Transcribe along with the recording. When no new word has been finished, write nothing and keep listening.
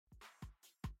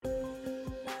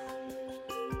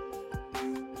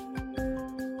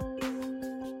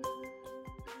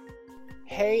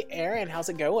Hey, Erin, how's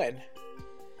it going?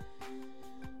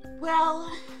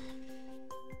 Well,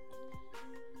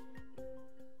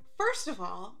 first of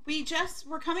all,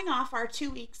 we're coming off our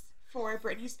 2 weeks for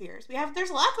Britney Spears. There's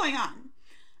a lot going on.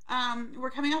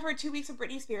 We're coming off our 2 weeks of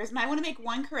Britney Spears, and I want to make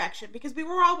one correction because we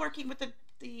were all working with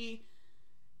the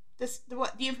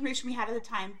information we had at the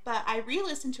time. But I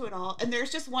re-listened to it all, and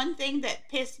there's just one thing that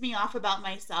pissed me off about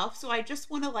myself. So I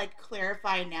just want to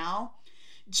clarify now.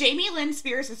 Jamie Lynn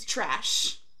Spears is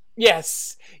trash.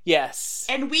 Yes.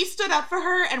 And we stood up for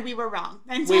her, and we were wrong.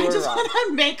 And so We I were just wrong. want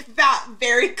to make that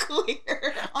very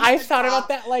clear. I thought about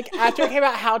that, after it came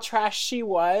out how trash she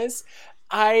was,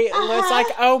 I was like,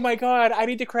 oh my god, I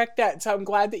need to correct that. So I'm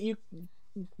glad that you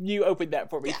opened that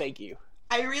for me. Yeah. Thank you.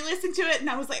 I re-listened to it, and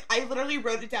I was like, I literally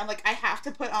wrote it down, I have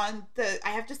to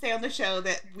say on the show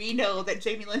that we know that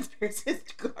Jamie Lynn Spears is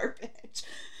garbage.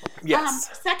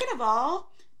 Yes. Second of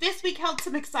all, this week held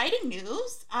some exciting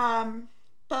news.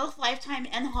 Both Lifetime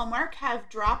and Hallmark have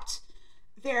dropped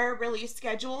their release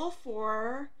schedule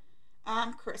for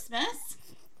Christmas.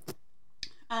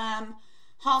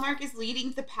 Hallmark is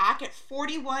leading the pack at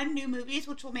 41 new movies,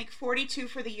 which will make 42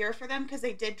 for the year for them because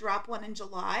they did drop one in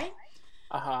July.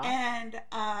 And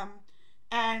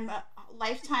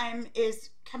Lifetime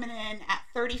is coming in at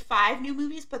 35 new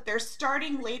movies, but they're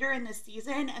starting later in the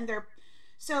season, and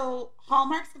so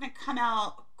Hallmark's going to come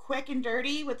out quick and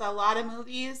dirty with a lot of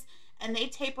movies, and they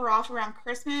taper off around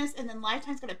Christmas, and then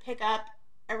Lifetime's going to pick up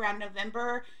around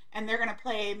November, and they're going to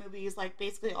play movies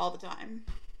basically all the time.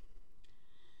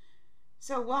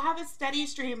 So we'll have a steady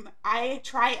stream. I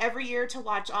try every year to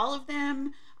watch all of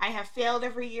them. I have failed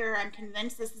every year. I'm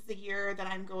convinced this is the year that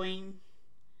I'm going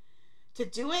to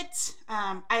do it.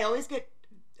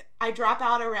 I drop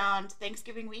out around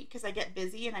Thanksgiving week because I get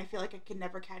busy and I feel like I can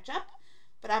never catch up.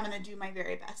 But I'm going to do my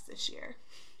very best this year.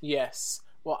 Yes.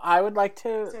 Well, I would like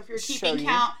to. So if you're keeping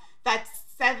count, that's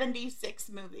 76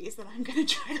 movies that I'm going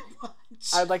to try to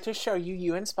watch. I'd like to show you.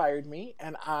 You inspired me,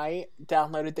 and I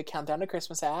downloaded the Countdown to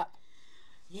Christmas app.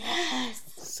 Yes.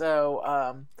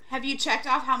 So, have you checked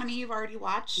off how many you've already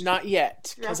watched? Not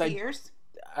yet. Throughout the years?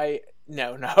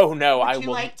 No.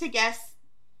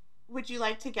 Would you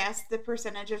like to guess the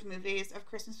percentage of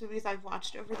Christmas movies I've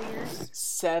watched over the years?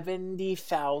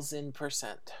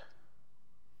 70,000%.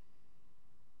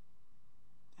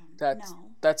 No.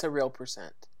 That's a real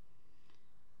percent.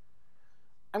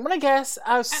 I'm gonna guess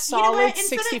a solid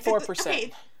 64%.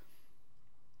 Okay.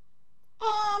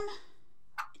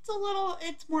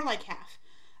 It's more like half.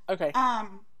 Okay.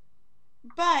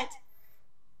 But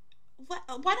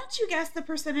why don't you guess the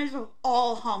percentage of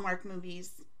all Hallmark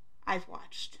movies I've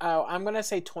watched? Oh, I'm gonna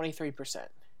say 23%.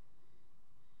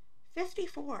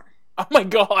 54. Oh my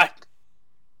god.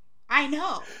 I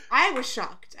know. I was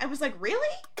shocked. I was like,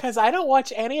 really? Because I don't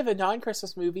watch any of the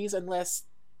non-Christmas movies unless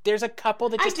there's a couple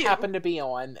that just happen to be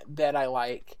on that I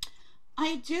like.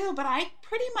 I do, but I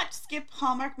pretty much skip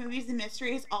Hallmark movies and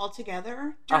mysteries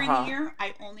altogether during the year.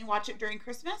 I only watch it during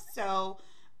Christmas, so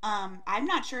I'm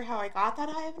not sure how I got that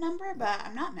high of a number, but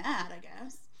I'm not mad, I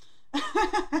guess.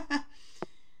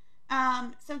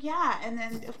 So yeah, and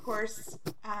then of course,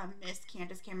 Miss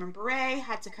Candace Cameron Bure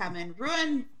had to come and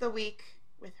ruin the week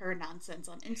with her nonsense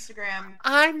on Instagram.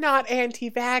 I'm not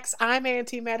anti-vax. I'm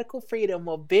anti-medical freedom.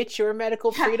 Well, bitch, your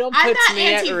medical freedom puts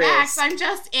me at risk. I'm not anti-vax. I'm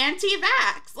just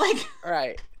anti-vax.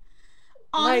 Right.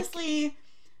 Honestly,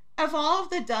 of all of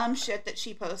the dumb shit that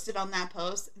she posted on that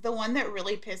post, the one that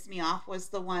really pissed me off was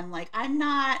the one I'm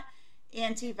not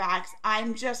anti-vax.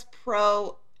 I'm just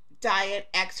pro diet,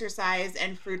 exercise,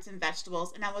 and fruits and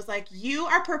vegetables. And I was like, you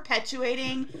are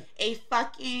perpetuating a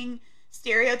fucking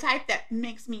stereotype that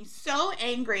makes me so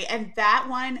angry, and that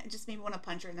one just made me want to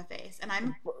punch her in the face. And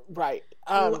I'm right.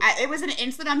 It was an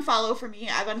instant unfollow for me.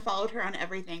 I've unfollowed her on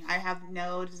everything. I have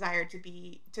no desire to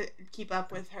keep up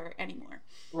with her anymore.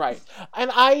 Right.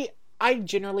 And I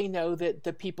generally know that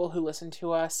the people who listen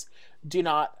to us do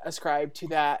not ascribe to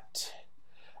that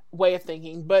way of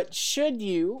thinking, but should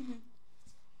you,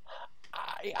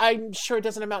 I'm sure it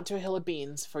doesn't amount to a hill of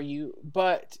beans for you,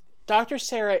 but Dr.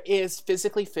 Sarah is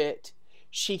physically fit.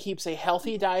 She keeps a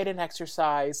healthy diet and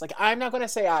exercise. I'm not going to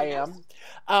say I am.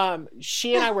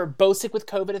 She and I were both sick with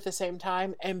COVID at the same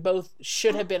time, and both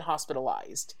should have been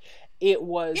hospitalized. It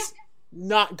was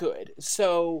not good.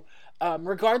 So,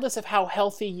 regardless of how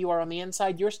healthy you are on the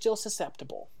inside, you're still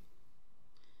susceptible.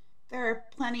 There are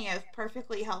plenty of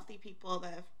perfectly healthy people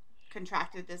that have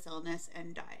contracted this illness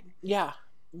and died. Yeah.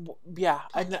 Yeah.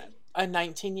 A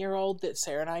 19-year-old that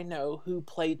Sarah and I know who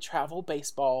played travel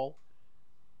baseball,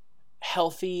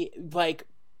 healthy,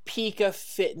 peak of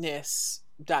fitness,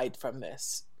 died from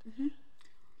this. Mm-hmm.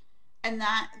 And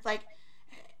that,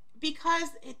 because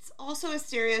it's also a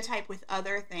stereotype with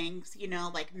other things, you know,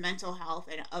 like mental health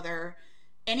and other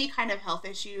any kind of health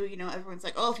issue. You know, everyone's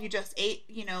like, oh, if you just ate,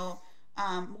 you know,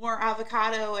 more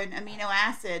avocado and amino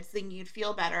acids, then you'd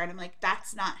feel better. And I'm like,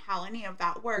 that's not how any of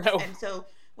that works. No. And so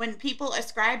when people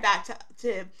ascribe that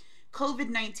to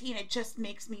COVID-19, it just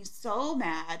makes me so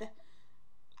mad.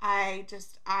 I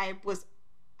was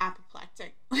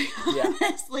apoplectic. Yeah.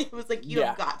 Honestly, it was like, you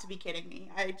have got to be kidding me.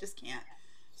 I just can't.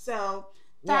 So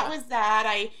that was that.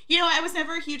 I was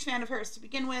never a huge fan of hers to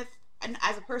begin with. And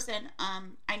as a person,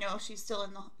 I know she's still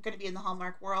going to be in the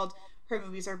Hallmark world. Her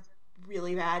movies are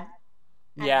really bad.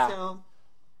 And so,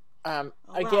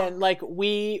 again, like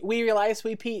we realized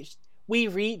we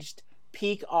reached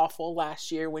peak awful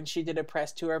last year when she did a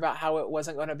press tour about how it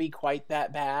wasn't going to be quite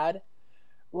that bad.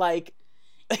 Like,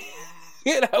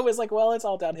 you know, it was like, well, it's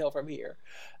all downhill from here.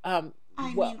 I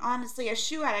mean, honestly, A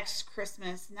Shoe Addict's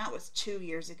Christmas, and that was 2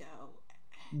 years ago.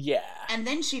 Yeah. And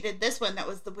then she did this one that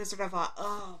was The Wizard of Oz.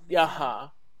 Oh, man. Uh-huh.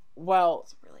 Well,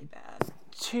 it's really bad.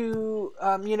 To,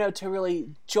 to really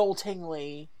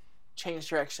joltingly change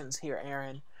directions here,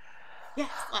 Erin. Yes.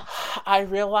 I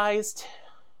realized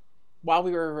while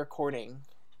we were recording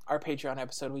our Patreon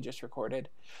episode we just recorded,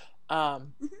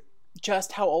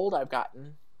 just how old I've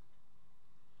gotten.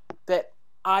 That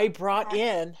I brought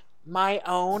in my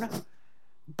own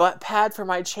butt pad for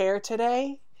my chair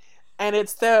today, and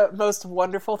it's the most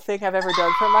wonderful thing I've ever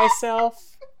done for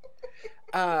myself.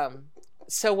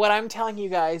 So what I'm telling you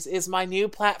guys is my new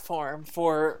platform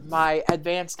for my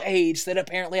advanced age that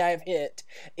apparently I have hit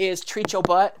is Treat Your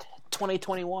Butt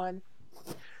 2021.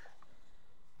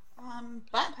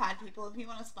 Butt pad people, if you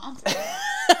want to sponsor us,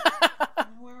 you know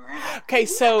where we're at. Okay,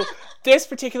 so this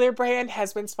particular brand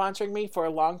has been sponsoring me for a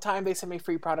long time. They send me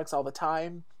free products all the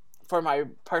time for my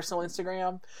personal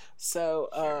Instagram.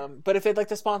 So, but if they'd like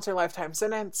to sponsor Lifetime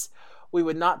Sentence, we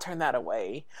would not turn that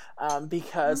away,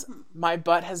 because my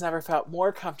butt has never felt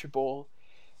more comfortable,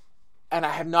 and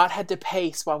I have not had to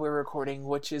pace while we're recording,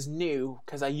 which is new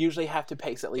because I usually have to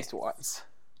pace at least once.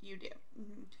 You do.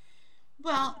 Mm-hmm.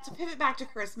 Well, to pivot back to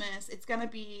Christmas, it's going to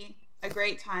be a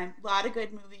great time. A lot of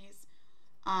good movies.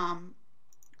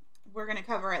 We're going to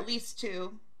cover at least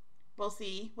 2. We'll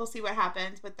see. We'll see what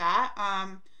happens with that.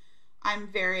 I'm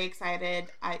very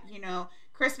excited.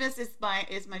 Christmas is my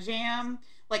jam.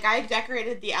 Like, I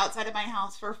decorated the outside of my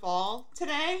house for fall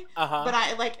today, but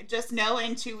I just know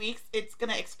in 2 weeks it's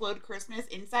gonna explode Christmas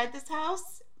inside this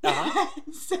house.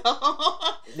 So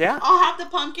yeah, I'll have the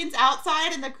pumpkins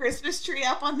outside and the Christmas tree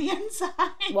up on the inside.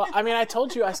 Well, I mean, I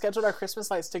told you I scheduled our Christmas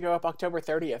lights to go up October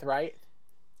 30th, right?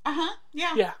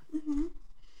 Yeah. Yeah. Mm-hmm.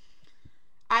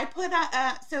 I put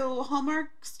so Hallmark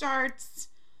starts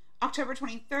October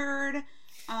 23rd.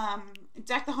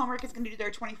 Deck the Hallmark is going to do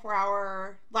their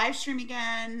 24-hour live stream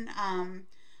again. I'm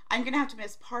going to have to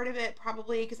miss part of it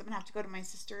probably because I'm going to have to go to my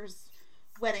sister's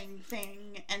wedding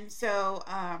thing. And so,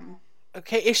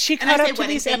 okay, is she caught up to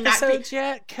these episodes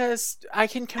yet? Because I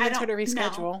can convince her to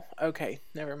reschedule. No. Okay,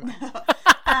 never mind.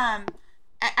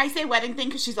 I say wedding thing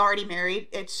because she's already married.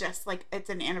 It's just like it's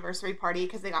an anniversary party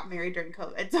because they got married during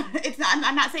COVID. It's not.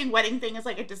 I'm not saying wedding thing is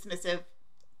like a dismissive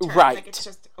term. Right. Like it's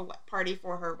just a party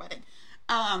for her wedding.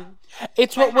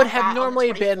 It's what would have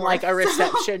normally been like a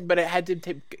reception, but it had to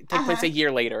take place a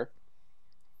year later.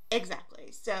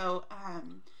 Exactly. So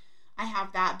I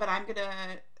have that, but I'm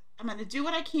gonna do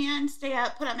what I can, stay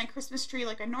up, put up my Christmas tree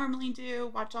like I normally do,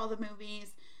 watch all the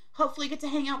movies, hopefully get to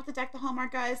hang out with the Deck the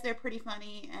Hallmark guys. They're pretty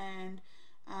funny, and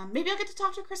maybe I'll get to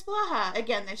talk to Chris Balaha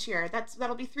again this year.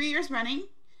 That'll be 3 years running.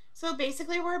 So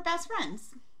basically, we're best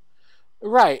friends.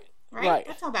 Right.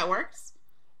 That's how that works.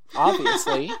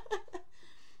 Obviously.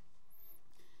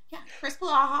 Yeah, Chris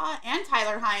Balaha and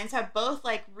Tyler Hines have both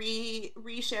like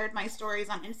re-shared my stories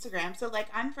on Instagram. So like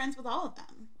I'm friends with all of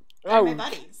them. They're my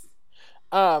buddies.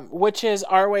 Which is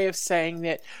our way of saying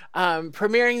that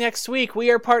premiering next week,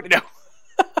 we are part no.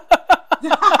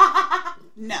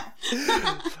 No.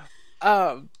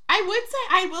 I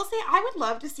will say I would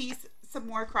love to see some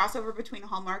more crossover between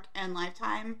Hallmark and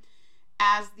Lifetime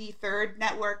as the third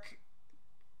network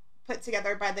put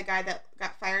together by the guy that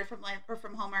got fired from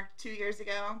Hallmark 2 years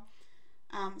ago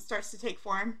starts to take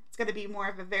form. It's going to be more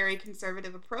of a very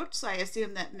conservative approach, so I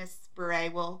assume that Miss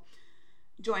Bure will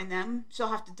join them. She'll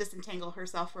have to disentangle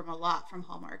herself from a lot from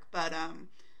Hallmark, but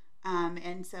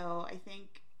and so I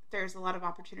think there's a lot of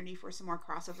opportunity for some more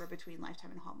crossover between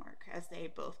Lifetime and Hallmark as they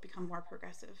both become more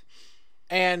progressive.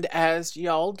 And as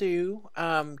y'all do,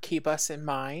 keep us in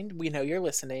mind. We know you're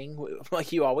listening,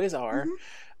 like you always are.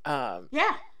 Mm-hmm.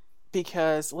 Yeah.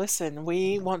 Because, listen,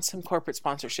 we want some corporate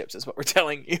sponsorships is what we're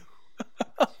telling you.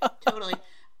 Totally.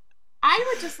 I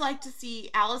would just like to see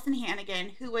Allison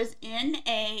Hannigan, who was in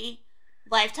a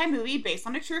Lifetime movie based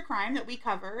on a true crime that we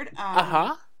covered.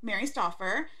 Mary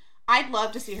Stauffer. I'd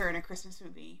love to see her in a Christmas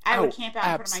movie. I would camp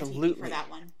out in front of my TV for that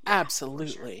one. Yeah,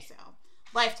 absolutely. Sure. So,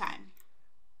 Lifetime.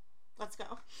 Let's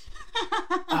go.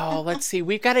 Oh, let's see.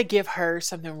 We've got to give her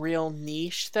something real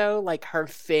niche, though. Like, her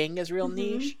thing is real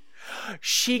niche.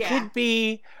 She could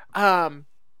be the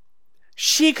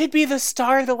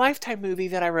star of the Lifetime movie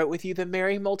that I wrote with you, The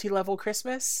Merry Multi-Level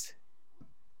Christmas.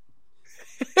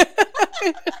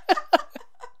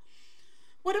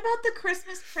 What about the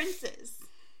Christmas Princes?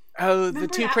 Oh, remember the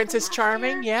Two Princess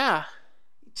Charming? Yeah.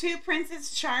 Two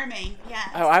Princess Charming, yes.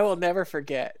 Oh, I will never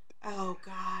forget. Oh,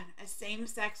 God. A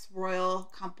same-sex royal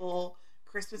couple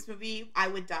Christmas movie, I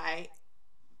would die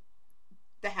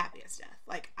the happiest death.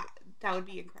 Like, that would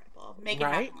be incredible. Make it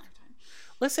happen Lifetime.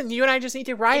 Listen, you and I just need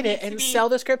to write it and sell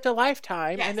the script to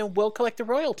Lifetime, and then we'll collect the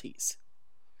royalties.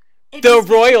 The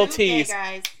royalties! Gay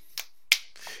guys.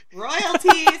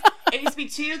 Royalties! It needs to be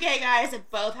two gay guys that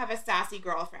both have a sassy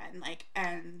girlfriend. Like,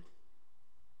 and...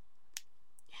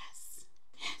 Yes.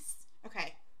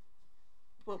 Okay.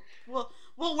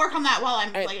 We'll work on that while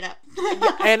I'm laid up.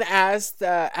 And as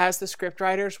the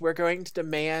scriptwriters, we're going to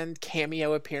demand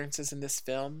cameo appearances in this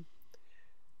film.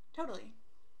 Totally.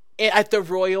 At the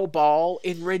royal ball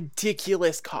in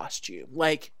ridiculous costume.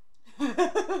 Like,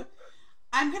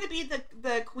 I'm going to be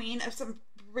the queen of some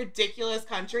ridiculous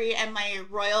country, and my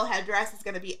royal headdress is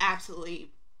going to be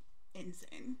absolutely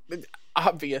insane.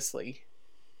 Obviously.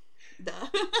 Duh.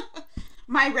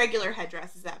 My regular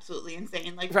headdress is absolutely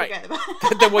insane. Like, forget about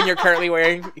it. The one you're currently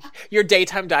wearing. Your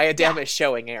daytime diadem is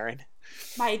showing, Erin.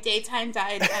 My daytime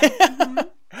diadem.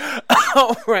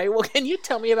 All right. Well, can you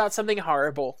tell me about something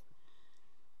horrible?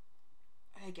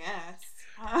 I guess.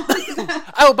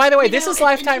 Oh, by the way, this is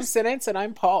Lifetime Sentence, and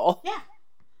I'm Paul. Yeah.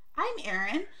 I'm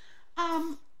Erin.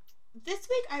 This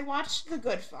week I watched The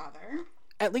Good Father.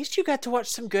 At least you got to watch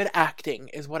some good acting,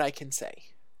 is what I can say.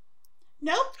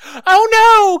 Nope. Oh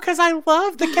no, because I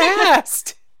love the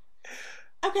cast.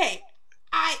 Okay,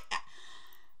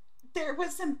 there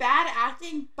was some bad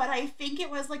acting, but I think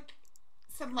it was like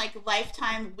some like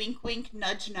Lifetime wink wink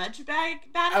nudge nudge bad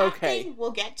acting. We'll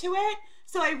get to it.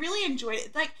 So I really enjoyed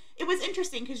it. Like, it was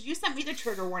interesting because you sent me the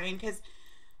trigger warning, because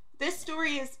this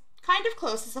story is kind of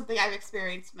close to something I've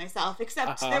experienced myself,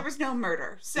 except there was no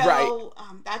murder. So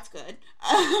that's good.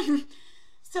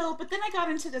 But then I got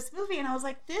into this movie and I was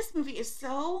like, this movie is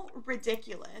so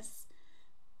ridiculous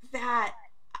that,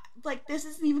 like, this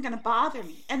isn't even going to bother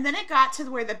me. And then it got to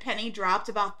where the penny dropped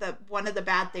about one of the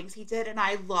bad things he did, and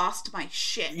I lost my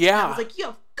shit. Yeah. And I was like,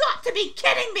 you've got to be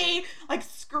kidding me! Like,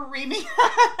 screaming.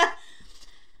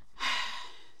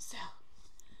 So,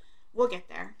 we'll get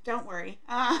there. Don't worry.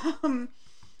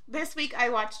 This week I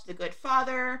watched The Good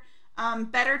Father.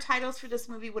 Better titles for this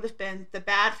movie would have been The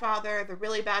Bad Father, The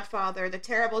Really Bad Father, The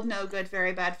Terrible, No Good,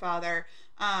 Very Bad Father,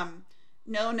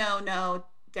 No, No, No,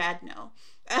 Dad, No.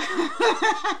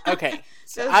 Okay.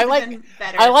 So I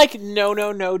like No,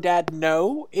 No, No, Dad,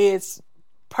 No. Is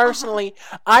personally,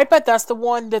 I bet that's the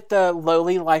one that the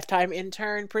lowly Lifetime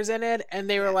intern presented, and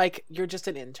they were like, you're just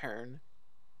an intern.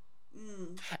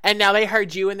 And now they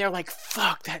heard you and they're like,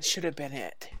 fuck, that should have been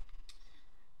it.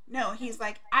 No, he's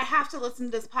like, I have to listen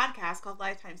to this podcast called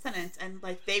Lifetime Sentence, and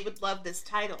like they would love this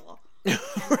title. And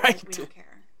right. Like, we don't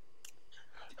care.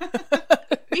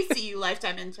 We see you,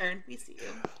 Lifetime intern. We see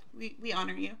you. We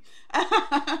honor you.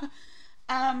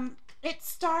 It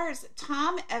stars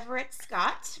Tom Everett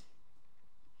Scott.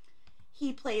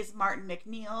 He plays Martin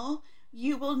McNeil.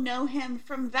 You will know him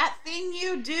from That Thing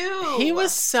You Do. He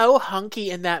was so hunky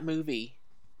in that movie.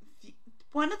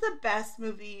 One of the best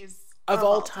movies of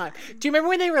all time. Do you remember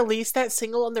when they released that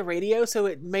single on the radio, so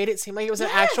it made it seem like it was an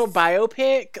actual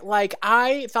biopic? Like,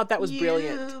 I thought that was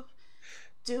brilliant.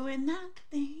 Doing that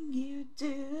thing you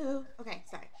do. Okay,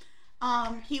 sorry.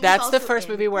 That's the first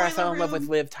movie where I fell in love with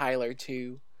Liv Tyler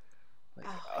too. Like,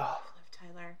 Liv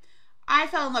Tyler. I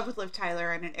fell in love with Liv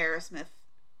Tyler in an Aerosmith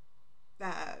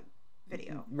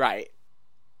video. Right.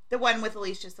 The one with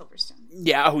Alicia Silverstone.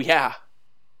 Yeah. Oh yeah.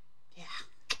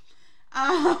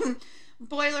 Yeah.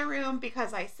 Boiler Room,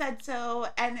 Because I Said So,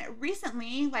 and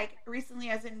recently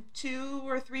as in 2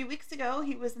 or 3 weeks ago,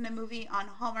 he was in a movie on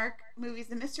Hallmark Movies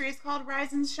and Mysteries called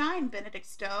Rise and Shine, Benedict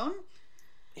Stone.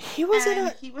 He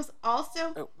was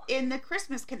also in The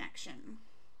Christmas Connection.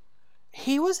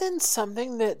 He was in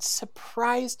something that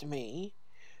surprised me.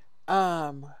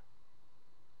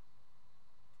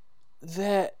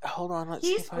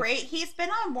 He's great. He's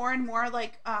been on more and more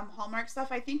like Hallmark stuff.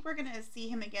 I think we're gonna see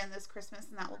him again this Christmas,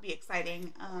 and that will be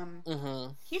exciting.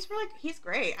 He's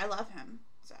great. I love him.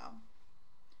 So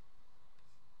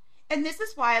and this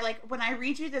is why, like, when I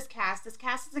read you this cast is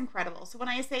incredible. So when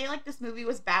I say, like, this movie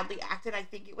was badly acted, I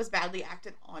think it was badly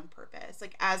acted on purpose,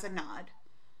 like, as a nod.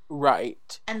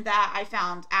 Right. And that I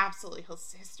found absolutely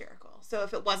hysterical. So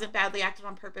if it wasn't badly acted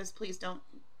on purpose, please don't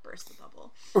burst the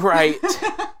bubble. Right.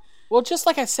 Well, just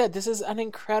like I said, this is an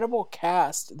incredible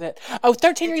cast.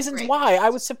 13 Reasons Why. I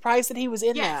was surprised that he was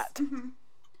in that. Mm-hmm.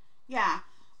 Yeah.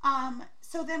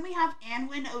 So then we have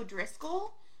Anwen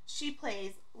O'Driscoll. She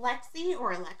plays Lexi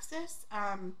or Alexis.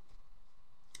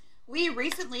 We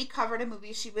recently covered a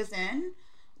movie she was in,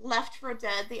 Left for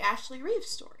Dead, the Ashley Reeves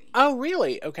story. Oh,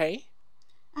 really? Okay.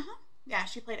 Uh-huh. Yeah,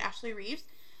 she played Ashley Reeves.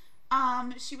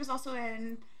 She was also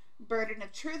in Burden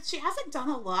of Truth. She hasn't done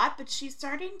a lot, but she's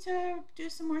starting to do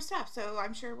some more stuff, so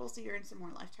I'm sure we'll see her in some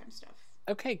more Lifetime stuff.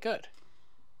 Okay, good.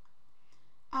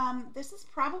 This is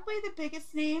probably the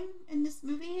biggest name in this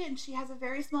movie, and she has a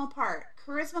very small part.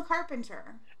 Charisma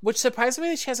Carpenter. Which surprised me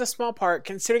that she has a small part,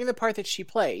 considering the part that she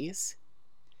plays.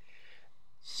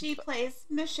 She plays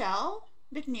Michelle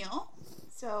McNeil,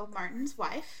 so Martin's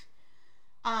wife.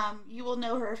 You will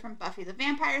know her from Buffy the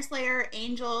Vampire Slayer,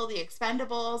 Angel, The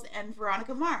Expendables, and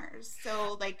Veronica Mars.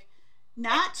 So, like,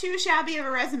 not too shabby of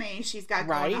a resume she's got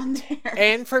going on there.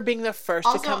 And for being the first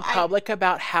also, to come public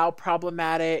about how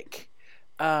problematic,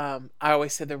 I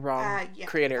always said the wrong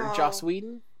creator, Joss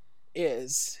Whedon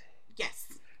is. Yes,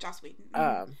 Joss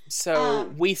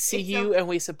Whedon. We see you and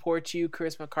we support you,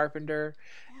 Charisma Carpenter,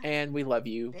 and we love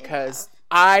you because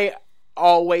I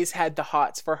always had the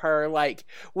hots for her. Like,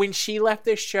 when she left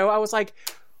this show, I was like,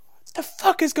 what the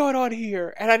fuck is going on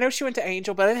here? And I know she went to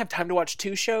Angel, but I didn't have time to watch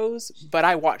 2 shows. But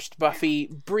I watched Buffy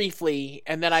briefly,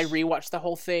 and then I rewatched the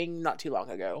whole thing not too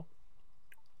long ago.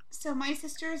 So my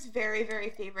sister's very, very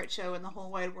favorite show in the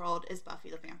whole wide world is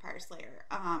Buffy the Vampire Slayer.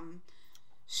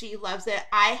 She loves it.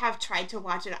 I have tried to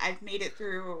watch it. I've made it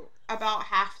through about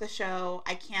half the show.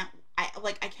 I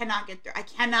cannot get through. I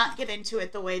cannot get into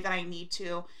it the way that I need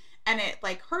to. And it,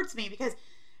 like, hurts me because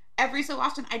every so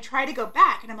often I try to go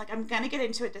back and I'm like, I'm going to get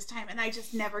into it this time. And I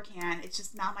just never can. It's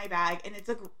just not my bag. And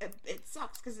it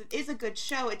sucks because it is a good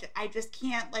show. I just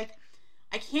can't, like,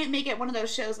 I can't make it one of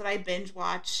those shows that I binge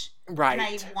watch. Right. And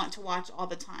I want to watch all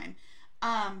the time.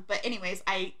 But anyways,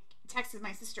 I texted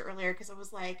my sister earlier because I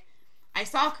was like, I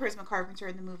saw Charisma Carpenter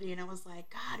in the movie and I was like,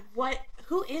 God,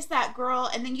 who is that girl?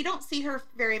 And then you don't see her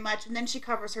very much. And then she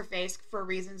covers her face for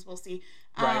reasons we'll see.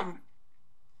 Right.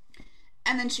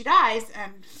 And then she dies,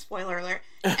 and spoiler alert.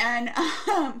 And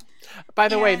by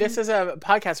the way, this is a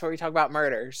podcast where we talk about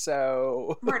murder,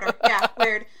 so murder, yeah,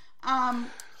 weird.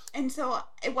 And so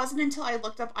it wasn't until I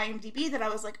looked up IMDb that I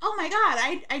was like, oh my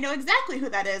God, I know exactly who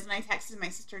that is. And I texted my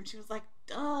sister, and she was like,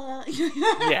 duh.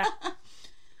 Yeah.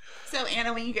 So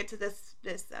Anna, when you get to this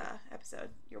episode,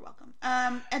 you're welcome.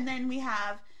 And then we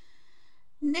have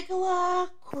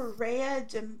Nicola Correa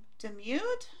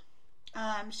Demude.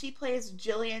 She plays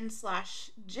Jillian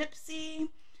 / Gypsy.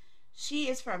 She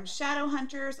is from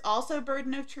Shadowhunters, also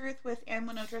Burden of Truth with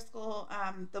Anwen O'Driscoll,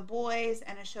 The Boys,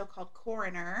 and a show called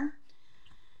Coroner.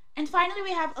 And finally,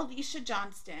 we have Alicia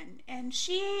Johnston. And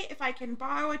she, if I can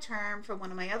borrow a term from one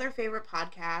of my other favorite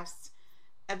podcasts,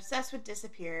 Obsessed with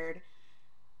Disappeared,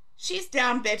 she's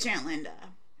down bitch Aunt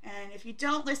Linda. And if you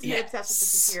don't listen to Obsessed with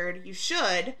Disappeared, you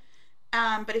should.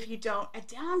 But if you don't, a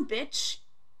down bitch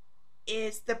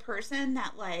is the person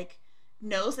that, like,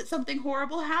 knows that something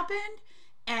horrible happened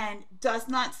and does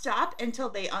not stop until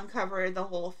they uncover the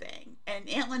whole thing. And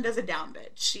Aunt Linda's a down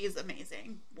bitch. She's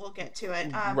amazing. We'll get to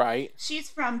it. Right.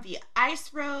 She's from The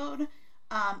Ice Road,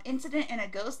 Incident in a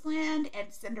Ghostland,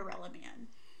 and Cinderella Man.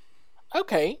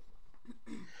 Okay.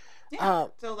 Yeah.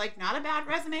 So, like, not a bad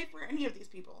resume for any of these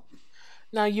people.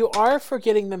 Now, you are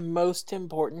forgetting the most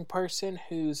important person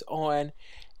who's on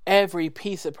every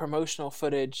piece of promotional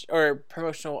footage or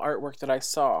promotional artwork that I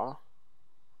saw.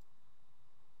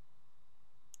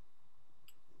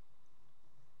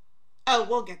 Oh,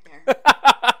 we'll get there.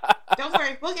 Don't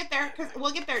worry, we'll get there. Cause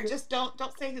we'll get there. Just don't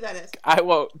say who that is. I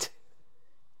won't.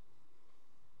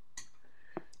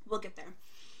 We'll get there.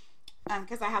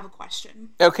 Because I have a question.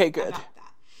 Okay, good. About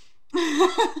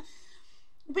that.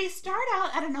 We start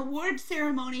out at an award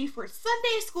ceremony for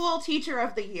Sunday School Teacher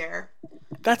of the Year.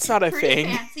 That's not a thing.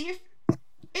 Fancy.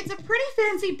 It's a pretty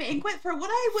fancy banquet for what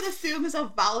I would assume is a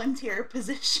volunteer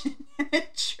position in a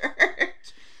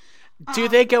church. Do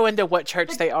they go into what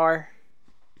church they are?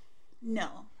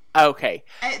 No. Okay.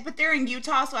 But they're in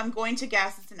Utah, so I'm going to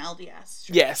guess it's an LDS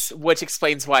church. Yes, which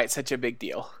explains why it's such a big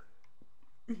deal.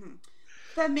 Mm-hmm.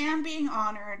 The man being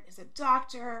honored is a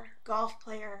doctor, golf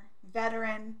player,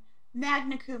 veteran,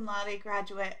 magna cum laude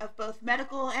graduate of both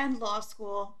medical and law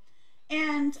school,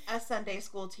 and a Sunday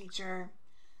school teacher.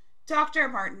 Dr.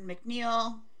 Martin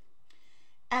McNeil.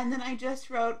 And then I just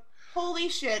wrote, holy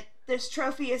shit, this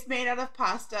trophy is made out of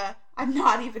pasta. I'm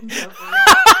not even joking.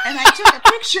 And I took a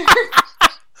picture.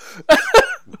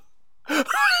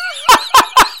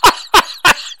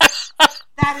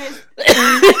 That is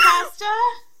pasta,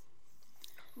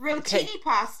 rotini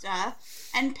pasta,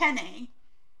 and penne.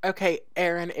 Okay,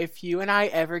 Erin, if you and I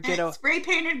ever get a spray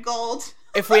painted gold.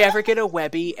 If we ever get a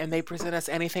Webby and they present us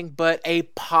anything but a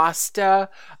pasta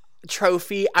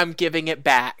trophy, I'm giving it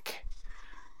back.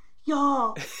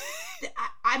 Yo,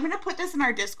 I'm gonna put this in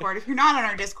our Discord. If you're not on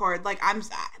our Discord, I'm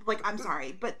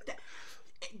sorry, but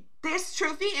this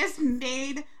trophy is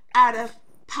made out of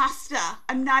pasta.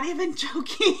 I'm not even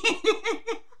joking.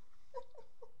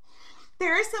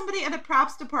 There is somebody at the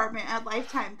props department at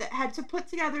Lifetime that had to put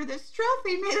together this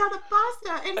trophy made out of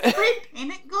pasta and spray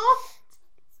paint it gold.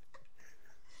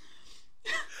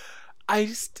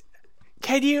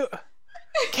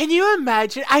 Can you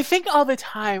imagine? I think all the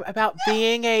time about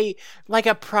being a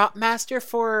prop master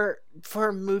for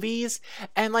movies,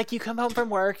 and you come home from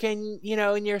work and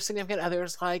and your significant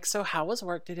other's like, so how was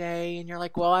work today? And you're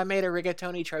like, well, I made a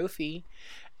rigatoni trophy,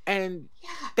 and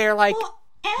they're like,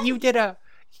 you did a,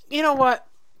 you know what?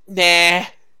 Nah.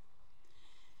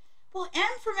 Well,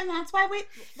 and that's why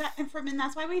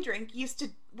we drink used to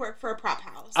work for a prop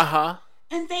house. Uh-huh.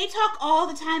 And they talk all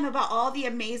the time about all the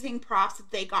amazing props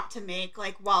that they got to make,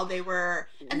 while they were...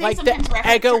 And they sometimes the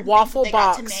Eggo waffle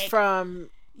box from...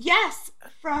 Yes,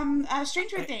 from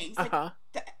Stranger Things. Uh-huh.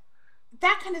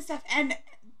 That kind of stuff. And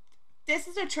this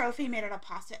is a trophy made out of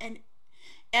pasta. And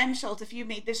M. Schultz, if you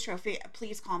made this trophy,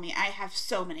 please call me. I have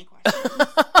so many questions.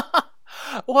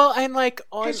 Well, and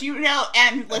because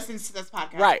M listens to this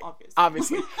podcast, right?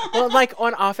 Obviously. Well,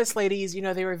 on Office Ladies,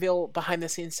 they reveal behind the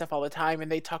scenes stuff all the time,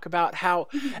 and they talk about how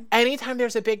anytime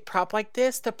there's a big prop like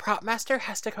this, the prop master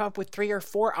has to come up with 3 or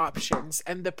 4 options,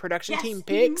 and the production team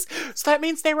picks. So that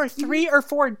means there were 3 or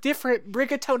 4 different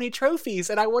rigatoni trophies,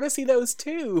 and I want to see those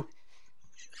too.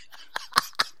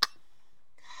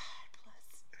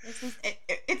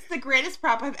 It's the greatest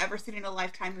prop I've ever seen in a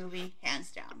Lifetime movie,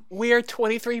 hands down. We are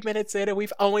 23 minutes in, and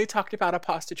we've only talked about a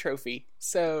pasta trophy.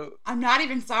 So I'm not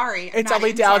even sorry. It's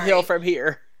only downhill from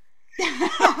here.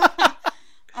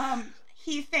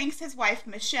 He thanks his wife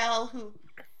Michelle, who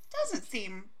doesn't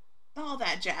seem all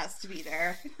that jazzed to be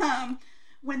there.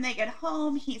 When they get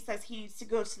home, he says he needs to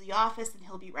go to the office, and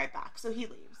he'll be right back. So he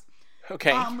leaves.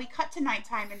 Okay. We cut to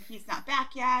nighttime, and he's not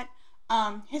back yet.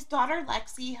 His daughter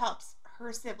Lexi helps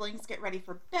her siblings get ready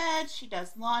for bed. She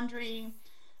does laundry.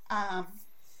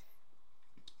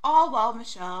 All while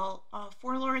Michelle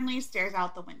forlornly stares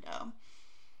out the window.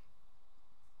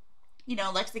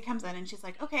 Lexi comes in and she's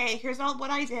like, okay, here's all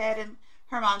what I did. And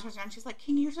her mom turns around and she's like,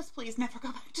 can you just please never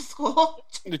go back to school?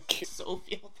 I so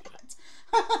feel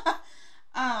that.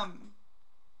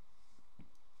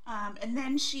 And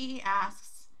then she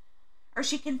asks, or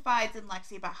she confides in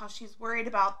Lexi about how she's worried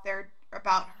about her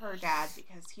dad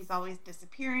because he's always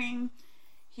disappearing.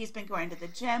 He's been going to the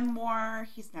gym more.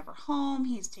 He's never home.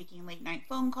 He's taking late night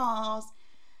phone calls.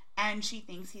 And she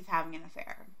thinks he's having an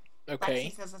affair. Okay.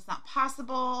 Lexi says it's not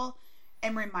possible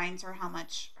and reminds her how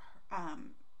much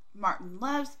Martin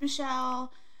loves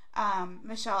Michelle.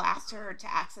 Michelle asks her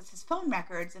to access his phone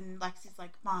records, and Lexi's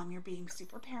like, Mom, you're being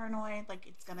super paranoid.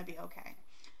 It's going to be okay.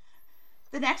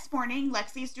 The next morning,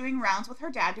 Lexi's doing rounds with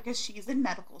her dad because she's in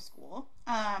medical school.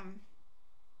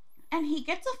 And he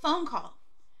gets a phone call.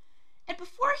 And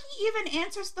before he even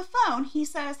answers the phone, he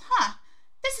says,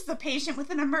 this is a patient with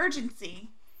an emergency.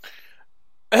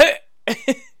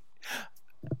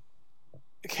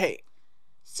 Okay.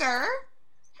 Sir,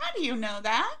 how do you know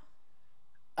that?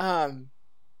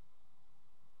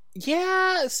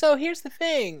 Yeah, so here's the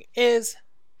thing, is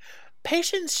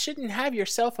patients shouldn't have your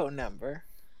cell phone number.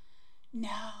 No.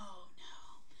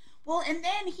 Well, and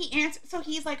then he answers, so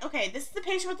he's like, okay, this is the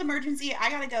patient with emergency,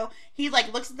 I gotta go. He,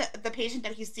 looks at the patient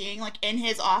that he's seeing, in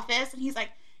his office, and he's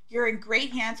like, you're in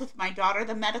great hands with my daughter,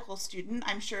 the medical student.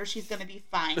 I'm sure she's gonna be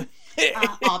fine.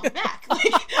 I'll be back.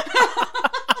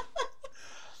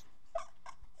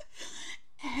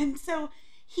 And so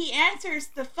he answers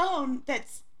the phone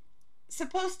that's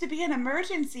supposed to be an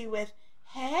emergency with,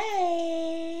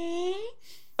 hey.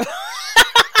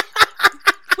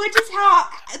 Which is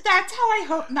that's how I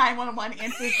hope 911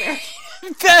 answers this.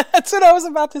 That's what I was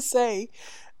about to say.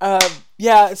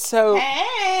 Yeah, so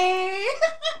hey.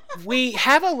 We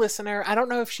have a listener. I don't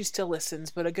know if she still listens,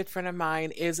 but a good friend of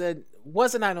mine was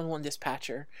a 911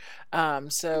 dispatcher.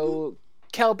 So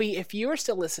Kelby, if you are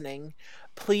still listening,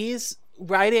 please,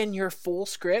 write in your full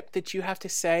script that you have to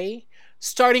say,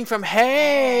 starting from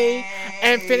hey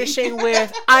and finishing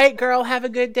with, all right, girl, have a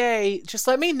good day. Just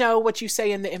let me know what you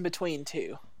say in the in-between,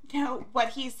 too. No, what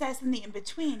he says in the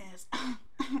in-between is,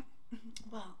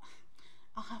 well,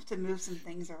 I'll have to move some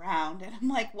things around. And I'm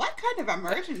like, what kind of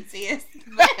emergency is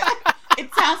that?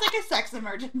 It sounds like a sex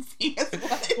emergency is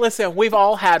what. Listen, we've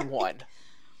all had one.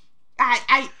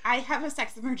 I have a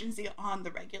sex emergency on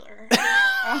the regular.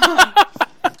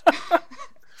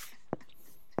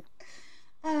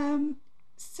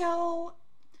 So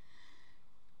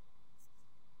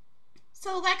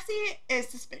Lexi is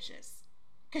suspicious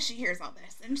because she hears all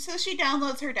this. And so she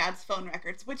downloads her dad's phone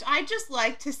records, which I just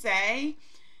like to say,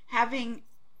 having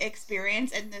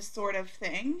experience in this sort of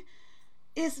thing,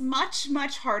 is much,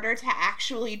 much harder to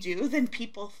actually do than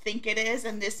people think it is,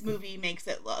 and this movie makes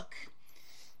it look.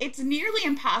 It's nearly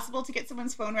impossible to get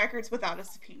someone's phone records without a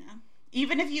subpoena,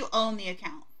 even if you own the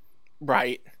account.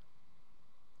 Right.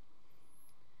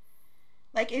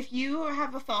 Like, if you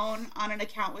have a phone on an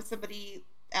account with somebody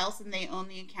else and they own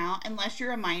the account, unless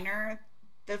you're a minor,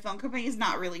 the phone company is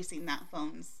not releasing that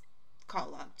phone's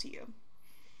call log to you.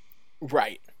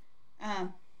 Right.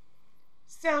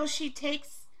 So she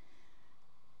takes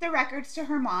the records to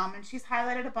her mom, and she's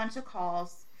highlighted a bunch of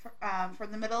calls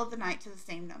from the middle of the night to the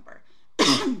same number.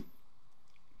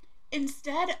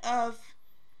 Instead of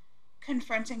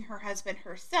confronting her husband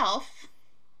herself,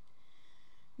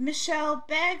 Michelle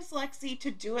begs Lexi to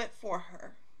do it for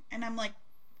her. And I'm like,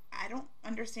 I don't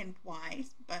understand why,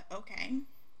 but okay.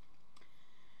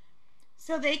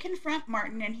 So they confront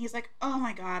Martin, and he's like, oh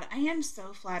my God, I am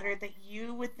so flattered that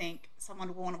you would think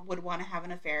someone would want to have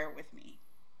an affair with me.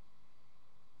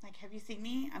 Like, have you seen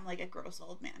me? I'm like a gross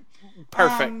old man.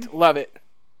 Perfect. Love it.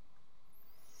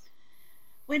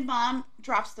 When Mom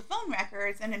drops the phone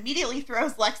records and immediately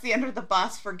throws Lexi under the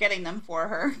bus for getting them for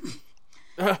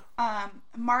her,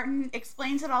 Martin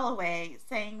explains it all away,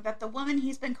 saying that the woman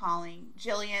he's been calling,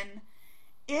 Jillian,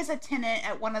 is a tenant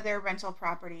at one of their rental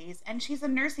properties, and she's a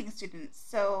nursing student,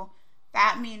 so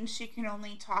that means she can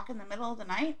only talk in the middle of the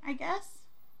night, I guess?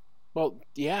 Well,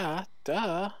 yeah,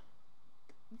 duh.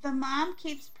 The mom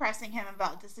keeps pressing him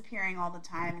about disappearing all the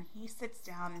time, and he sits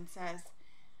down and says,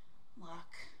 look,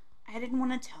 I didn't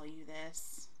want to tell you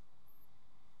this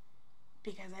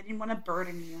because I didn't want to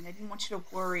burden you and I didn't want you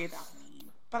to worry about me,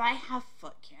 but I have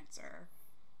foot cancer.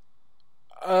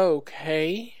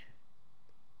 Okay.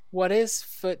 What is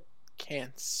foot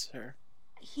cancer?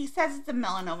 He says it's a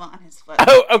melanoma on his foot.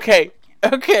 Oh, okay.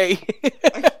 Okay.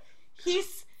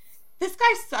 This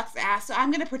guy sucks ass, so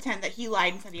I'm going to pretend that he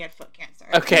lied and said he had foot cancer.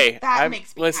 Okay. That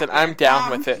makes me listen, happier. I'm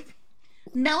down with it.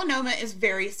 Melanoma is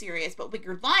very serious, but when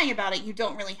you're lying about it, you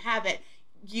don't really have it.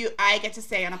 I get to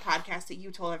say on a podcast that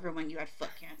you told everyone you had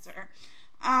foot cancer.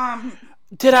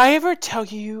 Did I ever tell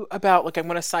you about, I'm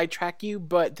going to sidetrack you,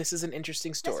 but this is an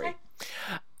interesting story.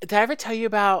 Did I ever tell you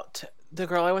about the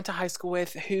girl I went to high school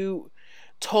with who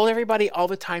told everybody all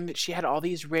the time that she had all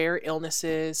these rare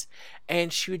illnesses,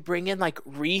 and she would bring in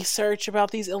research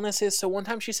about these illnesses? So one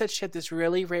time she said she had this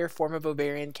really rare form of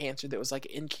ovarian cancer that was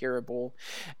incurable,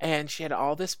 and she had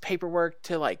all this paperwork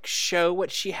to show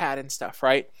what she had and stuff,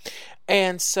 right?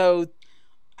 And so,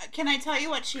 can I tell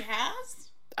you what she has?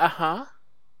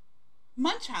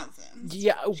 Munchausen's.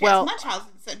 Yeah, she has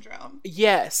Munchausen syndrome.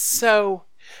 Yes. So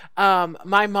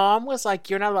my mom was like,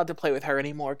 you're not allowed to play with her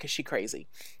anymore because she's crazy.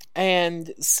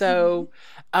 And so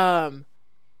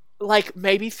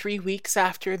maybe 3 weeks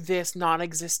after this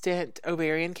non-existent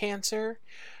ovarian cancer,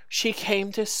 she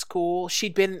came to school.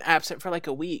 She'd been absent for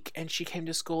a week, and she came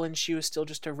to school and she was still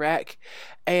just a wreck.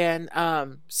 And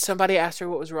somebody asked her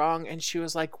what was wrong, and she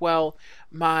was like, well,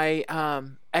 my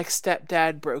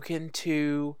ex-stepdad broke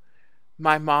into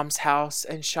my mom's house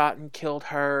and shot and killed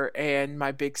her, and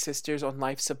my big sister's on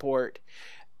life support.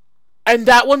 And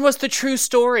that one was the true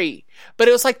story. But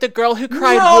it was the girl who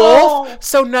cried wolf,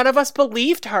 so none of us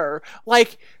believed her.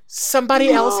 Somebody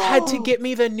else had to get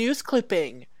me the news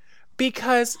clipping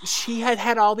because she had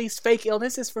had all these fake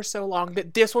illnesses for so long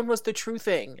that this one was the true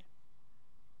thing.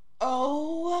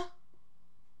 Oh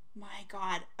my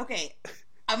God. Okay,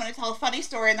 I'm going to tell a funny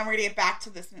story and then we're going to get back to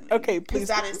this movie. Okay, please. Because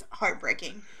that is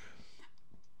heartbreaking.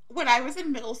 When I was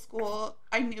in middle school,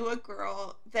 I knew a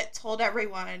girl that told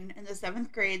everyone in the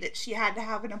 7th grade that she had to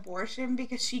have an abortion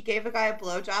because she gave a guy a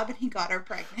blowjob and he got her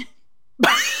pregnant.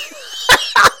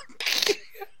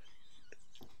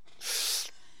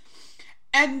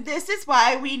 And this is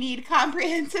why we need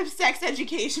comprehensive sex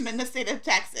education in the state of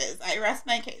Texas. I rest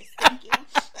my case. Thank you.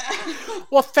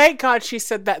 Well, thank God she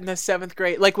said that in the 7th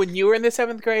grade. When you were in the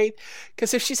 7th grade.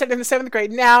 Because if she said it in the 7th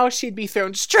grade, now she'd be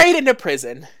thrown straight into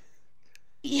prison.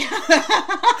 Yeah.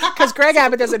 Because Greg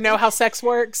Abbott doesn't know how sex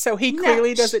works, so he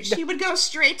clearly doesn't know. She would go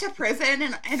straight to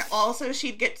prison, and also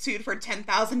she'd get sued for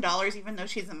 $10,000 even though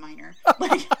she's a minor.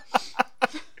 Like,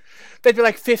 they'd be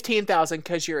like $15,000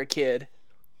 because you're a kid.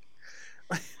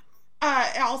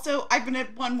 Also, I'm gonna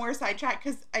one more sidetrack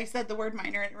because I said the word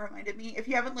minor and it reminded me. If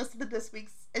you haven't listened to this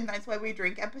week's "And That's Why We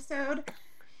Drink" episode,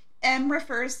 M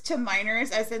refers to minors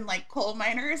as in like coal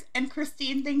miners, and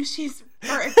Christine thinks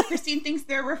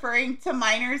they're referring to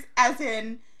minors as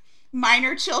in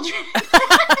minor children. It's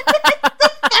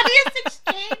the funniest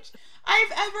exchange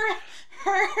I've ever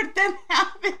heard them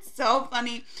have. It's so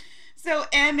funny. So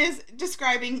M is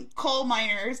describing coal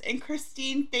miners, and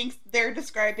Christine thinks they're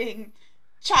describing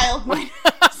child minors.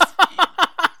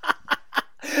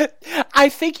 I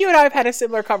think you and I have had a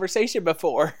similar conversation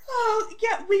before. Oh,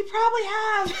 yeah, we probably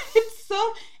have. It's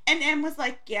so... And M was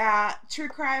like, yeah, true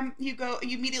crime, you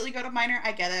immediately go to minor.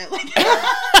 I get it. Like,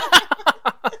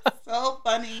 it's so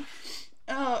funny.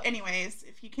 Oh, anyways,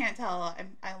 if you can't tell,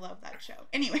 I love that show.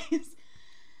 Anyways.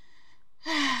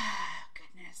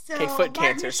 Goodness. So, okay, foot Martin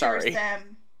cancer, assures sorry.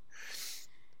 them,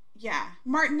 yeah,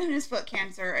 Martin and his foot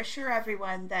cancer assure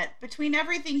everyone that between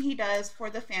everything he does for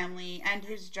the family and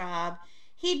his job,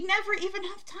 he'd never even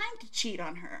have time to cheat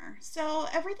on her. So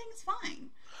everything's fine.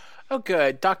 Oh,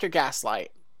 good. Dr.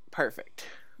 Gaslight. Perfect.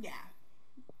 Yeah.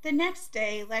 The next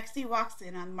day, Lexi walks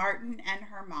in on Martin and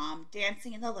her mom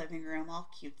dancing in the living room all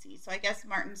cutesy. So I guess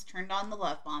Martin's turned on the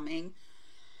love bombing.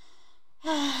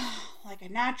 Like a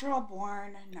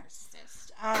natural-born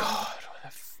narcissist. God,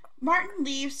 Martin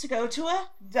leaves to go to a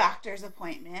doctor's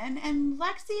appointment, and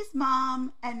Lexi's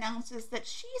mom announces that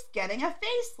she's getting a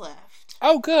facelift.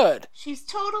 Oh, good. She's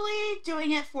totally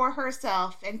doing it for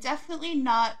herself, and definitely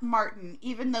not Martin,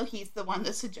 even though he's the one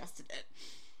that suggested it.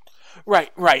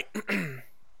 Right.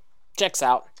 Checks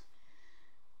out.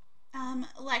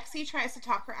 Lexi tries to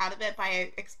talk her out of it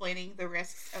by explaining the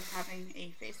risks of having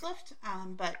a facelift,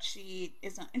 but she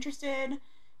is not interested.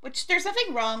 Which, there's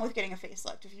nothing wrong with getting a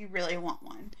facelift if you really want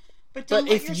one. But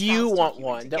if you want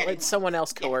one, don't let someone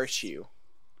else coerce you.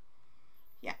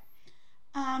 Yeah.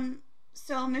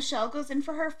 So Michelle goes in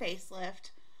for her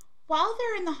facelift. While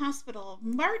they're in the hospital,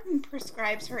 Martin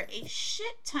prescribes her a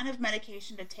shit ton of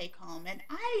medication to take home. And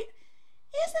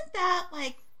isn't that,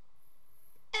 like,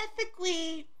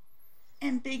 ethically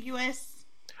ambiguous?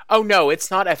 Oh, no,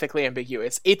 it's not ethically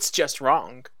ambiguous. It's just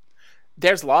wrong.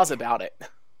 There's laws about it.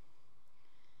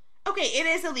 Okay, it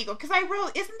is illegal, because I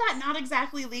wrote, isn't that not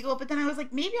exactly legal? But then I was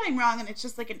like, maybe I'm wrong, and it's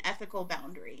just like an ethical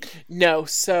boundary. No,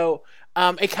 so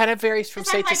it kind of varies from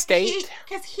state to state.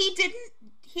 Because he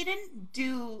didn't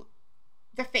do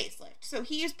the facelift, so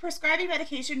he is prescribing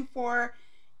medication for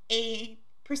a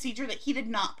procedure that he did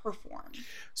not perform.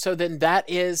 So then that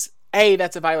is A,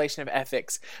 that's a violation of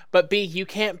ethics, but B, you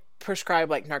can't prescribe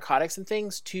like narcotics and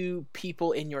things to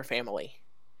people in your family.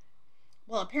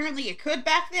 Well, apparently you could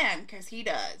back then, because he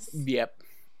does. Yep.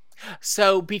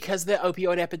 So, because the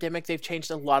opioid epidemic, they've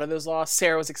changed a lot of those laws.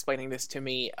 Sarah was explaining this to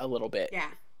me a little bit. Yeah.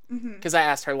 Because I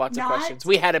asked her lots of questions.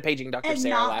 We had a paging Dr.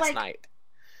 Sarah last night.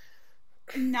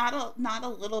 Not a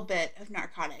little bit of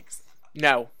narcotics.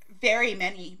 No. Very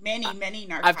many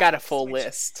narcotics. I've got a full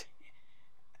list.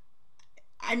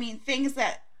 I mean, things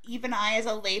that even I, as a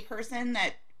layperson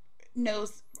that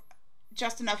knows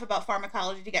just enough about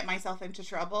pharmacology to get myself into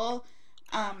trouble,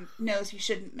 knows you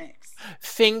shouldn't mix.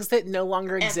 Things that no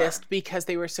longer exist because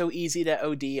they were so easy to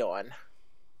OD on.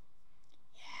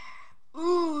 Yeah.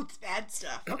 Ooh, it's bad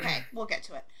stuff. Okay, we'll get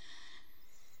to it.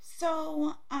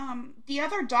 So, the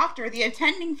other doctor, the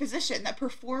attending physician that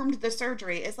performed the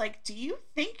surgery, is like, do you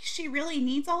think she really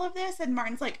needs all of this? And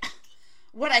Martin's like,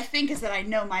 what I think is that I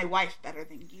know my wife better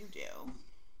than you do.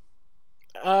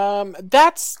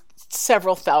 That's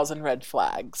several thousand red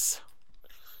flags.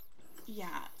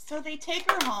 Yeah, so they take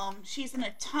her home. She's in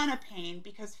a ton of pain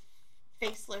because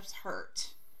facelifts hurt.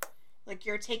 Like,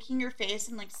 you're taking your face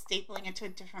and, like, stapling it to a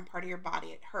different part of your body.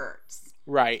 It hurts.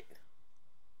 Right.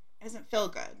 It doesn't feel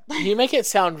good. You make it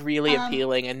sound really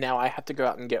appealing, and now I have to go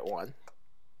out and get one.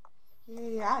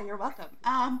 Yeah, you're welcome.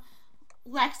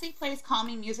 Lexi plays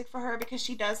calming music for her because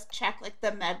she does check, like,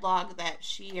 the med log that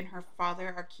she and her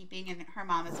father are keeping, and her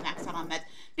mom is maxed out on meds.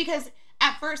 Because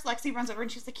at first, Lexi runs over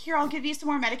and she's like, here, I'll give you some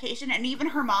more medication. And even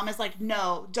her mom is like,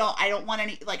 no, I don't want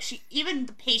any, like, even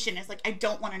the patient is like, I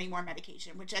don't want any more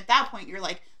medication. Which at that point, you're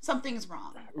like, something's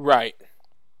wrong. Right.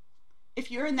 If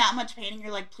you're in that much pain and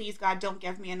you're like, please, God, don't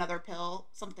give me another pill,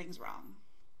 something's wrong.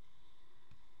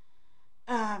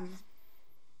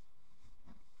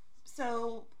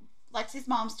 So Lexi's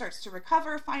mom starts to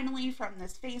recover finally from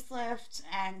this facelift,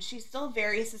 and she's still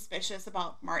very suspicious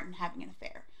about Martin having an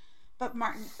affair. But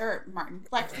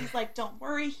Lexi's like, don't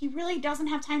worry, he really doesn't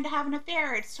have time to have an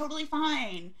affair. It's totally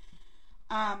fine.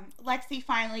 Lexi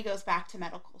finally goes back to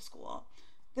medical school.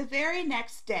 The very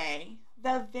next day,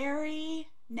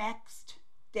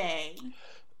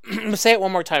 say it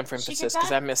one more time for emphasis,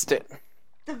 because I missed it.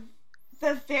 The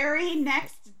very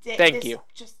next day, Thank you.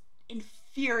 Just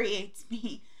infuriates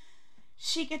me.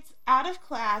 She gets out of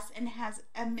class and has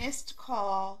a missed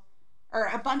call, or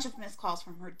a bunch of missed calls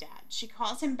from her dad. She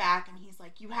calls him back and he's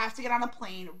like, you have to get on a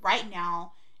plane right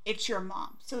now. It's your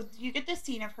mom. So you get this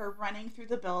scene of her running through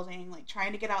the building, like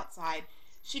trying to get outside.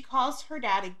 She calls her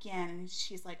dad again and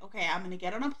she's like, okay, I'm going to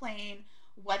get on a plane.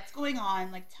 What's going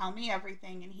on? Like, tell me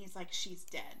everything. And he's like, she's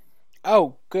dead.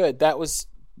 Oh, good. That was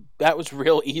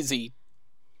real easy.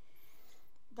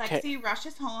 Lexi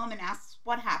rushes home and asks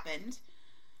what happened.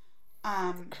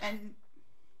 And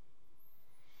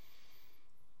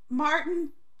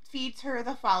Martin feeds her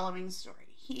the following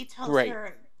story. He tells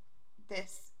her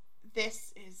this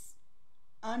is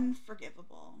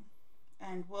unforgivable,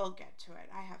 and we'll get to it.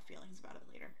 I have feelings about it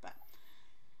later, but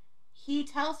he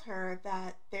tells her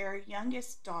that their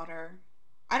youngest daughter,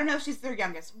 I don't know if she's their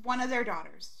youngest, one of their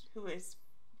daughters, who is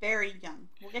very young.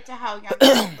 We'll get to how young she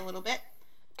is a little bit.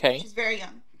 Okay. She's very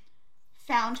young.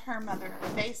 Found her mother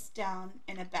face down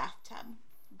in a bathtub.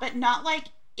 But not like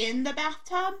in the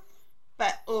bathtub,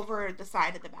 but over the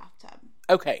side of the bathtub.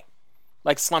 Okay.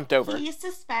 Like slumped over. He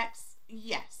suspects,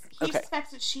 yes. He suspects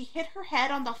that she hit her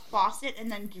head on the faucet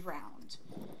and then drowned.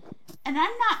 And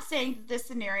I'm not saying that this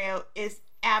scenario is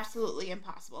absolutely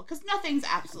impossible, because nothing's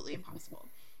absolutely impossible.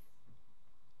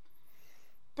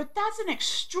 But that's an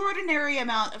extraordinary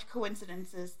amount of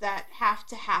coincidences that have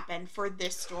to happen for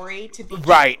this story to be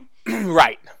right. true.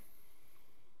 Right.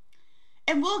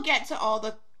 And we'll get to all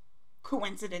the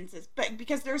coincidences, but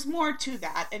because there's more to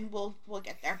that, and we'll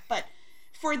get there. But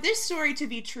for this story to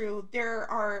be true, there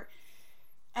are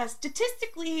a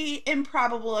statistically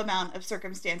improbable amount of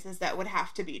circumstances that would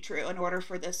have to be true in order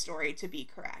for this story to be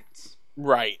correct.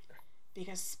 Right.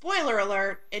 Because, spoiler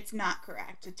alert, it's not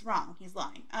correct. It's wrong. He's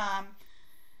lying.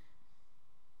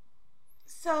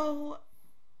 So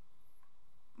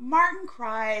Martin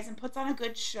cries and puts on a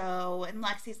good show, and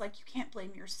Lexi's like, you can't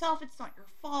blame yourself. It's not your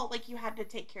fault. Like, you had to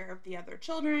take care of the other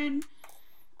children.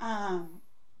 And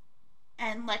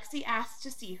Lexi asks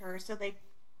to see her, so they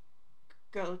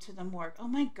go to the morgue. Oh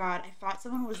my God, I thought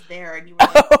someone was there, and you were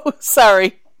like... Oh,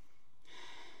 sorry.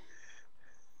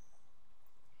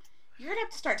 You're going to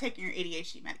have to start taking your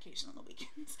ADHD medication on the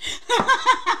weekends.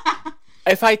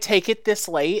 If I take it this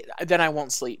late, then I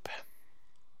won't sleep.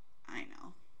 I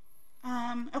know.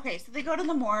 Okay, so they go to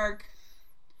the morgue.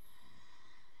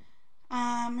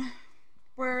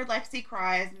 Where Lexi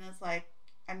cries and is like,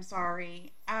 I'm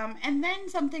sorry. And then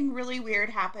something really weird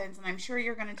happens, and I'm sure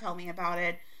you're going to tell me about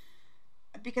it,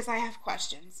 because I have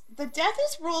questions. The death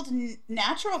is ruled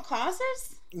natural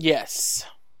causes? Yes.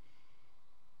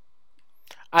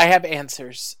 I have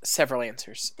answers. Several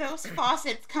answers. Those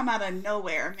faucets come out of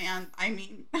nowhere, man. I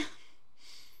mean... the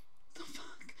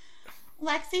fuck?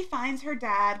 Lexi finds her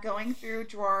dad going through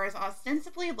drawers,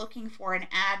 ostensibly looking for an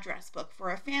address book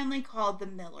for a family called the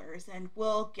Millers, and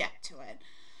we'll get to it.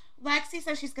 Lexi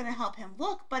says she's going to help him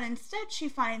look, but instead she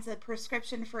finds a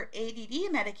prescription for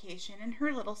ADD medication in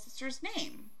her little sister's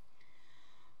name.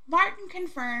 Martin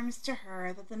confirms to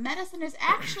her that the medicine is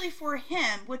actually for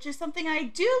him, which is something I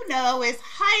do know is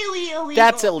highly illegal.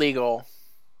 That's illegal.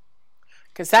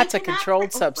 Because that's a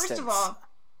controlled substance. First of all,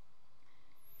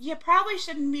 you probably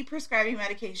shouldn't be prescribing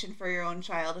medication for your own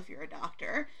child if you're a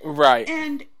doctor. Right.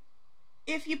 And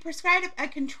if you prescribe a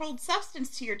controlled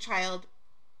substance to your child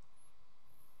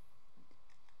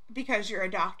because you're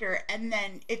a doctor and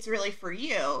then it's really for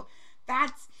you,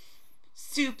 that's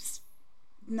soup's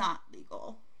not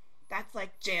legal. That's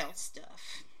like jail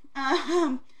stuff.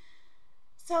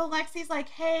 So Lexi's like,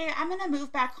 hey, I'm going to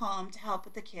move back home to help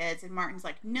with the kids. And Martin's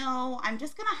like, no, I'm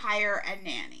just going to hire a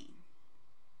nanny.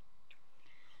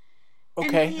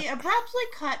 Okay. And he abruptly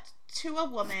cut to a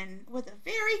woman with a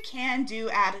very can-do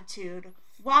attitude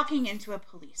walking into a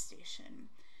police station.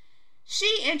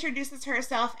 She introduces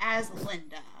herself as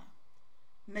Linda,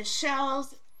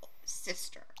 Michelle's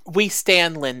sister. We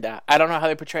stan Linda. I don't know how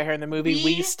they portray her in the movie.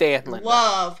 We stan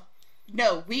Linda.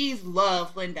 We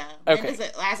love Linda. Okay.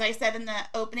 As I said in the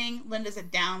opening, Linda's a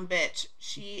down bitch.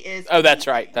 She is... Oh, that's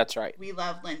right. That's right. We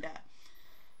love Linda.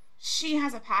 She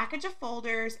has a package of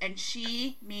folders, and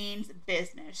she means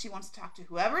business. She wants to talk to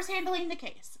whoever's handling the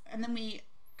case. And then we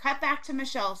cut back to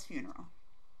Michelle's funeral.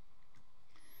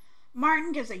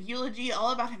 Martin gives a eulogy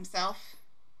all about himself.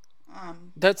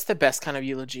 That's the best kind of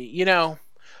eulogy. You know,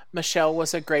 Michelle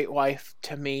was a great wife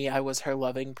to me. I was her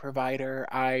loving provider.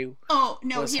 Oh,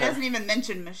 no, he doesn't even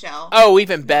mention Michelle. Oh,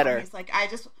 even better. No, he's like, I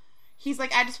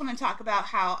just want to talk about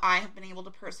how I have been able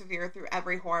to persevere through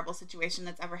every horrible situation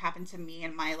that's ever happened to me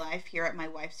in my life here at my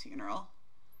wife's funeral.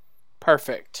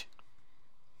 Perfect.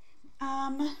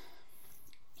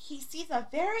 He sees a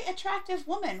very attractive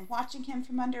woman watching him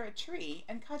from under a tree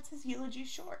and cuts his eulogy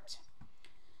short.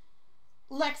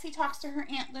 Lexi talks to her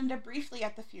Aunt Linda briefly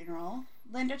at the funeral.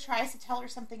 Linda tries to tell her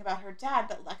something about her dad,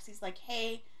 but Lexi's like,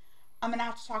 hey, I'm going to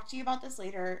have to talk to you about this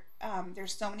later.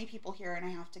 There's so many people here and I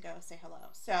have to go say hello.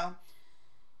 So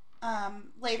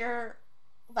later,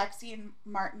 Lexi and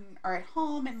Martin are at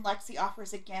home and Lexi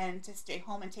offers again to stay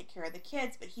home and take care of the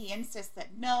kids, but he insists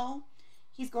that no,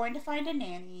 he's going to find a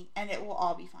nanny and it will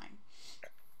all be fine.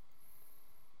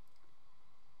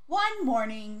 One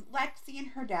morning, Lexi and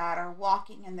her dad are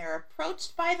walking and they're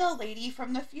approached by the lady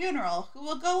from the funeral, who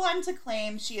will go on to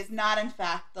claim she is not in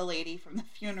fact the lady from the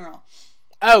funeral.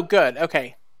 Oh, good.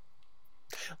 Okay.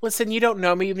 Listen, you don't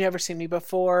know me. You've never seen me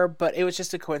before, but it was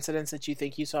just a coincidence that you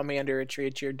think you saw me under a tree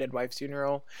at your dead wife's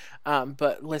funeral.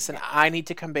 But listen, I need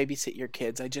to come babysit your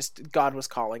kids. God was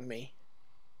calling me.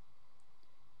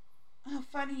 Oh,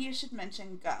 funny you should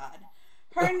mention God.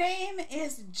 Her name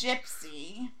is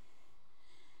Gypsy.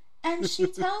 And she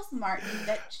tells Martin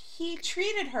that he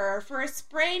treated her for a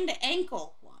sprained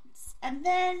ankle once. And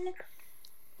then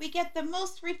we get the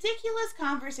most ridiculous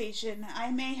conversation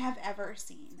I may have ever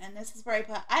seen. And this is where I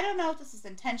put, I don't know if this is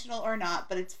intentional or not,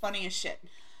 but it's funny as shit.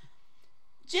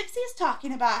 Gypsy is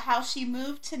talking about how she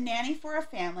moved to nanny for a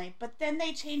family, but then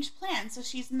they changed plans, so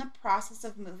she's in the process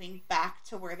of moving back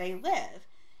to where they live.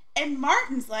 And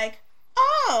Martin's like,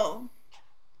 oh,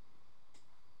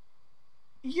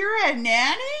 you're a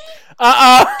nanny?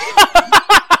 Uh-oh.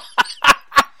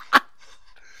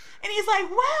 And he's like,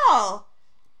 well,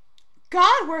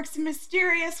 God works in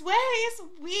mysterious ways.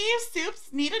 We Soups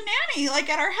need a nanny, like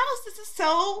at our house. This is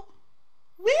so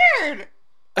weird.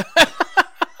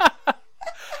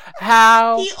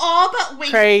 How he all but winks.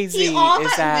 crazy He all is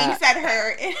but that? winks at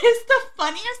her. It is the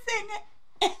funniest thing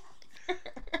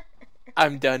ever.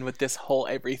 I'm done with this whole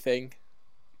everything.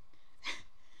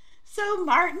 So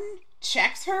Martin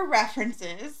checks her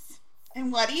references,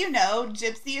 and what do you know?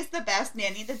 Gypsy is the best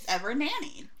nanny that's ever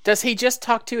nannied. Does he just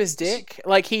talk to his dick?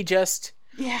 Like he just,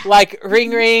 yeah, like ring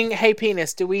ring, hey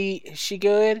penis, she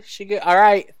good? She good? All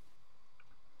right.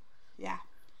 Yeah.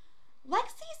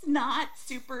 Lexi's not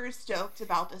super stoked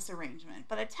about this arrangement,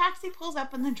 but a taxi pulls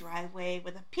up in the driveway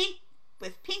with Pink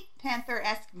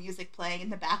Panther-esque music playing in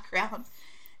the background.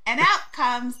 And out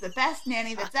comes the best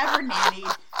nanny that's ever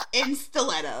nannied in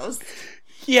stilettos.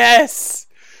 Yes.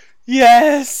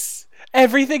 Yes.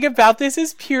 Everything about this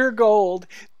is pure gold.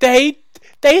 They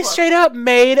straight up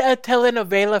made a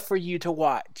telenovela for you to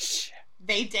watch.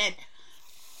 They did.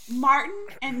 Martin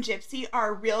and Gypsy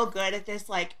are real good at this,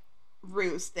 like,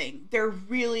 ruse thing. They're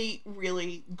really,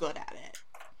 really good at it.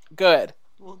 Good.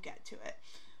 We'll get to it.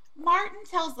 Martin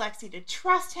tells Lexi to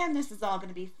trust him. This is all going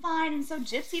to be fine. And so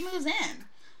Gypsy moves in.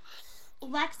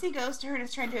 Lexi goes to her and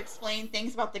is trying to explain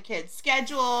things about the kids'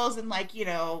 schedules and, like, you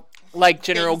know, like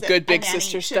general good big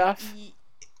sister stuff.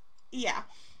 Yeah.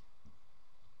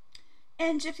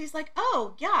 And Gypsy's like,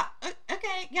 oh, yeah,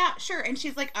 okay, yeah, sure. And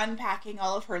she's, like, unpacking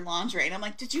all of her laundry. And I'm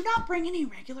like, did you not bring any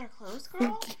regular clothes,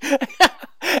 girl?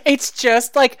 It's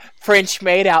just, like, French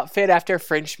maid outfit after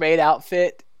French maid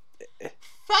outfit.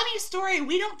 Funny story,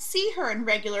 we don't see her in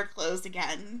regular clothes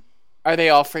again. Are they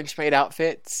all French maid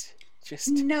outfits?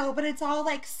 No, but it's all,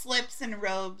 like, slips and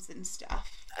robes and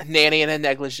stuff. A nanny in a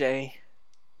negligee.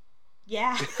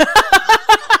 Yeah.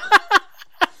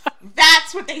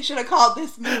 That's what they should have called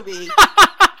this movie.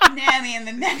 Nanny in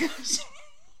the negligee.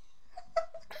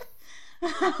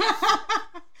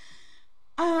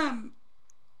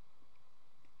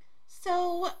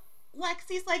 So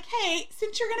Lexi's like, hey,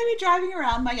 since you're going to be driving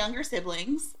around my younger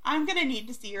siblings, I'm going to need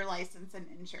to see your license and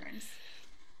insurance.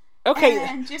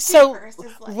 Okay, so like,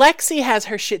 Lexi has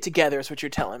her shit together is what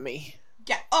you're telling me.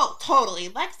 Yeah, oh, totally.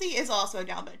 Lexi is also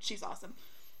down, but she's awesome.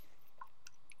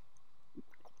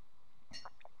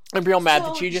 I'm real mad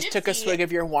that you just took a swig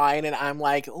of your wine and I'm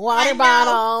like, water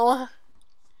bottle.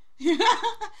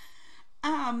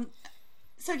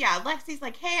 So yeah, Lexi's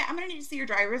like, hey, I'm going to need to see your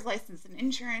driver's license and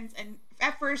insurance. And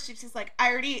at first she's like,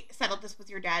 I already settled this with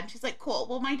your dad. And she's like, cool.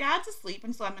 Well, my dad's asleep.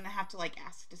 And so I'm going to have to like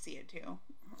ask to see it too.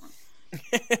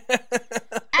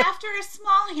 After a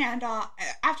small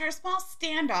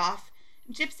standoff,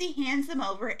 Gypsy hands them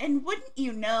over. And wouldn't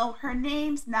you know, her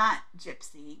name's not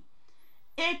Gypsy.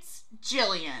 It's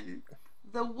Jillian,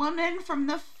 the woman from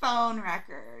the phone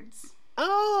records.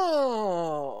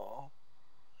 Oh.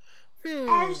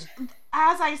 as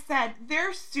I said,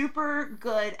 they're super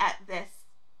good at this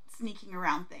sneaking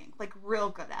around thing. Like, real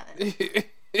good at it.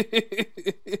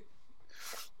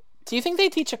 Do you think they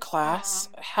teach a class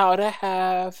how to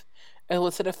have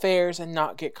illicit affairs and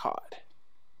not get caught?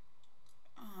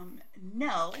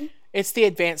 No. It's the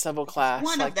advanced level class.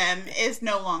 One of them is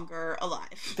no longer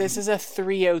alive. This is a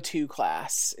 302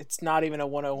 class. It's not even a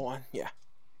 101. Yeah.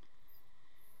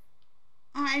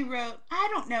 I wrote, I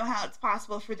don't know how it's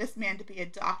possible for this man to be a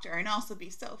doctor and also be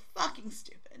so fucking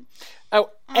stupid.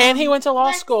 Oh, and he went to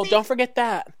law school. Don't forget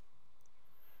that.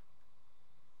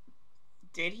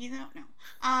 Did he though?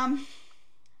 No.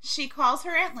 She calls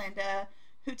her Aunt Linda,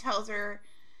 who tells her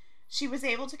she was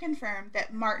able to confirm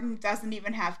that Martin doesn't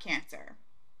even have cancer.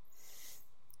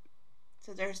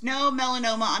 So there's no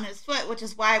melanoma on his foot, which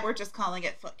is why we're just calling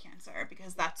it foot cancer,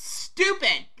 because that's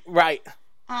stupid. Right.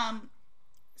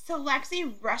 So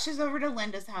Lexi rushes over to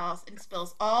Linda's house and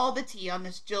spills all the tea on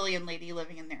this Jillian lady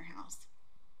living in their house.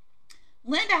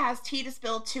 Linda has tea to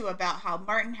spill too about how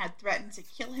Martin had threatened to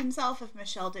kill himself if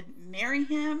Michelle didn't marry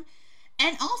him.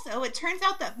 And also, it turns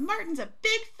out that Martin's a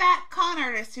big fat con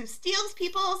artist who steals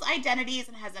people's identities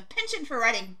and has a penchant for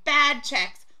writing bad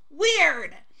checks.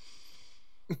 Weird!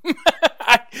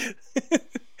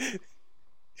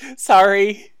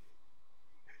 Sorry.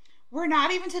 We're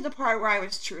not even to the part where I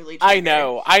was truly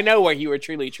triggered. I know where you were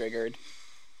truly triggered.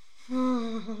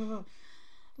 Linda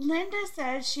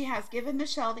says she has given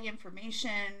Michelle the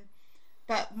information,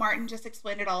 but Martin just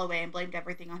explained it all away and blamed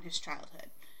everything on his childhood.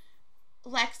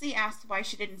 Lexi asks why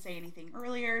she didn't say anything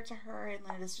earlier to her, and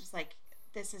Linda's just like,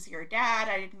 this is your dad.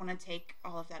 I didn't want to take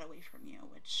all of that away from you,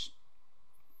 which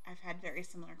I've had very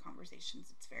similar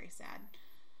conversations. It's very sad.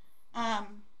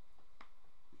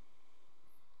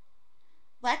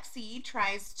 Lexi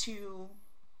tries to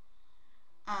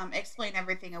explain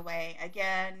everything away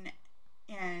again,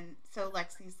 and so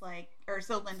Linda's like,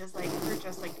 you're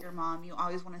just like your mom. You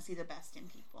always want to see the best in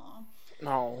people.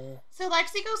 No. So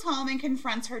Lexi goes home and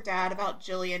confronts her dad about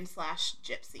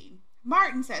Jillian/Gypsy.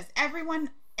 Martin says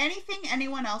anything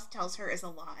anyone else tells her is a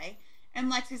lie,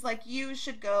 and Lexi's like, you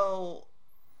should go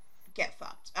get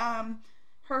fucked.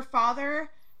 Her father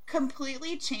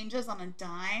completely changes on a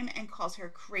dime and calls her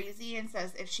crazy and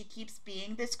says if she keeps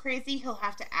being this crazy, he'll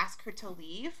have to ask her to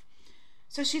leave.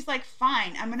 So she's like,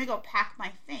 fine, I'm gonna go pack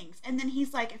my things. And then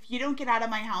he's like, if you don't get out of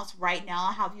my house right now,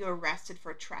 I'll have you arrested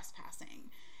for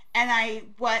trespassing. And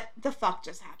what the fuck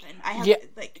just happened?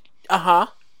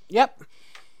 Yep.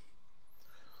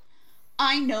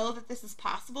 I know that this is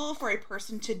possible for a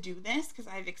person to do this because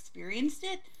I've experienced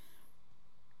it,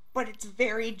 but it's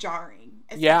very jarring,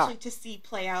 especially to see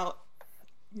play out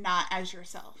not as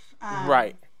yourself.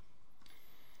 Right.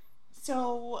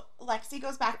 So Lexi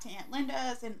goes back to Aunt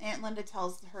Linda's, and Aunt Linda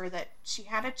tells her that she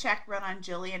had a check run on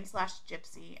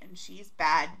Jillian/Gypsy, and she's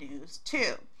bad news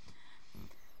too.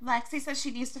 Lexi says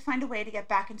she needs to find a way to get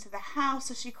back into the house,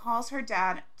 so she calls her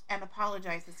dad and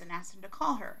apologizes and asks him to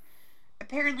call her.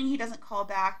 Apparently he doesn't call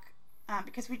back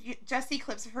because we just see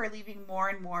clips of her leaving more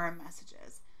and more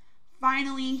messages.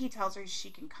 Finally, he tells her she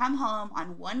can come home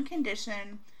on one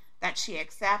condition, that she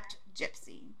accept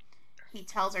Gypsy. He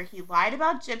tells her he lied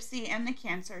about Gypsy and the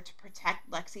cancer to protect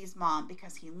Lexi's mom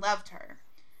because he loved her.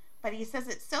 But he says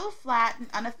it's so flat and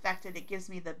unaffected it gives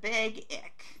me the big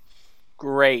ick.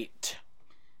 Great.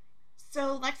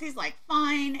 So Lexi's like,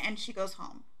 fine, and she goes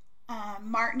home.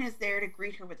 Martin is there to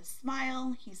greet her with a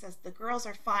smile. He says the girls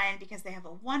are fine because they have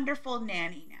a wonderful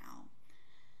nanny now.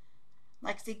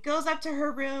 Lexi goes up to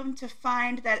her room to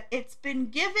find that it's been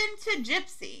given to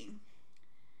Gypsy,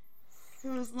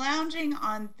 who's lounging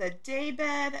on the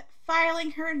daybed,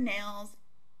 filing her nails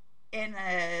in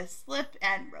a slip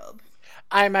and robe.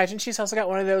 I imagine she's also got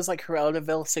one of those, like, Cruella de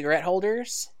Vil cigarette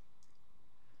holders.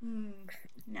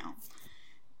 No.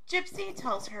 Gypsy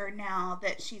tells her now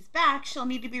that she's back, she'll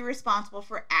need to be responsible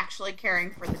for actually caring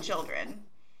for the children.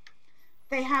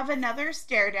 They have another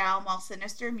stare down while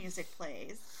sinister music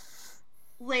plays.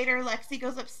 Later, Lexi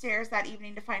goes upstairs that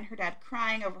evening to find her dad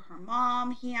crying over her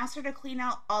mom. He asks her to clean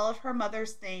out all of her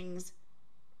mother's things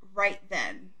right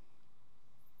then.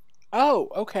 Oh,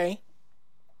 okay.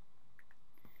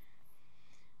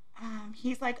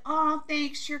 He's like, oh,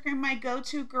 thanks, you're my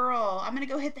go-to girl. I'm going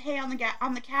to go hit the hay on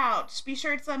the couch. Be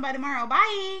sure it's done by tomorrow.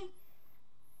 Bye!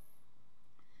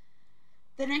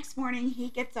 The next morning, he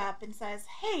gets up and says,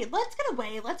 hey, let's get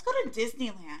away. Let's go to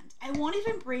Disneyland. I won't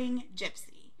even bring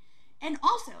Gypsy. And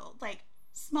also, like,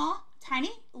 small,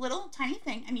 tiny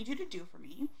thing I need you to do for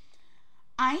me.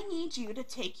 I need you to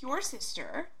take your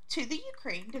sister to the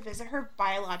Ukraine to visit her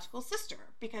biological sister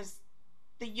because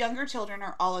the younger children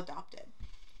are all adopted.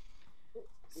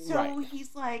 So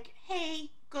he's like,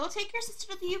 hey, go take your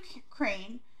sister to the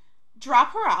Ukraine,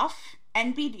 drop her off,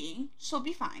 NBD, she'll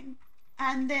be fine,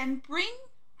 and then bring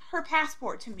her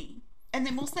passport to me, and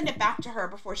then we'll send it back to her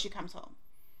before she comes home.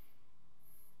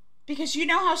 Because you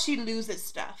know how she loses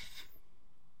stuff.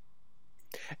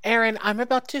 Erin, I'm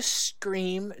about to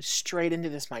scream straight into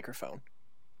this microphone.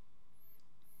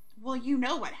 Well, you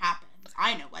know what happens.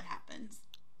 I know what happens.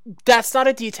 That's not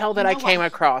a detail that I came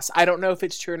across. I don't know if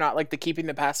it's true or not, like the keeping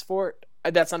the passport.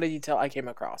 That's not a detail I came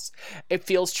across. It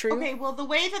feels true. Okay, well, the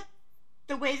way that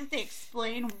they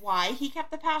explain why he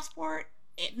kept the passport,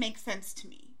 it makes sense to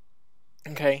me.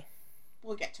 Okay.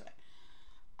 We'll get to it.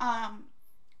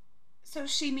 So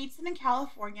she meets him in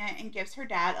California and gives her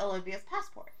dad Olivia's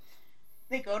passport.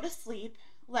 They go to sleep.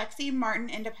 Lexi and Martin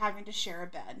end up having to share a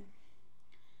bed.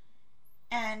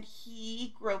 And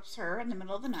he gropes her in the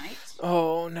middle of the night.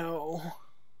 Oh, no.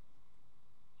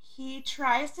 He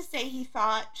tries to say he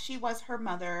thought she was her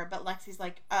mother, but Lexi's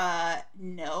like,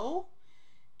 no.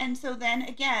 And so then,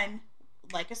 again,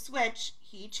 like a switch,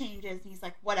 he changes. And he's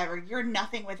like, whatever, you're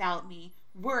nothing without me.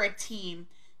 We're a team.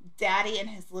 Daddy and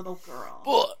his little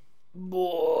girl.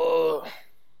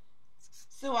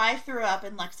 So I threw up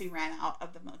and Lexi ran out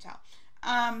of the motel.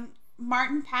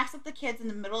 Martin packs up the kids in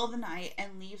the middle of the night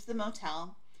and leaves the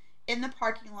motel. In the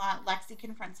parking lot, Lexi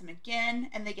confronts him again,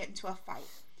 and they get into a fight.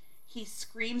 He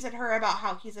screams at her about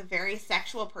how he's a very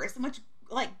sexual person, which,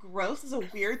 like, gross is a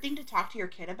weird thing to talk to your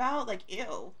kid about. Like,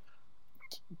 ew.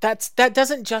 That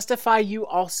doesn't justify you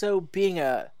also being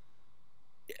a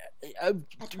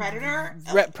predator?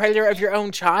 Predator of your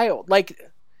own child. Like,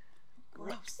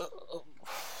 gross.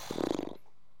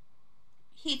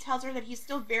 He tells her that he's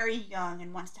still very young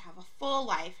and wants to have a full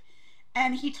life,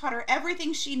 and he taught her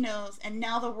everything she knows, and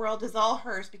now the world is all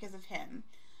hers because of him.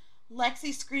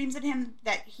 Lexi screams at him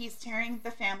that he's tearing the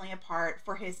family apart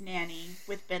for his nanny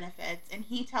with benefits, and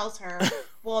he tells her,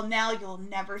 well, now you'll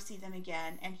never see them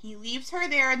again, and he leaves her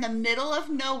there in the middle of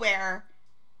nowhere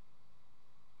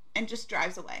and just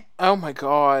drives away. Oh my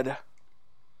God.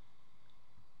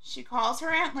 She calls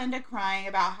her Aunt Linda crying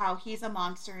about how he's a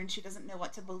monster and she doesn't know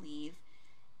what to believe.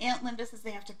 Aunt Linda says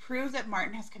they have to prove that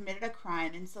Martin has committed a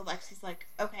crime, and so Lexi's like,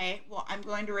 okay, well, I'm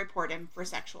going to report him for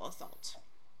sexual assault.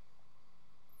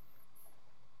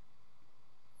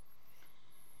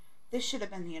 This should have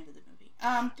been the end of the movie.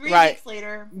 3 weeks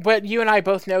later... But you and I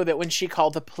both know that when she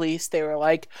called the police, they were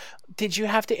like, did you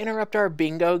have to interrupt our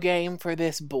bingo game for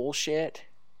this bullshit?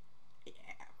 Yeah,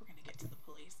 we're going to get to the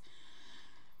police.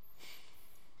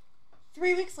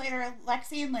 3 weeks later,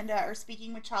 Lexi and Linda are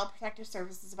speaking with Child Protective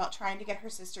Services about trying to get her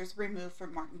sisters removed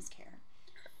from Martin's care.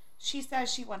 She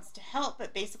says she wants to help,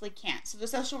 but basically can't. So the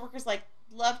social worker's like,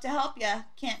 love to help ya,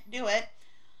 can't do it.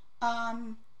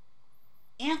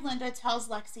 Aunt Linda tells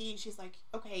Lexi, she's like,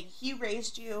 okay, he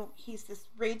raised you. He's this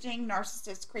raging,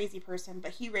 narcissist, crazy person,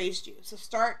 but he raised you. So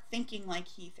start thinking like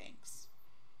he thinks.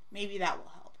 Maybe that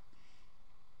will help.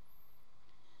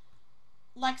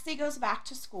 Lexi goes back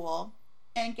to school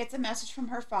and gets a message from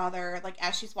her father, like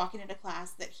as she's walking into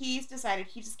class, that he's decided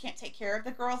he just can't take care of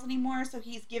the girls anymore, so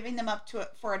he's giving them up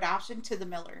for adoption to the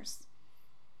Millers.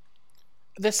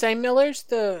 The same Millers?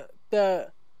 The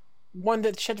one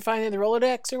that she had to find in the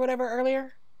Rolodex or whatever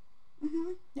earlier?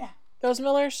 Mm-hmm. Yeah. Those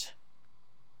Millers?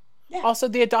 Yeah. Also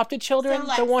the adopted children?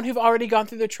 So the one who've already gone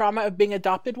through the trauma of being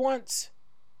adopted once?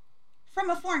 From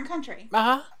a foreign country.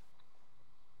 Uh-huh.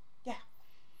 Yeah.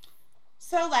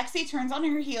 So Lexi turns on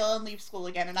her heel and leaves school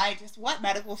again, and what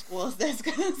medical school is this?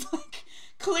 Because, like,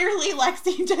 clearly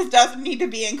Lexi just doesn't need to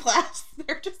be in class.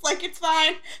 They're just like, it's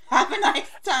fine. Have a nice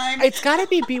time. It's got to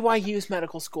be BYU's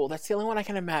medical school. That's the only one I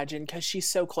can imagine because she's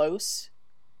so close.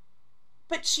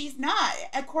 But she's not.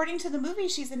 According to the movie,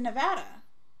 she's in Nevada.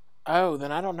 Oh,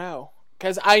 then I don't know.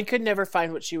 Because I could never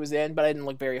find what she was in, but I didn't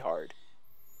look very hard.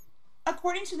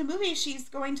 According to the movie, she's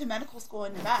going to medical school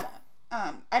in Nevada.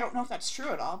 I don't know if that's true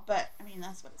at all, but, I mean,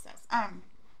 that's what it says.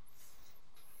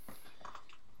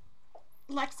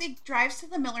 Lexi drives to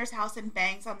the Miller's house and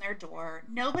bangs on their door.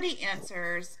 Nobody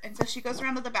answers, and so she goes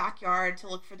around to the backyard to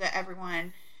look for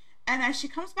everyone. And as she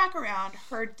comes back around,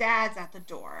 her dad's at the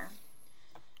door.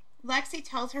 Lexi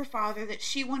tells her father that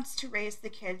she wants to raise the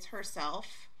kids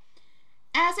herself.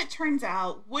 As it turns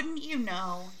out, wouldn't you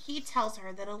know, he tells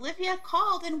her that Olivia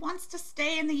called and wants to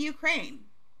stay in the Ukraine,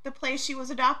 the place she was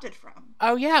adopted from.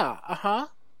 Oh, yeah. Uh-huh.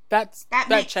 That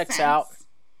checks out.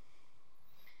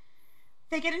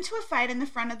 They get into a fight in the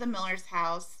front of the Miller's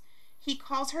house. He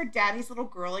calls her daddy's little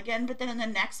girl again, but then in the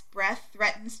next breath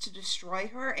threatens to destroy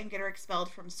her and get her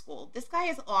expelled from school. This guy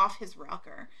is off his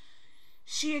rocker.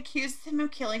 She accuses him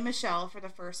of killing Michelle for the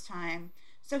first time.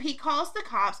 So he calls the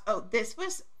cops. Oh, this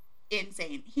was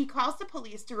insane. He calls the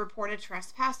police to report a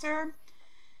trespasser,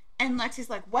 and Lexi's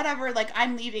like, whatever, like,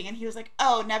 I'm leaving. And he was like,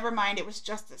 oh, never mind, it was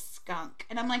just a skunk.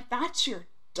 And I'm like, that's your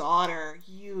daughter,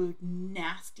 you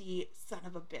nasty son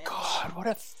of a bitch. God, what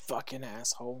a fucking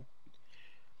asshole.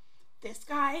 This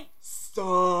guy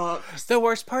sucks. The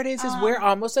worst part is we're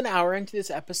almost an hour into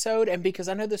this episode, and because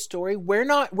I know the story,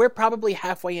 we're probably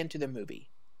halfway into the movie.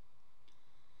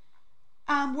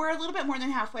 We're a little bit more than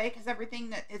halfway, because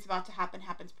everything that is about to happen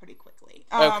happens pretty quickly.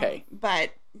 Okay.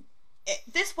 But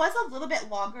this was a little bit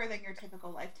longer than your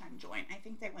typical Lifetime joint. I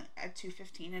think they went at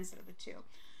 2:15 instead of a 2.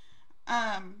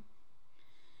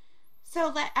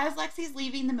 So as Lexi's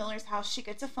leaving the Miller's house, she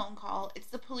gets a phone call. It's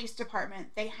the police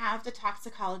department. They have the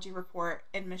toxicology report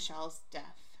in Michelle's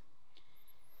death.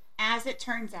 As it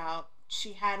turns out,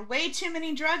 she had way too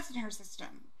many drugs in her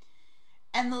system.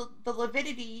 And the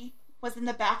lividity was in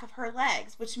the back of her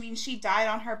legs, which means she died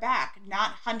on her back,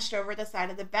 not hunched over the side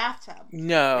of the bathtub.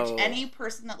 No. Which any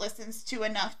person that listens to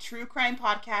enough true crime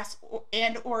podcasts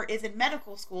or is in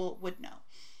medical school would know.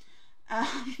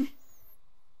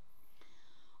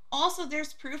 Also,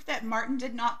 there's proof that Martin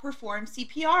did not perform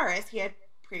CPR as he had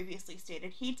previously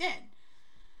stated he did.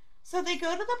 So they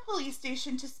go to the police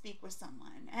station to speak with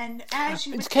someone. And as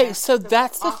you would guess, so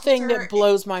that's the thing that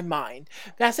blows my mind.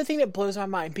 That's the thing that blows my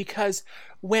mind, because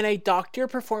when a doctor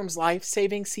performs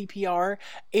life-saving CPR,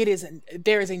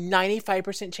 there is a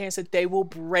 95% chance that they will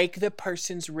break the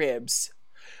person's ribs.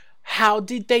 How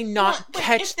did they not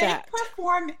catch that?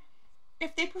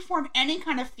 If they perform any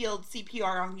kind of field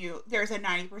CPR on you, there's a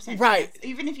 90% chance,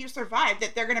 even if you survive,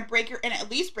 that they're going to at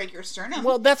least break your sternum.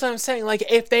 Well, that's what I'm saying.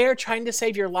 Like, if they are trying to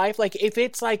save your life, like, if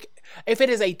it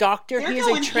is a doctor, he is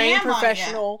a trained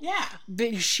professional,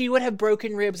 she would have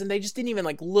broken ribs, and they just didn't even,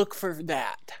 like, look for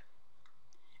that.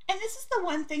 And this is the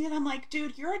one thing that I'm like,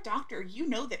 dude, you're a doctor. You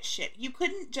know this shit. You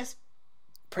couldn't just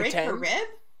break her rib?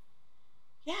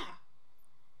 Yeah.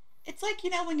 It's like,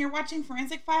 when you're watching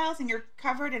Forensic Files and you're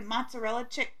covered in mozzarella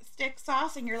stick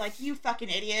sauce and you're like, you fucking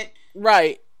idiot.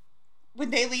 Right.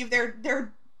 When they leave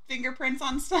their fingerprints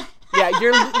on stuff. Yeah,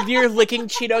 you're licking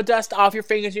Cheeto dust off your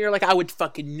fingers and you're like, I would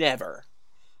fucking never.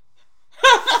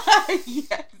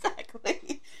 Yeah,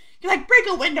 exactly. You're like, break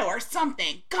a window or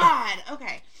something. God.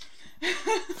 Okay.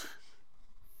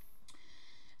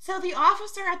 So the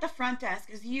officer at the front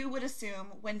desk, as you would assume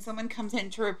when someone comes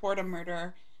in to report a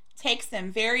murder, takes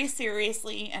them very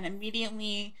seriously and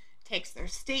immediately takes their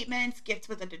statements, gets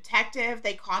with a detective,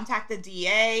 they contact the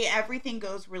DA, everything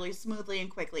goes really smoothly and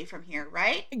quickly from here,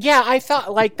 right? Yeah, I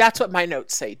thought, like, that's what my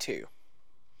notes say too.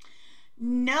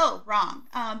 No, wrong.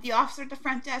 The officer at the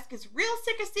front desk is real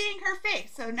sick of seeing her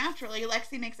face, so naturally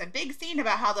Lexi makes a big scene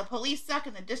about how the police suck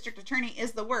and the district attorney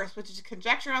is the worst, which is a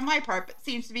conjecture on my part, but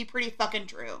seems to be pretty fucking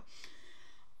true.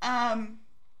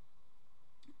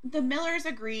 The Millers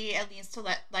agree at least to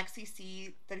let Lexi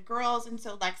see the girls, and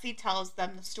so Lexi tells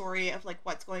them the story of, like,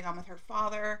 what's going on with her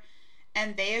father,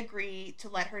 and they agree to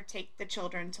let her take the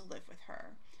children to live with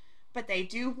her. But they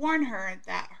do warn her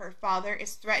that her father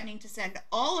is threatening to send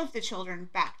all of the children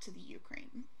back to the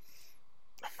Ukraine.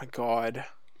 Oh my God.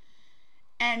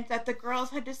 And that the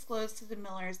girls had disclosed to the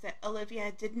Millers that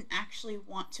Olivia didn't actually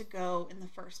want to go in the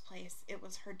first place. It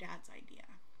was her dad's idea.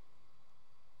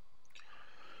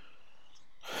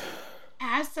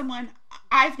 As someone,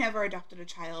 I've never adopted a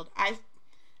child. I've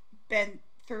been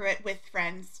through it with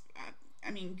friends. I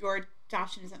mean, your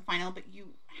adoption isn't final, but you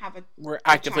have a We're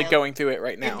actively going through it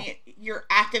right now. You're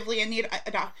actively in the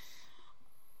adopt.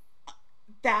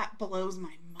 That blows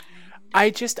my mind. I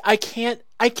can't.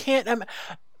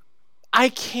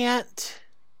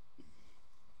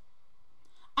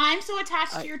 I'm so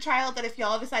attached to your child that if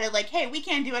y'all decided, like, hey, we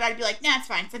can't do it, I'd be like, nah, it's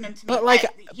fine, send him to me. But, like,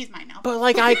 he's mine now. But,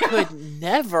 like, I could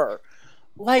never.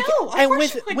 Like, no, and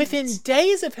within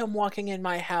days of him walking in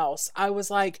my house, I was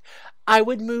like, I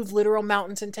would move literal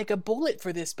mountains and take a bullet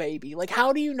for this baby. Like,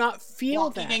 how do you not feel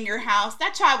walking in your house?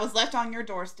 That child was left on your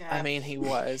doorstep. I mean, he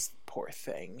was. Poor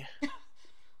thing.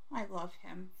 I love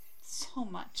him so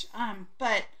much.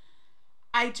 But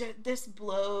this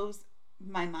blows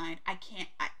my mind. I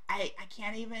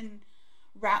can't even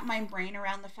wrap my brain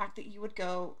around the fact that you would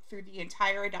go through the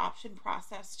entire adoption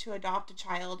process to adopt a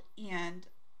child and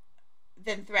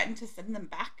then threaten to send them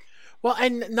back. Well,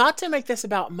 and not to make this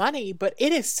about money, but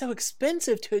it is so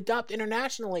expensive to adopt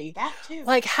internationally. That too.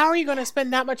 Like, how are you going to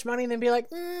spend that much money and then be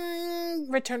like,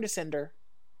 return to sender?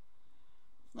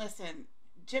 Listen,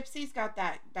 Gypsy's got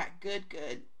that good,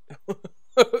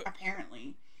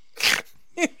 apparently.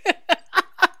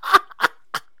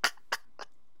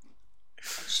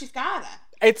 She's got it.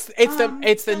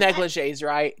 It's the negligees,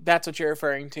 right? That's what you're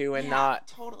referring to, and not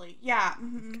totally. Yeah.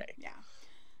 Mm-hmm. Okay. Yeah.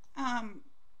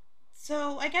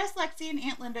 So I guess Lexi and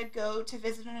Aunt Linda go to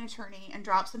visit an attorney and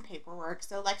drop some paperwork.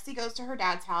 So Lexi goes to her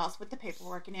dad's house with the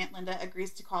paperwork, and Aunt Linda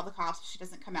agrees to call the cops if she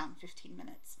doesn't come out in 15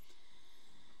 minutes.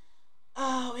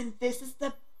 Oh, and this is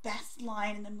the best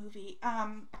line in the movie.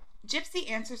 Gypsy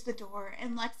answers the door,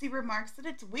 and Lexi remarks that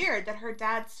it's weird that her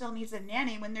dad still needs a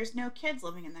nanny when there's no kids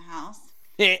living in the house.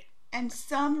 And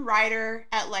some writer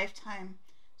at Lifetime,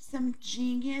 some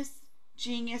genius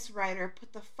writer,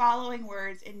 put the following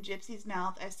words in Gypsy's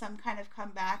mouth as some kind of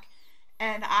comeback,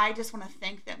 and I just want to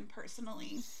thank them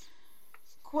personally.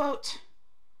 Quote,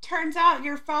 "Turns out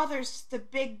your father's the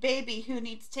big baby who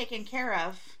needs taken care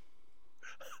of."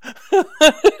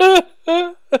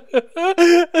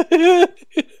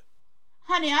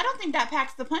 Honey, I don't think that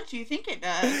packs the punch you think it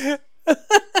does.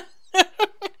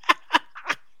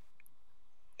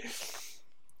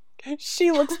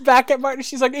 She looks back at Martin.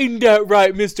 She's like, "Ain't that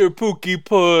right, Mr. Pookie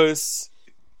Puss?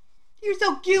 You're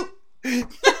so cute."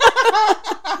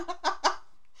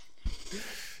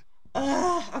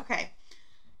 Okay.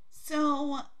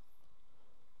 So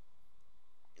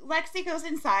Lexi goes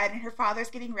inside, and her father's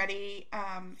getting ready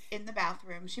in the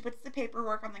bathroom. She puts the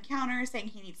paperwork on the counter, saying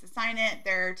he needs to sign it.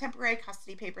 They're temporary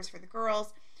custody papers for the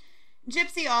girls.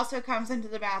 Gypsy also comes into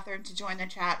the bathroom to join the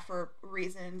chat for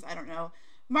reasons, I don't know.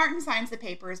 Martin signs the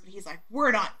papers, but he's like,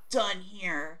 "We're not done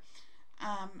here."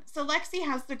 So Lexi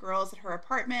has the girls at her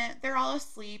apartment. They're all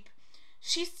asleep.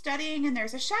 She's studying, and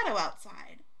there's a shadow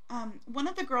outside. One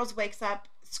of the girls wakes up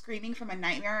screaming from a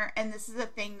nightmare, and this is a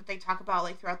thing that they talk about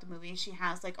like throughout the movie. She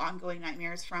has like ongoing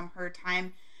nightmares from her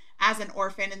time as an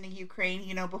orphan in the Ukraine,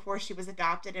 you know, before she was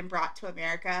adopted and brought to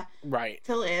America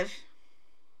to live.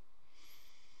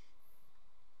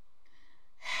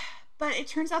 But it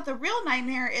turns out the real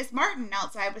nightmare is Martin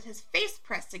outside with his face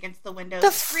pressed against the window.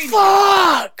 The screaming.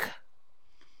 Fuck!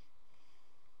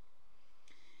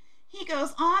 He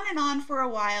goes on for a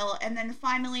while, and then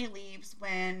finally leaves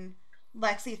when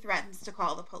Lexi threatens to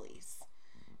call the police.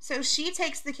 So she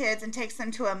takes the kids and takes them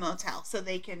to a motel so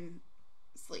they can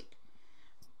sleep.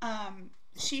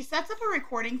 She sets up a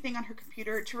recording thing on her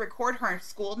computer to record her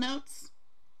school notes.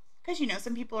 Because, you know,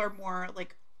 some people are more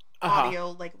like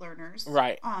audio like learners,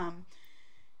 right?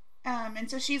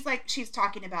 And so she's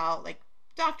talking about like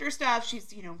doctor stuff.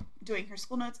 She's, you know, doing her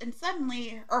school notes, and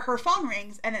suddenly, or her phone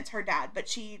rings, and it's her dad, but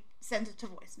she sends it to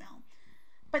voicemail.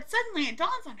 But suddenly it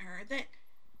dawns on her that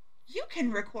you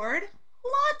can record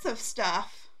lots of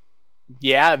stuff.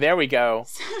 Yeah, there we go.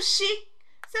 So she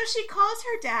calls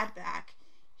her dad back.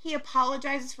 He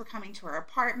apologizes for coming to her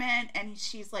apartment, and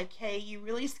she's like, "Hey, you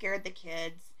really scared the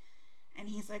kids." And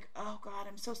he's like, "Oh, God,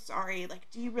 I'm so sorry. Like,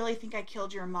 do you really think I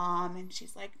killed your mom?" And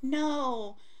she's like,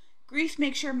 "No. Grief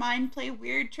makes your mind play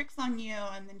weird tricks on you."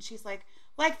 And then she's like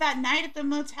that night at the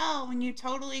motel when you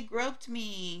totally groped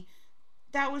me.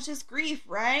 That was just grief,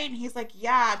 right?" And he's like,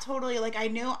 "Yeah, totally. Like, I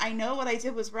know what I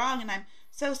did was wrong, and I'm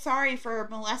so sorry for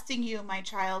molesting you, my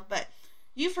child, but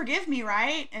you forgive me,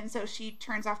 right?" And so she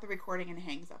turns off the recording and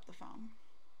hangs up the phone.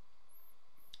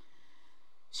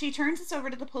 She turns this over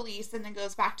to the police and then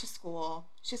goes back to school.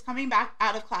 She's coming back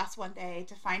out of class one day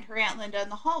to find her Aunt Linda in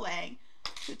the hallway,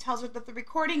 who tells her that the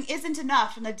recording isn't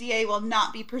enough and the DA will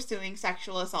not be pursuing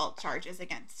sexual assault charges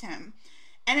against him.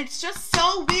 And it's just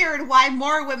so weird why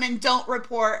more women don't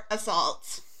report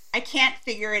assault. I can't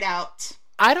figure it out.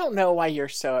 I don't know why you're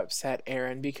so upset,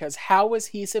 Aaron, because how was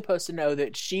he supposed to know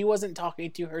that she wasn't talking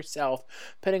to herself,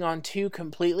 putting on two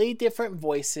completely different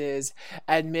voices,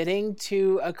 admitting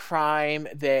to a crime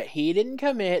that he didn't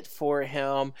commit for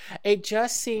him? It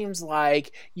just seems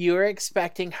like you're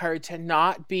expecting her to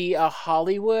not be a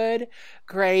Hollywood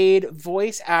grade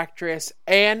voice actress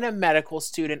and a medical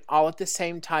student all at the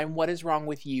same time. What is wrong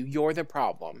with you? You're the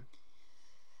problem.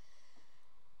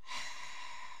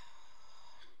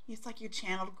 It's like you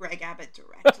channeled Greg Abbott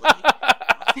directly.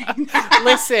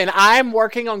 Listen, I'm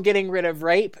working on getting rid of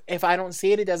rape. If I don't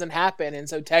see it, it doesn't happen. And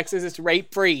so Texas is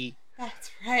rape free.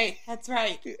 That's right.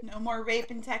 No more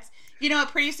rape in Texas. You know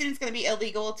what? Pretty soon it's going to be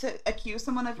illegal to accuse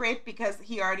someone of rape because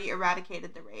he already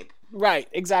eradicated the rape. Right,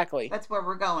 exactly. That's where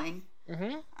we're going.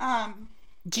 Mm-hmm.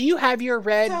 Do you have your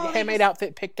red handmade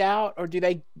outfit picked out, or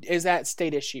is that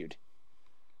state issued?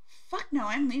 Fuck no,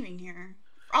 I'm leaving here.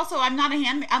 Also, I'm not a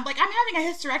handmaid. I'm having a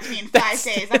hysterectomy in 5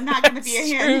 days. I'm not going to be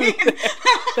a handmaid.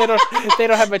 they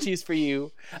don't have much use for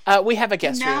you. We have a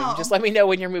guest room. Just let me know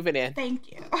when you're moving in. Thank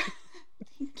you.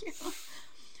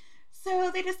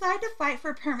 So they decide to fight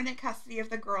for permanent custody of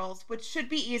the girls, which should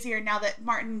be easier now that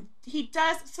Martin, he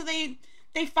does. So they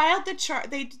filed the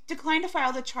charge. They declined to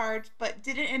file the charge, but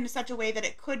did it in such a way that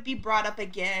it could be brought up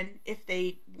again if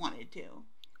they wanted to.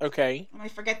 Okay. And I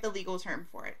forget the legal term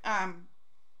for it.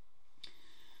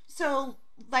 So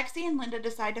Lexi and Linda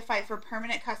decide to fight for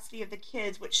permanent custody of the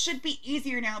kids, which should be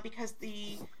easier now because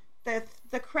the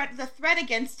threat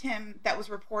against him that was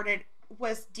reported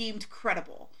was deemed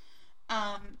credible.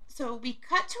 So we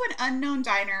cut to an unknown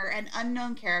diner and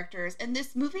unknown characters, and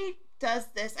this movie does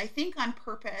this, I think, on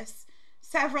purpose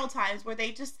several times, where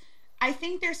they just, I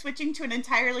think they're switching to an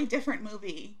entirely different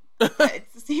movie.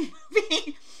 It's the same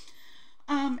movie.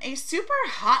 A super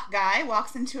hot guy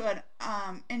walks into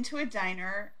a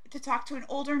diner to talk to an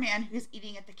older man who's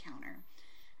eating at the counter,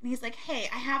 and he's like, "Hey,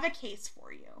 I have a case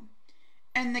for you."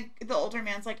 And the older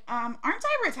man's like, "Aren't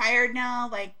I retired now?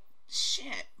 Like,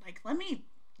 shit. Like, let me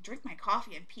drink my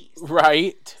coffee in peace."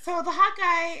 Right. So the hot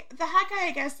guy,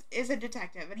 I guess, is a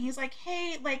detective, and he's like,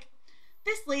 "Hey, like,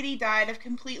 this lady died of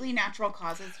completely natural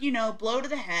causes. You know, blow to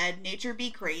the head, nature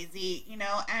be crazy, you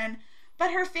know,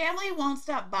 but her family won't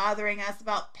stop bothering us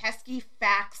about pesky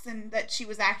facts and that she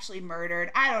was actually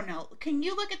murdered. I don't know. Can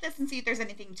you look at this and see if there's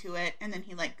anything to it?" And then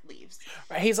he, like, leaves.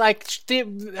 He's like,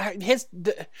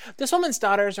 this woman's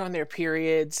daughters are on their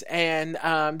periods, and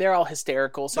they're all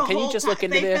hysterical. So can you just look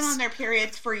into this? They've been on their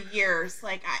periods for years.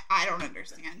 Like, I don't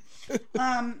understand.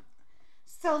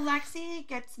 So Lexi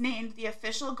gets named the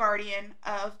official guardian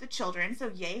of the children.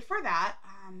 So yay for that.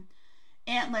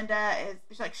 Aunt Linda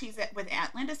is like, she's with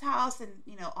Aunt Linda's house, and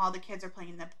you know, all the kids are playing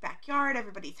in the backyard.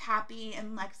 Everybody's happy,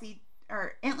 and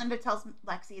Aunt Linda tells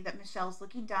Lexi that Michelle's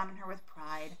looking down on her with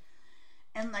pride.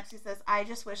 And Lexi says, "I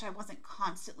just wish I wasn't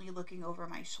constantly looking over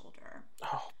my shoulder."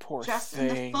 Oh, poor Just thing.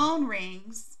 And the phone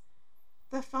rings.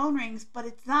 But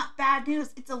it's not bad news.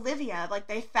 It's Olivia. Like,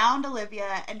 they found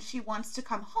Olivia, and she wants to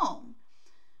come home.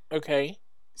 Okay.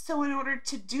 So in order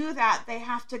to do that, they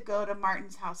have to go to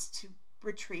Martin's house to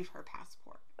retrieve her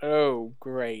passport. Oh,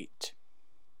 great.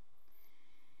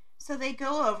 So they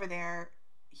go over there.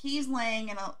 He's laying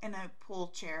in a pool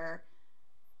chair.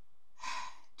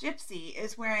 Gypsy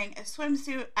is wearing a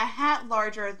swimsuit, a hat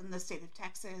larger than the state of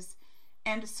Texas,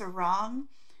 and a sarong.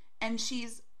 And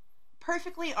she's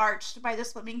perfectly arched by the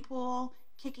swimming pool,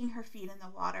 kicking her feet in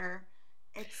the water.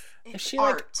 It's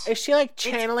art. Is she like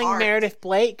channeling Meredith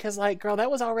Blake? Because, like, girl,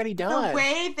 that was already done.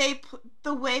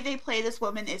 The way they play this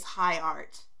woman is high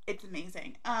art. It's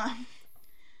amazing.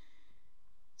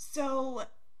 So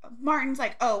Martin's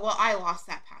like, "Oh, well, I lost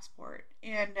that passport."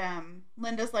 And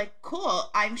Linda's like, "Cool.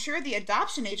 I'm sure the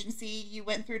adoption agency you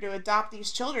went through to adopt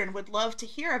these children would love to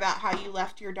hear about how you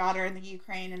left your daughter in the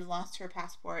Ukraine and lost her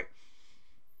passport."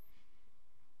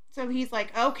 So he's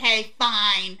like, "Okay,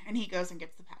 fine." And he goes and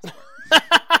gets the passport.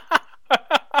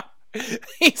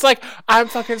 He's like, "I'm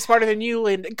fucking smarter than you,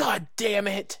 Linda. God damn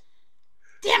it.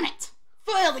 Damn it.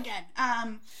 Foiled again.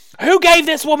 Who gave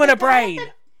this woman a brain?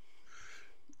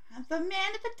 The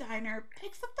man at the diner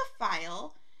picks up the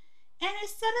file and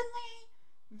is suddenly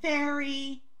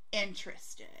very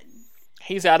interested.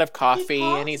 He's out of coffee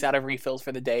and he's out of refills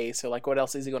for the day. So, like, what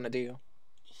else is he going to do?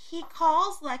 He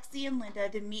calls Lexi and Linda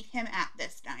to meet him at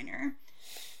this diner.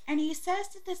 And he says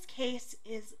that this case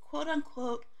is, quote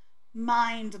unquote,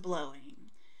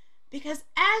 mind-blowing. Because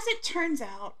as it turns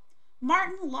out,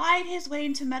 Martin lied his way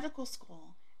into medical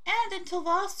school and into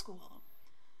law school.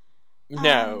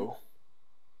 No.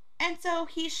 And so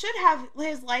he should have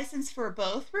his license for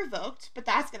both revoked, but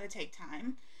that's going to take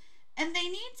time. And they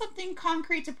need something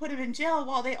concrete to put him in jail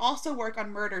while they also work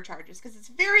on murder charges, because it's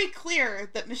very clear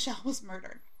that Michelle was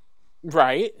murdered.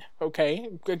 Right. Okay.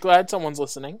 Glad someone's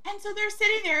listening. And so they're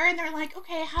sitting there and they're like,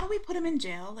 "Okay, how do we put him in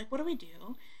jail? Like, what do we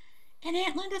do?" And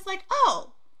Aunt Linda's like,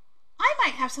 "Oh, I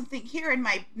might have something here in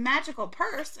my magical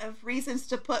purse of reasons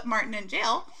to put Martin in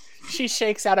jail." She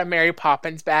shakes out a Mary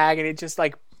Poppins bag and it just,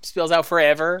 like, spills out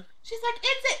forever. She's like,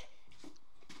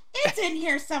 It's in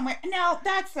here somewhere. No,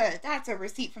 that's a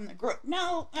receipt from the group.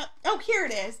 No, here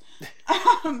it is.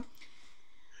 I'm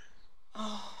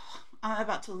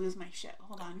about to lose my shit.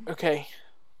 Hold on. Okay.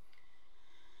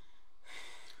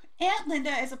 Aunt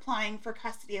Linda is applying for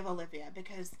custody of Olivia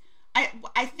because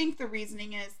I think the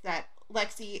reasoning is that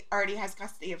Lexi already has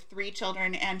custody of 3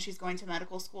 children and she's going to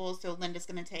medical school, so Linda's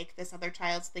going to take this other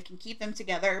child so they can keep them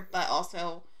together, but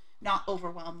also not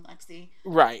overwhelm Lexi.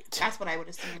 Right. That's what I would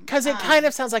assume. Because it kind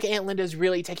of sounds like Aunt Linda's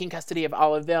really taking custody of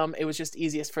all of them. It was just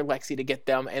easiest for Lexi to get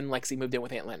them, and Lexi moved in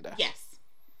with Aunt Linda. Yes.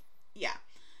 Yeah.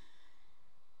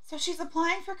 So she's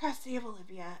applying for custody of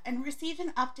Olivia and received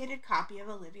an updated copy of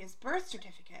Olivia's birth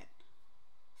certificate.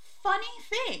 Funny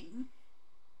thing,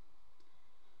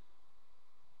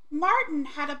 Martin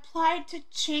had applied to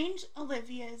change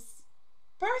Olivia's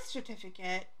birth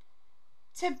certificate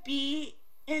to be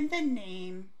in the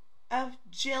name of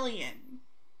Jillian.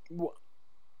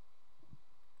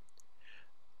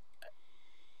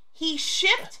 He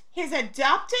shipped his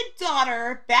adopted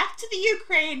daughter back to the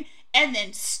Ukraine and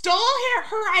then stole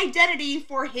her identity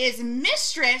for his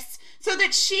mistress so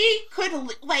that she could,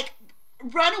 like,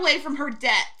 run away from her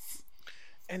debts.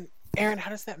 And, Aaron,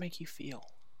 how does that make you feel?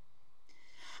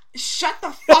 Shut the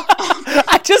fuck up.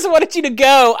 I just wanted you to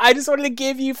go. I just wanted to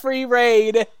give you free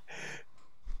reign.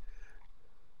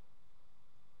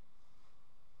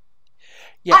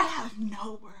 Yeah. I have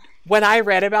no words. When I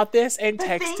read about this and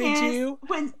texted you...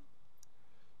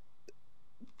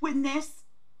 When this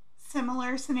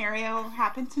similar scenario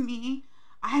happened to me,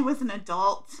 I was an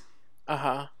adult.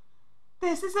 Uh-huh.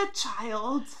 This is a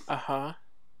child. Uh-huh.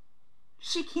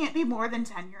 She can't be more than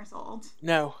 10 years old.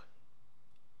 No.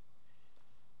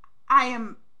 I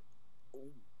am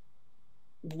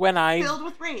filled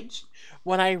with rage.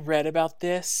 When I read about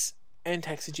this and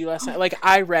texted you last night, like,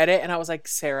 I read it and I was like,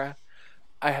 Sarah,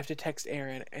 I have to text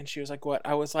Aaron. And she was like, what?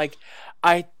 I was like,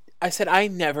 I said, I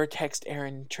never text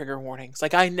Aaron trigger warnings.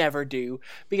 Like, I never do.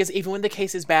 Because even when the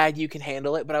case is bad, you can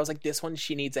handle it. But I was like, this one,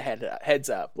 she needs a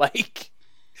heads up. Like...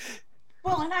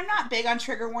 Well, and I'm not big on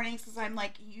trigger warnings because I'm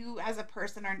like, you as a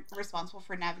person are responsible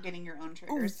for navigating your own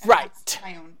triggers. Right. That's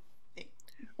my own thing.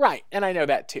 Right. And I know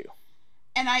that too.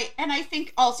 And I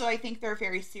think also, I think they're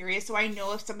very serious. So I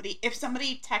know if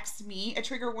somebody texts me a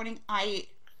trigger warning, I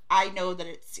know that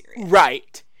it's serious.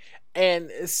 Right.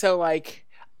 And so, like...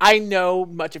 I know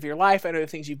much of your life. I know the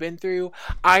things you've been through.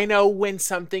 I know when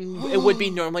something it would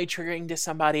be normally triggering to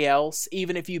somebody else.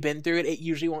 Even if you've been through it, it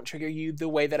usually won't trigger you the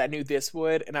way that I knew this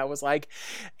would. And I was like,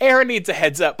 Erin needs a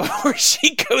heads up before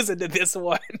she goes into this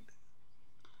one.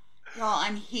 Y'all,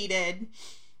 I'm heated.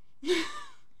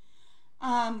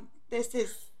 This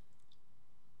is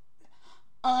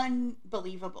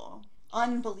unbelievable.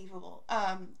 Unbelievable.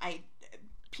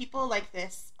 People like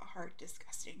this are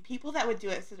disgusting. People that would do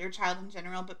it to their child in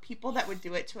general, but people that would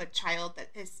do it to a child that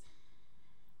is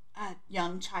a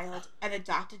young child, an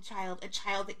adopted child, a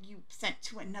child that you sent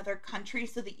to another country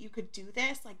so that you could do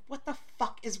this. Like, what the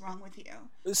fuck is wrong with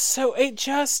you? So it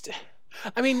just,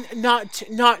 I mean, not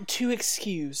to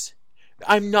excuse.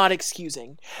 I'm not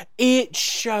excusing. It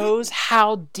shows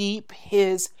how deep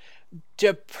his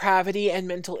depravity and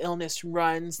mental illness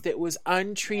runs that was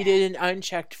untreated and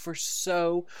unchecked for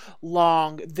so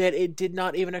long that it did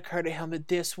not even occur to him that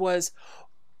this was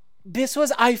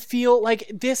I feel like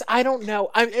this, I don't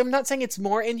know, I'm not saying it's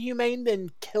more inhumane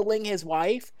than killing his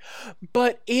wife,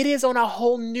 but it is on a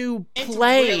whole new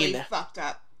plane. It's really fucked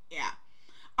up. Yeah.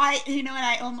 And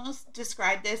I almost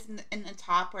described this in the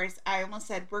top where I almost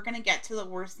said, we're going to get to the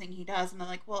worst thing he does. And I'm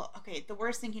like, well, okay, the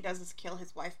worst thing he does is kill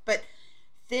his wife. But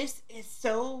this is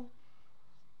so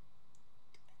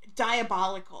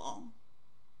diabolical.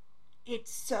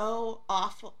 It's so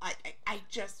awful. I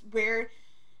just, where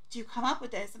do you come up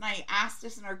with this? And I asked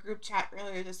this in our group chat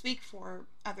earlier this week for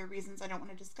other reasons I don't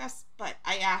want to discuss. But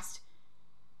I asked,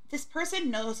 this person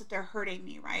knows that they're hurting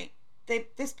me, right?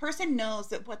 This person knows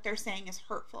that what they're saying is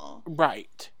hurtful.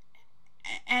 Right.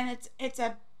 And it's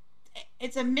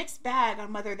a mixed bag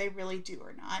on whether they really do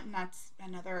or not. And that's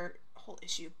another whole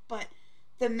issue. But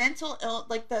the mental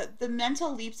the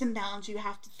mental leaps and bounds you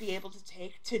have to be able to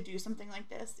take to do something like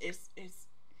this is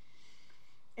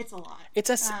it's a lot. It's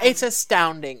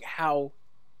astounding how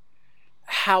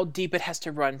deep it has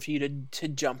to run for you to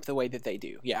jump the way that they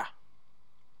do. Yeah.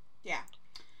 Yeah.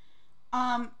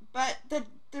 But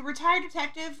the retired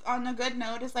detective, on a good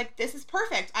note, is like, this is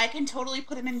perfect. I can totally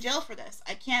put him in jail for this.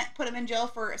 I can't put him in jail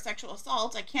for a sexual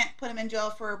assault. I can't put him in jail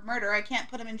for murder. I can't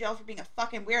put him in jail for being a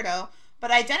fucking weirdo.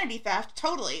 But identity theft,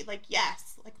 totally. Like,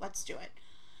 yes. Like, let's do it.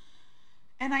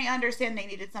 And I understand they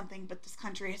needed something, but this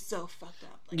country is so fucked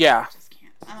up. Like, yeah. I just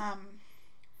can't.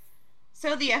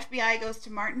 So the FBI goes to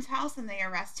Martin's house and they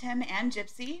arrest him and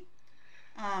Gypsy.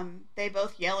 They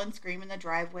both yell and scream in the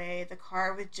driveway. The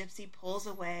car with Gypsy pulls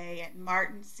away and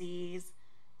Martin sees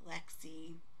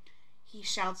Lexi. He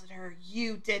shouts at her,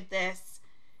 "You did this."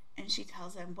 And she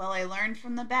tells him, "Well, I learned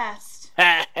from the best."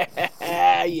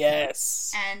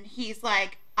 Yes. And he's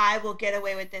like, "I will get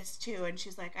away with this too." And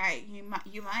she's like, you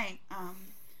might.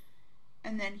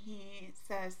 And then he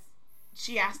says,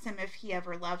 she asked him if he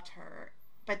ever loved her,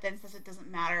 but then says it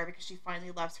doesn't matter because she finally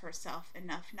loves herself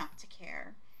enough not to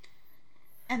care.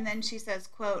 And then she says,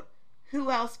 quote,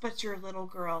 "Who else but your little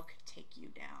girl could take you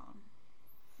down?"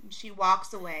 And she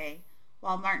walks away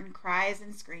while Martin cries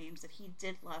and screams that he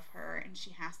did love her, and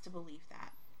she has to believe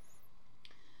that.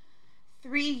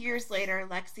 3 years later,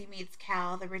 Lexi meets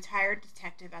Cal, the retired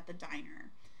detective at the diner.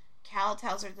 Cal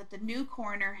tells her that the new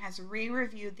coroner has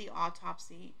re-reviewed the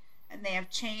autopsy, and they have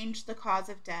changed the cause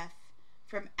of death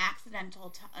from accidental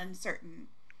to uncertain,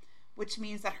 which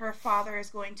means that her father is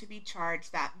going to be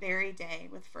charged that very day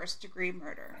with first-degree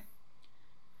murder.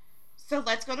 So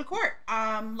let's go to court.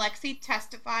 Lexi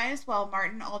testifies while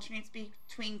Martin alternates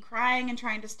between crying and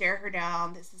trying to stare her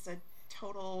down. This is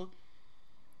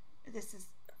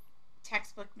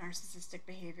textbook narcissistic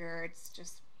behavior.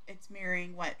 It's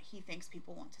mirroring what he thinks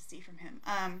people want to see from him.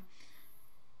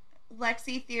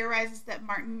 Lexi theorizes that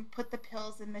Martin put the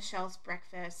pills in Michelle's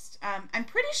breakfast. I'm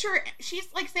pretty sure she's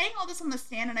like saying all this on the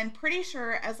stand, and I'm pretty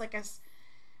sure as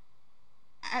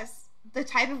the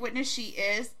type of witness she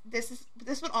is,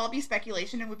 this would all be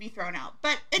speculation and would be thrown out.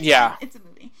 But it's a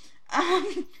movie.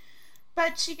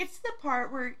 But she gets to the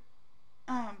part where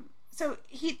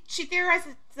she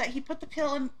theorizes that he put the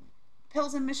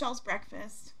pills in Michelle's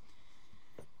breakfast.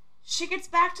 She gets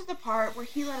back to the part where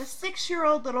he let a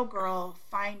 6-year-old little girl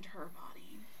find her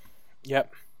body.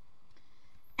 Yep.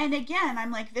 And again,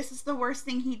 I'm like, this is the worst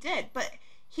thing he did. But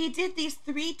he did these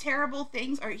 3 terrible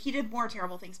things, or he did more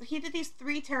terrible things, but he did these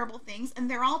 3 terrible things, and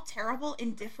they're all terrible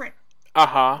in different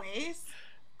ways.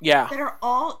 Yeah. That are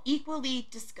all equally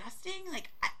disgusting. Like,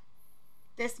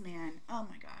 this man, oh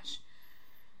my gosh.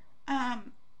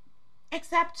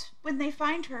 Except when they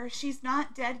find her, she's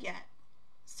not dead yet.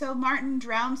 So Martin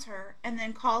drowns her and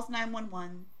then calls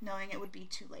 911, knowing it would be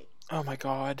too late. Oh my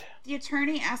God. The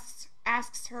attorney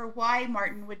asks her why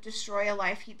Martin would destroy a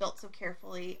life he built so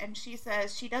carefully, and she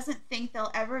says she doesn't think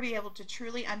they'll ever be able to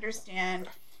truly understand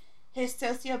his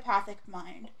sociopathic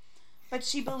mind. But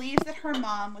she believes that her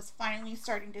mom was finally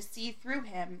starting to see through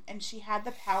him, and she had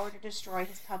the power to destroy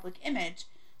his public image,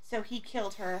 so he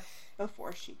killed her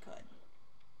before she could.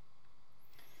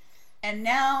 And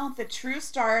now the true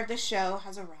star of the show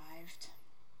has arrived.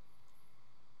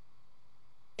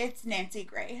 It's Nancy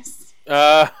Grace.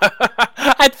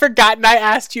 I'd forgotten I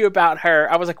asked you about her.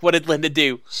 I was like, what did Linda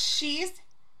do? She's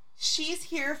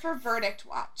here for verdict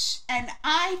watch. And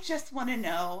I just want to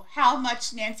know how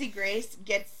much Nancy Grace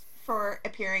gets for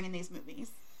appearing in these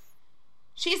movies.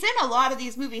 She's in a lot of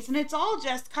these movies, and it's all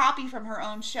just copy from her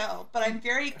own show. But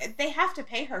they have to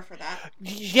pay her for that.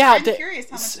 Yeah. I'm curious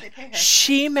how much they pay her.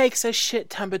 She makes a shit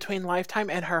ton between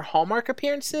Lifetime and her Hallmark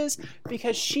appearances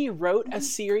because she wrote a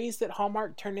series that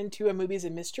Hallmark turned into a Movies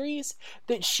and Mysteries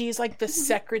that she's like the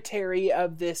secretary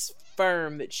of this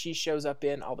firm that she shows up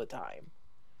in all the time.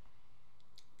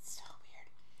 So weird.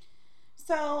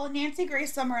 So Nancy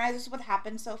Grace summarizes what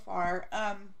happened so far.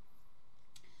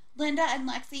 Linda and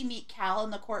Lexi meet Cal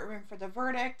in the courtroom for the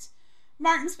verdict.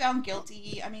 Martin's found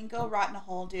guilty. I mean, go rot in a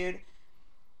hole, dude.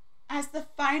 As the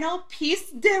final piece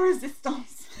de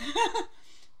resistance,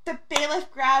 the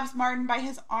bailiff grabs Martin by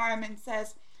his arm and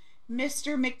says,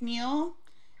 "Mr. McNeil?"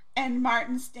 And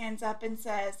Martin stands up and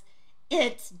says,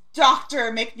 "It's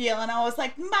Dr. McNeil." And I was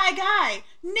like, my guy,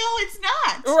 no, it's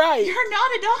not. Right. You're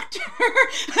not a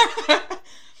doctor.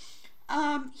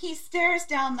 He stares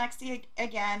down Lexi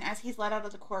again as he's let out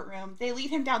of the courtroom. They lead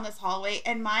him down this hallway,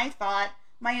 and my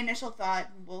initial thought,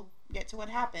 and we'll get to what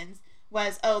happens,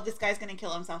 was, oh, this guy's going to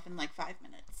kill himself in like 5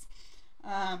 minutes.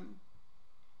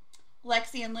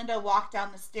 Lexi and Linda walk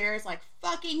down the stairs like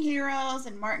fucking heroes,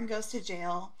 and Martin goes to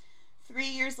jail. 3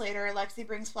 years later, Lexi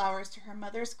brings flowers to her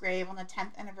mother's grave on the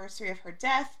 10th anniversary of her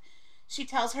death. She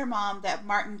tells her mom that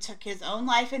Martin took his own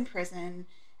life in prison,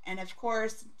 and of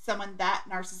course, someone that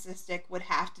narcissistic would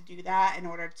have to do that in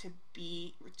order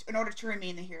to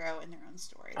remain the hero in their own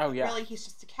story. Oh, yeah. But really, he's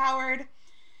just a coward.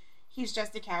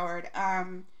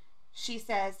 She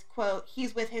says, quote,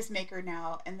 "He's with his maker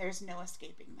now, and there's no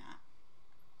escaping that."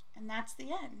 And that's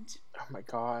the end. Oh my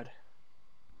God.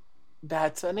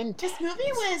 That's an intense... This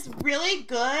movie was really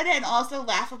good and also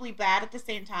laughably bad at the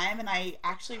same time, and I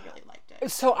actually really liked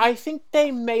it. So I think they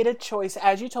made a choice,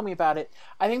 as you told me about it,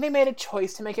 I think they made a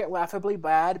choice to make it laughably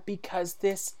bad because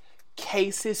this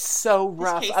case is so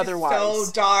rough otherwise. It's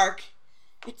so dark.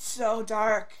 It's so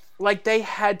dark. Like, they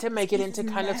had to make it into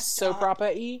kind of soap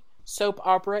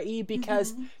opera-y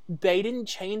because they didn't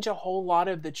change a whole lot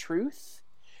of the truth.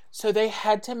 So they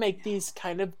had to make these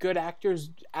kind of good actors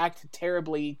act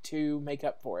terribly to make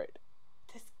up for it.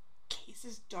 This case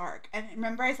is dark. And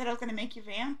remember I said I was going to make you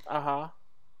vamp? Uh-huh.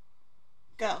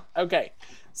 Go. Okay.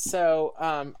 So,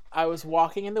 I was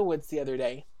walking in the woods the other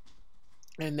day,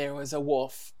 and there was a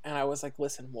wolf, and I was like,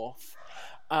 "Listen, wolf,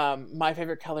 my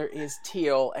favorite color is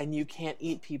teal, and you can't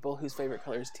eat people whose favorite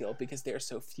color is teal because there are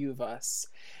so few of us."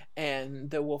 And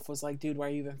the wolf was like, "Dude, why are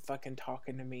you even fucking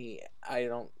talking to me? I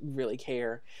don't really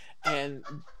care." And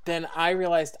then I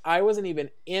realized I wasn't even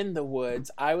in the woods.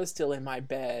 I was still in my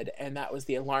bed, and that was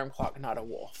the alarm clock, not a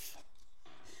wolf.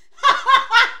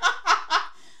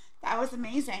 That was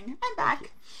amazing. I'm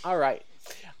back. All right.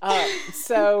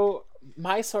 So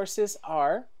my sources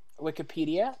are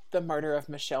Wikipedia, The Murder of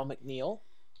Michelle McNeil.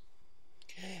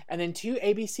 And then 2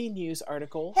 ABC News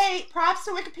articles. Hey, props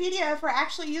to Wikipedia for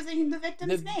actually using the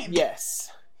victim's name.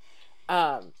 Yes.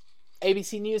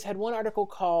 ABC News had one article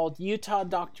called Utah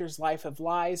Doctor's Life of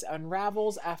Lies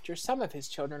Unravels After Some of His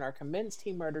Children Are Convinced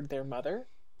He Murdered Their Mother.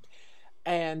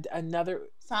 And another...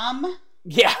 Some?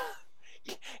 Yeah.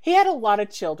 He had a lot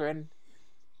of children.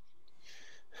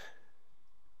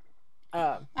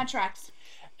 That tracks.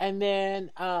 And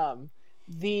then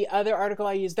the other article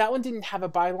I used, that one didn't have a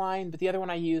byline, but the other one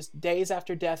I used, Days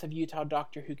After Death of Utah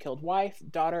Doctor Who Killed Wife,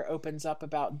 Daughter Opens Up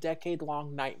About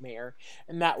Decade-Long Nightmare.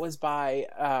 And that was by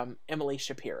Emily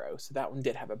Shapiro. So that one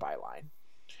did have a byline.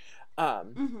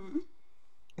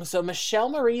 So Michelle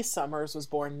Marie Summers was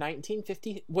born in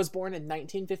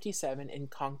 1957 in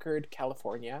Concord,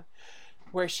 California,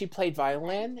 where she played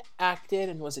violin, acted,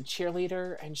 and was a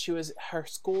cheerleader, and she was her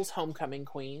school's homecoming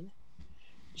queen.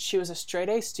 She was a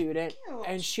straight-A student,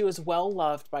 and she was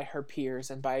well-loved by her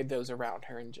peers and by those around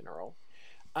her in general.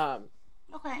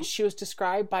 She was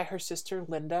described by her sister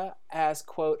Linda as,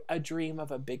 quote, a dream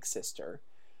of a big sister.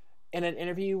 In an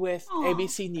interview with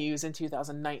ABC News in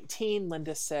 2019,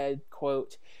 Linda said,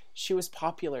 quote, she was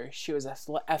popular, she was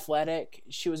athletic,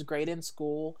 she was great in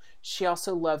school, she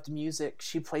also loved music,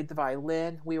 she played the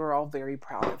violin, we were all very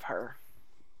proud of her.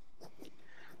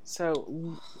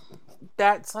 So,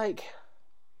 that's like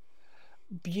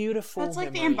beautiful. That's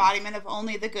like memory. the embodiment of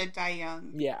only the good die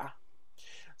young. Yeah.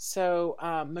 So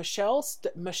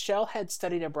Michelle had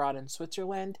studied abroad in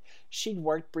Switzerland. She'd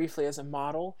worked briefly as a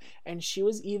model, and she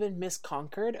was even Miss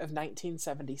Concord of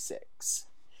 1976.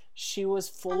 She was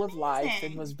full of life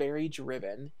and was very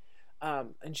driven.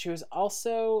 And she was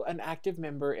also an active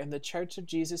member in the Church of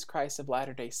Jesus Christ of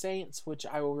Latter-day Saints, which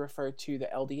I will refer to the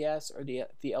LDS or the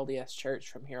LDS Church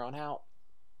from here on out.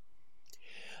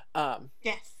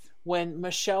 Yes. When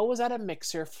Michelle was at a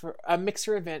mixer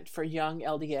event for young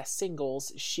LDS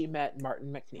singles, she met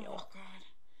Martin McNeil. Oh,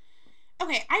 God.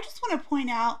 Okay, I just want to point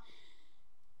out,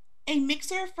 a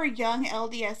mixer for young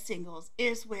LDS singles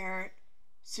is where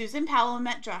Susan Powell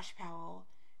met Josh Powell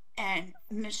and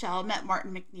Michelle met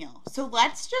Martin McNeil. So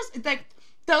let's just, like,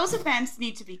 those events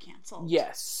need to be canceled.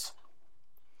 Yes.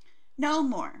 No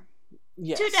more.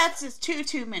 Yes. 2 deaths is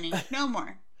too many. No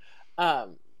more.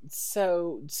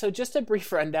 So just a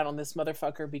brief rundown on this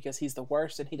motherfucker because he's the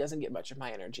worst and he doesn't get much of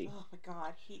my energy. Oh my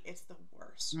God, he is the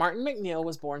worst. Martin McNeil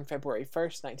was born February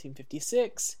 1st,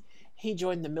 1956. He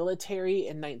joined the military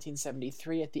in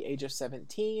 1973 at the age of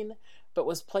 17, but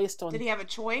was placed on... Did he have a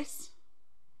choice?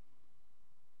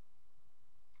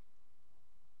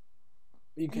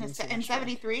 In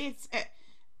 73,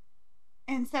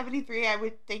 in 73, I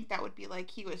would think that would be like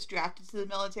he was drafted to the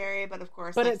military, but of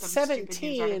course, but like, at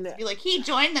 17, be like he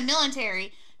joined the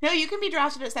military. No, you can be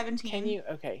drafted at 17. Can you?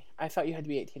 Okay, I thought you had to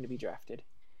be 18 to be drafted.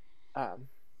 I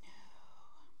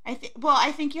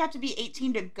think you have to be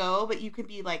 18 to go, but you could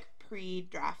be like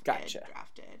pre-drafted. Gotcha.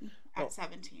 Drafted at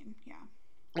 17. Yeah.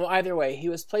 Well, either way, he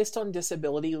was placed on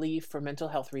disability leave for mental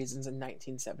health reasons in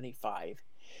 1975.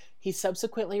 He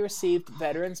subsequently received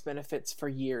veterans benefits for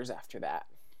years after that.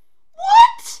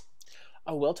 What?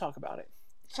 Oh, we'll talk about it.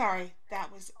 Sorry,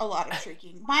 that was a lot of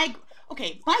shrieking. My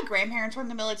grandparents were in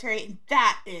the military, and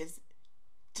that is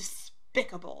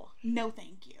despicable. No,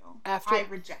 thank you. I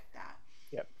reject that.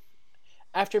 Yep.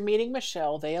 After meeting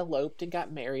Michelle, they eloped and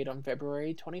got married on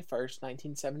February 21st,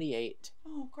 1978.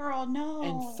 Oh, girl, no.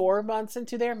 And 4 months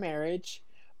into their marriage,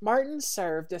 Martin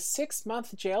served a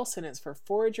 6-month jail sentence for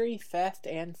forgery, theft,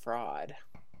 and fraud.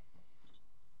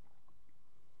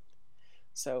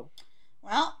 So,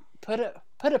 well, put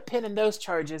a pin in those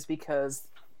charges because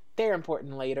they're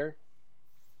important later.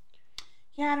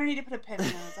 Yeah, I don't need to put a pin in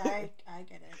those. I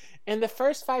get it. In the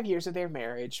first 5 years of their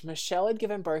marriage, Michelle had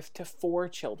given birth to 4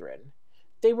 children.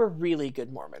 They were really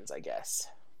good Mormons, I guess.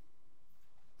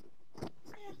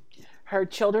 Her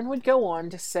children would go on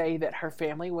to say that her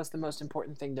family was the most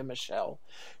important thing to Michelle.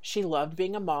 She loved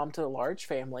being a mom to a large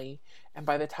family, and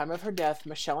by the time of her death,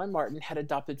 Michelle and Martin had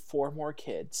adopted 4 more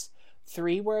kids.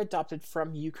 3 were adopted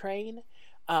from Ukraine,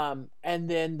 and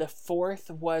then the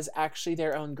 4th was actually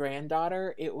their own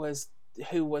granddaughter.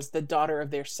 Who was the daughter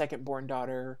of their second-born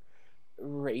daughter,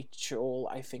 Rachel.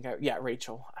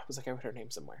 Rachel. I was like, I wrote her name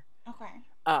somewhere. Okay.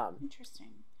 Interesting.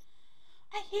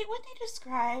 I hate when they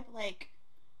describe, like,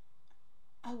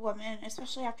 a woman,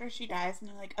 especially after she dies, and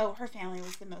they're like, oh, her family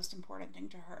was the most important thing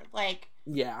to her. Like,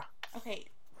 yeah. Okay.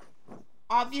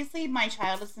 Obviously, my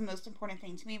child is the most important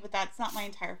thing to me, but that's not my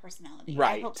entire personality.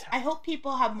 Right. I hope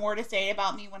people have more to say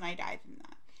about me when I die than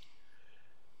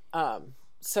that.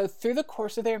 So through the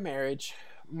course of their marriage,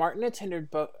 Martin attended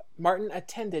Martin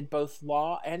attended both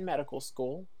law and medical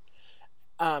school.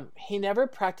 He never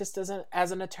practiced as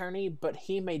an attorney, but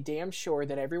he made damn sure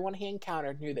that everyone he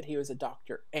encountered knew that he was a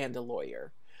doctor and a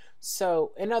lawyer.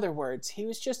 So, in other words, he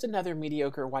was just another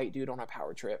mediocre white dude on a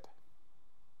power trip.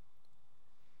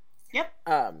 Yep.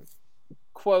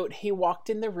 Quote, he walked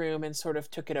in the room and sort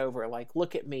of took it over, like,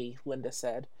 look at me, Linda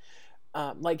said.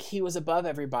 Like he was above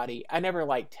everybody. I never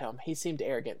liked him. He seemed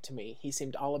arrogant to me. He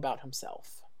seemed all about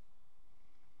himself.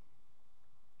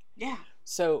 Yeah.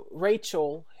 So,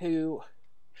 Rachel, who...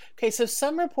 Okay, so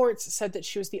some reports said that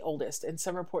she was the oldest, and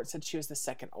some reports said she was the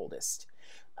second oldest.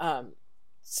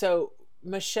 So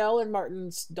Michelle and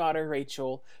Martin's daughter,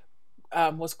 Rachel,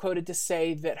 was quoted to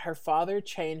say that her father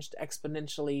changed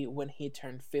exponentially when he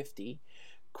turned 50.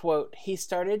 Quote, he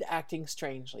started acting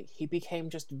strangely. He became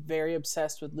just very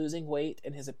obsessed with losing weight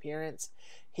and his appearance.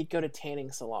 He'd go to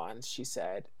tanning salons, she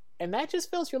said. And that just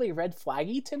feels really red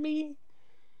flaggy to me.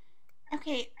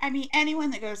 Okay, I mean,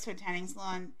 anyone that goes to a tanning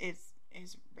salon is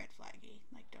red flaggy.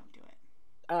 Like, don't do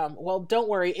it. Well, don't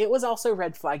worry. It was also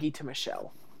red flaggy to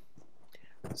Michelle.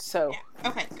 So, yeah.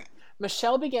 Okay, good.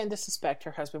 Michelle began to suspect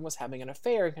her husband was having an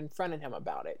affair and confronted him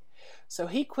about it. So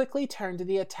he quickly turned to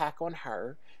the attack on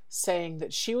her, saying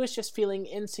that she was just feeling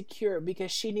insecure because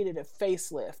she needed a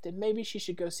facelift and maybe she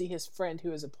should go see his friend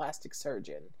who is a plastic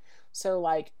surgeon. So,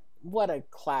 like, what a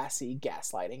classy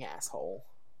gaslighting asshole.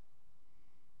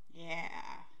 Yeah.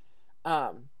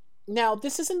 Now,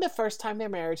 this isn't the first time their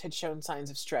marriage had shown signs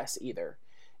of stress either.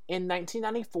 In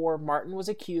 1994, Martin was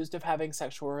accused of having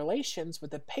sexual relations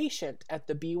with a patient at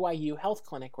the BYU health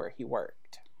clinic where he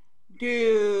worked.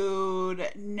 Dude,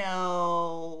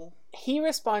 no. He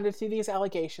responded to these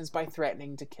allegations by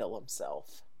threatening to kill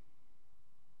himself.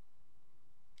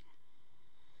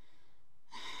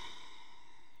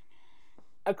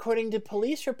 According to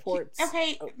police reports...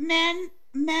 Okay, men,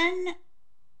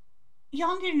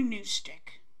 y'all need a new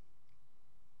shtick.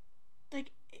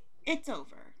 Like, it's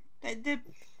over.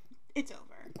 It's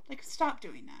over. Like, stop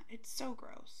doing that. It's so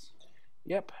gross.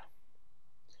 Yep.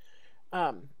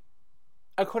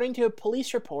 According to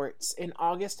police reports, in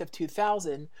August of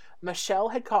 2000, Michelle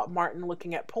had caught Martin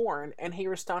looking at porn, and he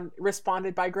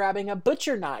responded by grabbing a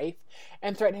butcher knife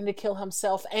and threatening to kill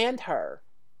himself and her.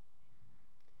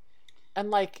 And,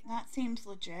 like... That seems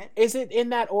legit. Is it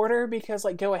in that order? Because,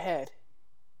 like, go ahead.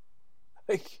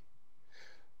 Like...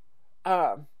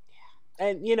 Yeah.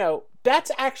 And, you know,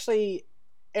 that's actually...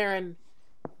 Aaron,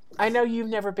 I know you've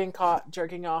never been caught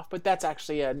jerking off, but that's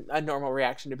actually a normal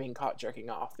reaction to being caught jerking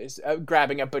off, is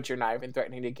grabbing a butcher knife and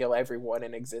threatening to kill everyone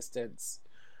in existence.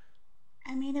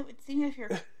 I mean, it would seem if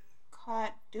you're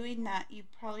caught doing that, you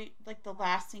probably, like, the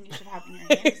last thing you should have in your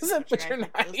hand is a butcher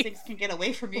knife. Those things can get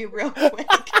away from you real quick.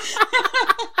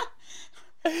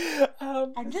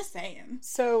 I'm just saying.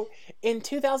 So, in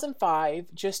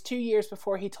 2005, just 2 years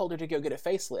before he told her to go get a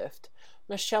facelift,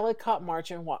 Michelle had caught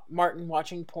Martin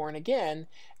watching porn again,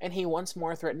 and he once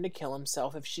more threatened to kill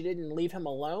himself if she didn't leave him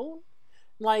alone.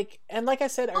 Like I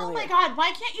said earlier... Oh my god,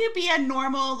 why can't you be a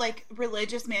normal, like,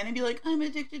 religious man and be like, I'm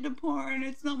addicted to porn,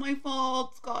 it's not my fault,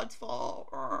 it's God's fault.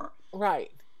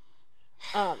 Right.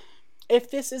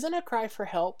 If this isn't a cry for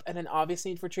help and an obvious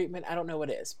need for treatment, I don't know what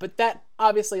is. But that,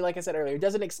 obviously, like I said earlier,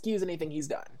 doesn't excuse anything he's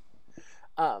done.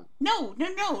 No,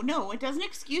 it doesn't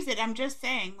excuse it. I'm just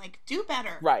saying, like, do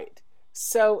better. Right.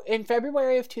 So, in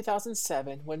February of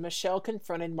 2007, when Michelle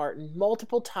confronted Martin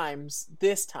multiple times,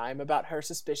 this time, about her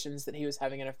suspicions that he was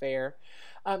having an affair,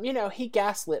 he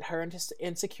gaslit her into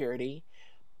insecurity.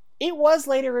 It was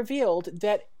later revealed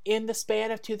that in the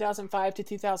span of 2005 to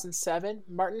 2007,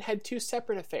 Martin had 2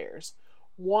 separate affairs.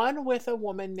 One with a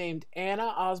woman named Anna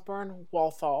Osborne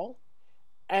Walthall,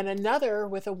 and another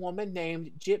with a woman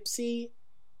named Gypsy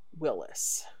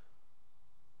Willis.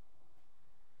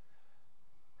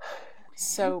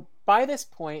 So, by this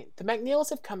point, the McNeils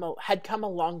had come a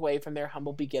long way from their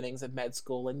humble beginnings of med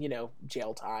school and,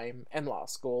 jail time and law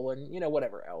school and,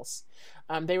 whatever else.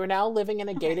 They were now living in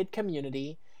a gated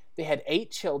community. They had 8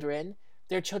 children.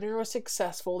 Their children were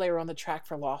successful. They were on the track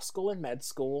for law school and med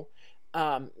school.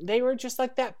 They were just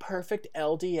like that perfect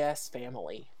LDS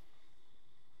family.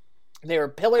 They were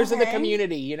pillars of the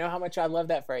community. You know how much I love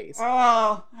that phrase.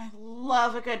 Oh, I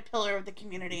love a good pillar of the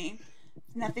community.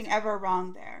 Nothing ever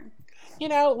wrong there.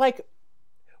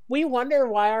 We wonder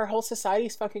why our whole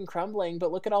society's fucking crumbling,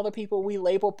 but look at all the people we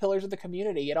label pillars of the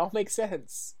community. It all makes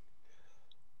sense.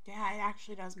 Yeah, it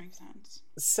actually does make sense.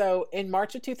 So, in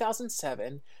March of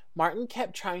 2007, Martin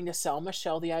kept trying to sell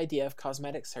Michelle the idea of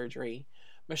cosmetic surgery,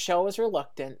 Michelle was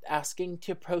reluctant, asking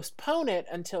to postpone it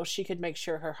until she could make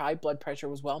sure her high blood pressure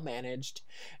was well managed.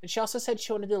 And she also said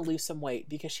she wanted to lose some weight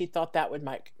because she thought that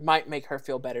might make her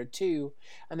feel better too,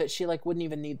 and that she wouldn't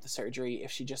even need the surgery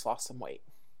if she just lost some weight.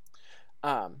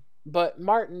 But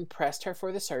Martin pressed her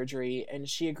for the surgery, and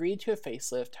she agreed to a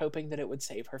facelift, hoping that it would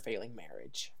save her failing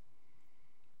marriage.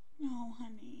 No,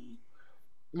 honey.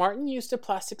 Martin used a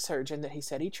plastic surgeon that he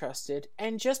said he trusted,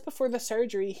 and just before the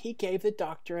surgery, he gave the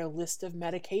doctor a list of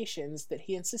medications that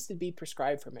he insisted be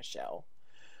prescribed for Michelle.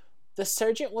 The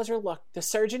surgeon was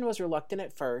reluctant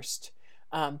at first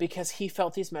because he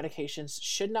felt these medications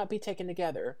should not be taken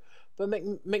together, but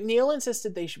McNeil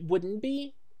insisted they wouldn't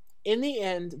be. In the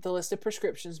end, the list of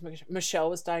prescriptions Michelle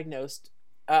was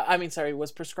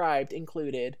prescribed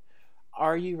included.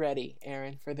 Are you ready,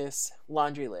 Erin, for this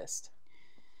laundry list?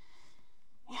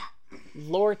 Yeah.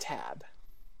 Lortab.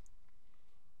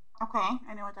 Okay,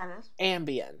 I know what that is.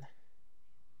 Ambien.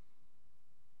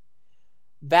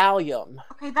 Valium.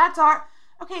 Okay,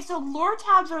 Okay, so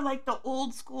Lortabs are like the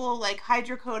old school, like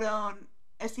hydrocodone,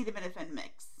 acetaminophen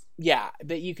mix. Yeah,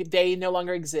 but they no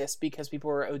longer exist because people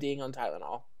were ODing on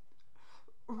Tylenol.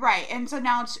 Right, and so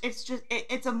now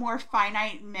it's a more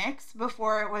finite mix.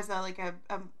 Before it was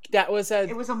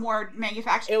it was a more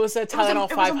manufactured. It was a Tylenol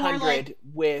 500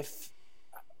 with.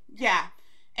 Yeah,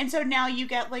 and so now you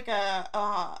get like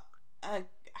a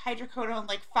hydrocodone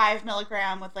 5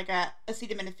 milligram with like a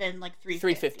acetaminophen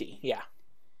 350. Yeah.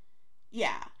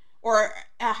 Yeah, or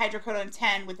a hydrocodone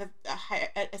 10 with a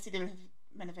acetaminophen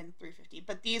 350.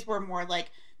 But these were more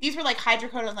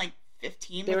hydrocodone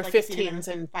 15. They were 15s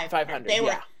and 500. They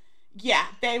were. Yeah,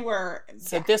 they were.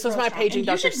 So this was my paging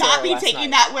Dr. You should Sarah not be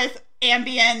taking that with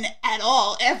Ambien at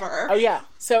all, ever. Oh, yeah.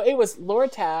 So it was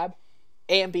Lortab,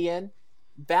 Ambien,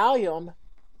 Valium,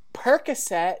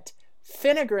 Percocet,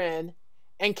 Phenagrin,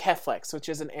 and Keflex, which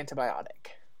is an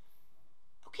antibiotic.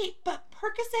 Okay, but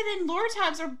Percocet and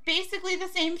Lortabs are basically the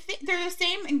same thing. They're the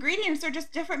same ingredients. They're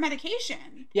just different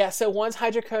medication. Yeah, so one's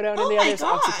hydrocodone and the other's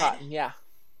Oxycontin. Yeah.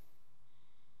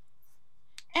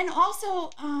 And also,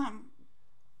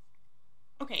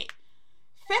 okay,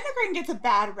 Phenagrin gets a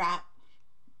bad rap.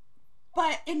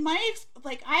 But in my,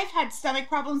 I've had stomach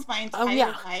problems my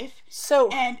entire life.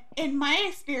 And in my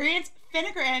experience,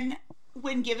 Phenagrin,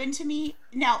 when given to me,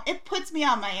 now, it puts me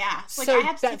on my ass. I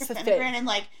have to take a Phenagrin and,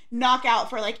 knock out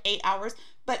for, 8 hours.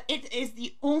 But it is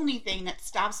the only thing that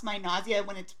stops my nausea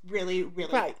when it's really,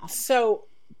 really bad. So,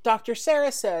 Dr.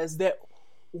 Sarah says that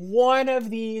one of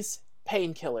these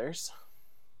painkillers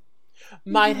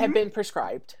might have been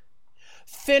prescribed.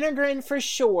 Phenagrin for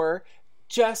sure,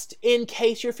 just in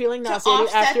case you're feeling nauseated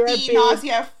after a big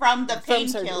nausea from the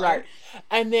painkiller. Right.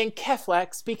 And then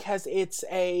Keflex because it's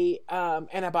a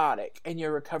antibiotic and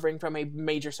you're recovering from a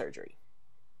major surgery.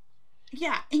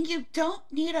 Yeah, and you don't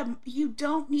need a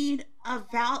Valium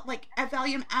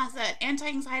as an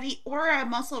anti-anxiety or a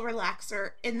muscle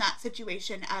relaxer in that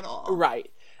situation at all.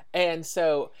 Right. And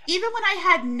so even when I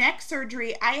had neck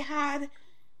surgery, I had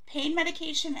pain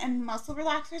medication and muscle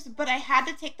relaxers, but I had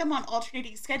to take them on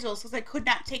alternating schedules because I could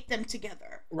not take them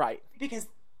together. Right. Because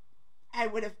I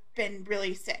would have been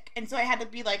really sick. And so I had to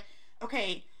be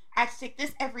okay, I have to take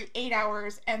this every 8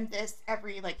 hours and this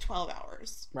every 12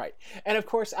 hours. Right. And of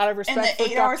course, out of respect for Dr. Sarah...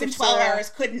 And the 8 hours and 12 hours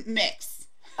couldn't mix.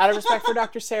 Out of respect for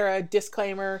Dr. Sarah,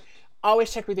 disclaimer,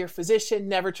 always check with your physician.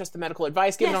 Never trust the medical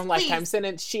advice given on lifetime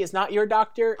sentence. She is not your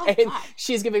doctor. Oh, and God.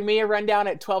 She's giving me a rundown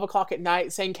at 12 o'clock at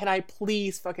night saying, can I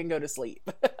please fucking go to sleep?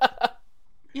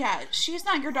 Yeah, she's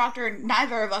not your doctor, and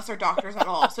neither of us are doctors at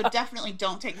all. So definitely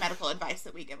don't take medical advice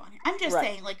that we give on here. I'm just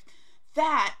saying,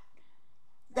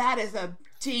 that is a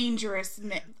dangerous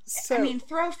myth. So, I mean,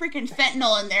 throw freaking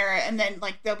fentanyl in there, and then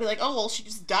they'll be oh well, she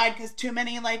just died because too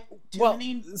many.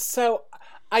 So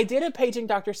I did a paging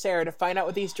Dr. Sarah to find out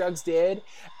what these drugs did,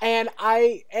 and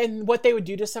what they would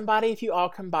do to somebody if you all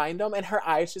combined them, and her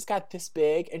eyes just got this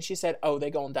big, and she said, "Oh, they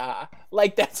gonna die."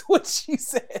 That's what she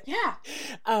said. Yeah.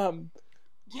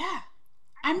 Yeah.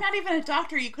 I'm not even a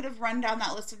doctor. You could have run down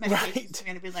that list of medications to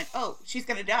me and be oh, she's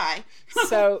gonna die.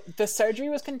 So the surgery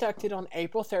was conducted on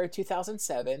April 3rd,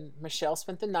 2007. Michelle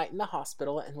spent the night in the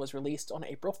hospital and was released on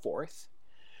April 4th.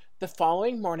 The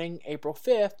following morning, April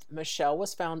 5th, Michelle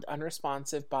was found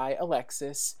unresponsive by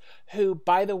Alexis, who,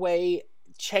 by the way,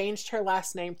 changed her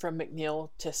last name from McNeil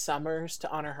to Summers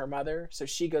to honor her mother, so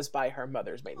she goes by her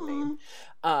mother's maiden name.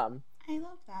 I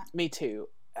love that. Me too.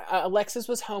 Alexis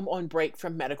was home on break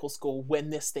from medical school when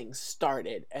this thing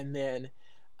started, and then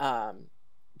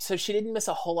so she didn't miss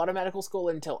a whole lot of medical school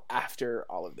until after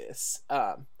all of this,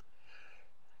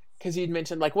 because you'd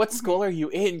mentioned what school are you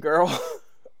in, girl?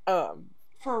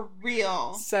 For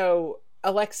real. So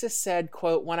Alexis said,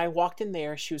 quote, "When I walked in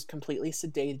there, she was completely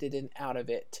sedated and out of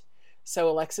it." So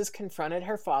Alexis confronted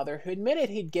her father, who admitted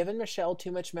he'd given Michelle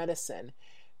too much medicine.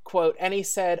 Quote, and he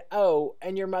said, "Oh,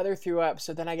 and your mother threw up,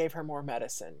 so then I gave her more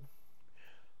medicine."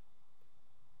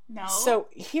 No. So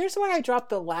here's where I dropped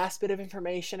the last bit of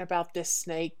information about this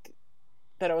snake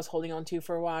that I was holding on to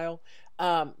for a while.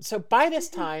 So by this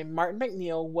time, Martin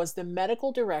McNeil was the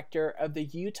medical director of the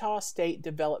Utah State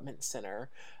Development Center,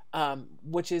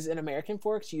 which is in American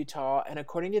Forks, Utah. And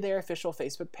according to their official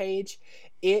Facebook page,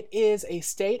 it is a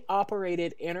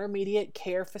state-operated intermediate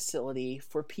care facility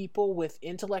for people with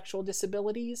intellectual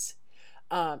disabilities.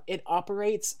 It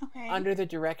operates under the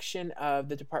direction of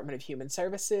the Department of Human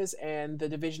Services and the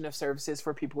Division of Services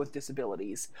for People with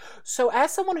Disabilities. So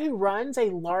as someone who runs a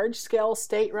large-scale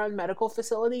state-run medical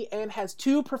facility and has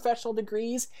 2 professional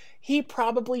degrees, he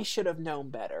probably should have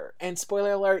known better. And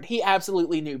spoiler alert, he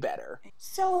absolutely knew better.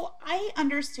 So I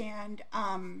understand,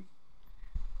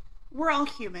 we're all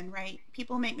human, right?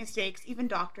 People make mistakes, even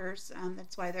doctors.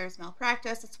 That's why there's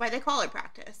malpractice. That's why they call it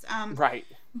practice. Right.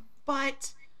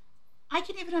 But I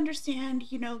can even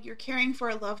understand, you're caring for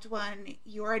a loved one,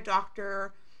 you're a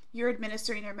doctor, you're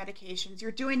administering their medications,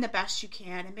 you're doing the best you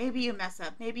can, and maybe you mess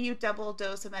up. Maybe you double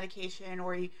dose a medication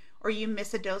or you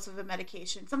miss a dose of a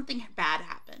medication. Something bad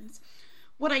happens.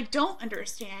 What I don't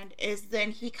understand is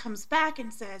then he comes back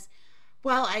and says,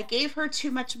 well, I gave her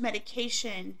too much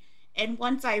medication, and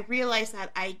once I realized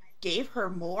that, I gave her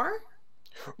more?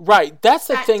 Right, that's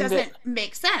the thing that doesn't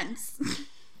make sense.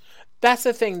 That's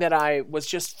the thing that I was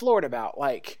just floored about.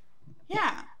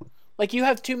 Yeah. You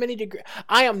have too many degrees.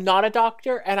 I am not a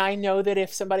doctor, and I know that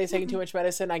if somebody's taking too much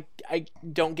medicine, I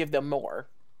don't give them more.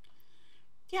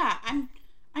 Yeah, I'm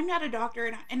not a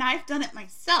doctor, and I've done it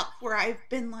myself, where I've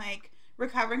been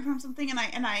recovering from something,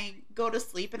 and I go to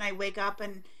sleep and I wake up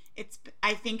and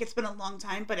I think it's been a long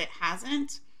time, but it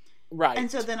hasn't. Right. And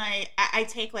so then I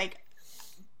take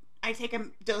a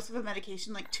dose of a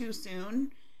medication too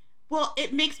soon. Well,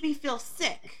 it makes me feel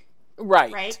sick.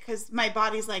 Right. Right? Because my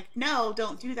body's like, no,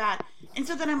 don't do that. And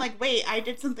so then I'm like, wait, I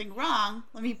did something wrong.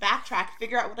 Let me backtrack,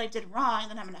 figure out what I did wrong,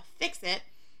 and then I'm going to fix it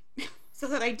so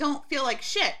that I don't feel like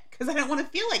shit. Because I don't want to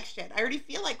feel like shit. I already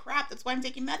feel like crap. That's why I'm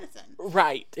taking medicine.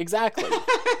 Right. Exactly.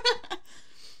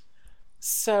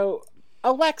 So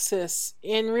Alexis,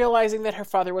 in realizing that her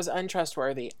father was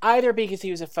untrustworthy, either because he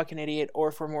was a fucking idiot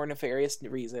or for more nefarious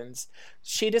reasons,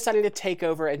 she decided to take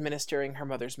over administering her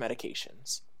mother's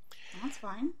medications. That's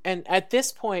fine. And at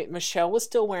this point, Michelle was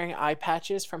still wearing eye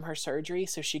patches from her surgery,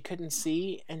 so she couldn't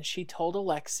see, and she told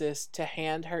Alexis to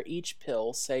hand her each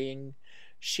pill, saying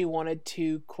she wanted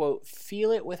to, quote, feel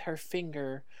it with her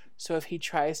finger, so if he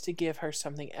tries to give her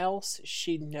something else,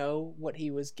 she'd know what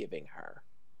he was giving her.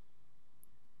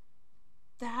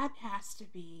 That has to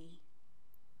be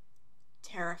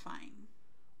terrifying.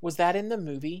 Was that in the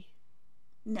movie?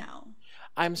 No.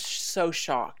 I'm so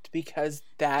shocked because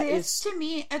this to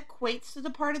me equates to the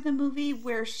part of the movie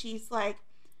where she's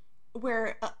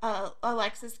where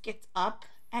Alexis gets up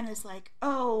and is like,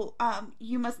 oh,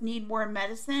 you must need more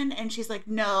medicine. And she's like,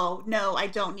 no, I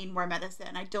don't need more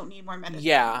medicine. I don't need more medicine.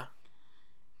 Yeah.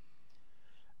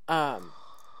 That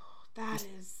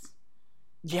is...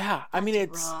 Yeah, I mean,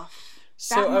 it's... rough.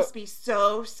 That must be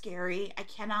so scary. I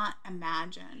cannot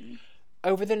imagine.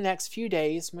 Over the next few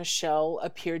days, Michelle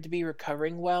appeared to be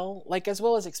recovering well, as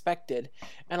well as expected,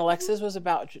 and Alexis was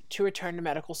about to return to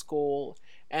medical school,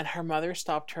 and her mother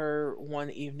stopped her one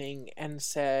evening and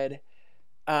said,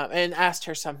 and asked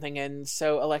her something, and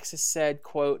so Alexis said,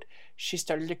 quote, she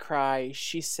started to cry.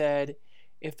 She said,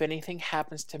 if anything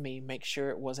happens to me, make sure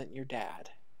it wasn't your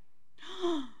dad.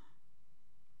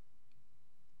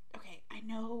 Okay, I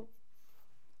know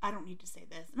I don't need to say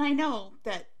this, and I know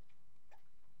that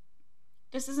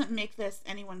this doesn't make this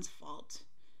anyone's fault.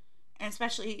 And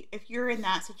especially if you're in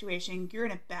that situation, you're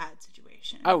in a bad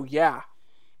situation. Oh, yeah.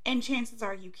 And chances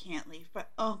are you can't leave. But,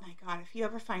 oh my God, if you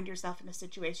ever find yourself in a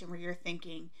situation where you're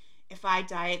thinking, if I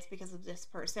die, it's because of this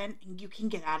person, and you can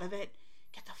get out of it,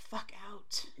 get the fuck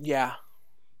out. Yeah.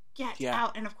 Get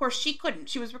out. And of course, she couldn't.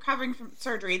 She was recovering from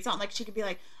surgery. It's not like she could be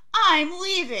like, I'm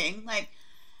leaving.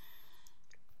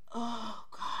 Oh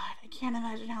God, I can't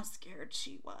imagine how scared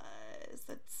she was.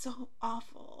 That's so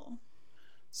awful.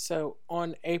 So,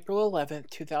 on April 11th,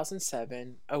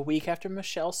 2007, a week after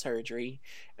Michelle's surgery,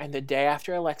 and the day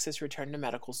after Alexis returned to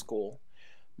medical school,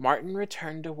 Martin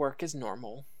returned to work as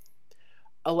normal.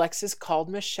 Alexis called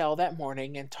Michelle that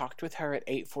morning and talked with her at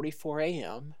 8:44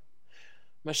 a.m.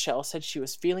 Michelle said she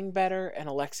was feeling better, and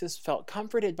Alexis felt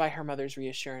comforted by her mother's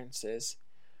reassurances.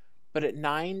 But at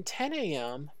 9:10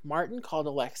 a.m., Martin called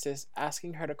Alexis,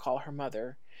 asking her to call her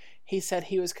mother. He said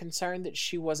he was concerned that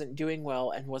she wasn't doing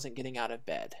well and wasn't getting out of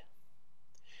bed.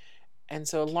 And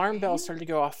so alarm bells started to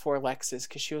go off for Alexis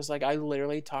because she was like, I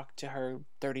literally talked to her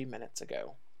 30 minutes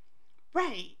ago.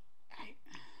 Right.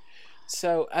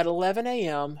 So at 11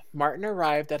 a.m., Martin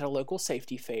arrived at a local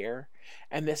safety fair,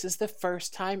 and this is the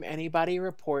first time anybody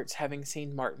reports having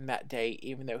seen Martin that day,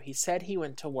 even though he said he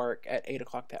went to work at 8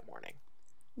 o'clock that morning.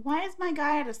 Why is my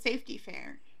guy at a safety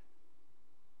fair?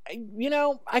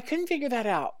 I couldn't figure that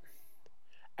out.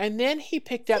 And then he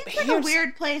picked up... Seems like a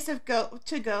weird place to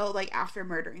go like after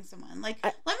murdering someone. Like,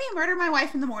 let me murder my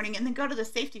wife in the morning and then go to the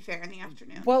safety fair in the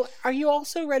afternoon. Well, are you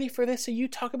also ready for this? So you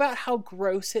talk about how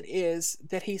gross it is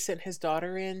that he sent his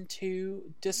daughter in to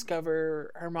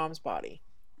discover her mom's body.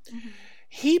 Mm-hmm.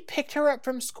 He picked her up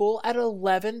from school at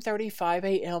 11:35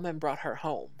 a.m. and brought her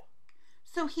home.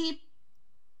 So he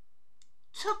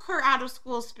took her out of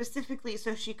school specifically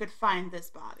so she could find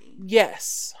this body.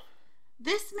 Yes.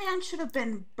 This man should have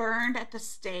been burned at the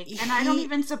stake, and I don't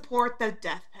even support the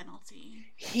death penalty.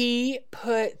 He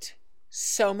put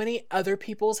so many other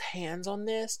people's hands on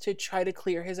this to try to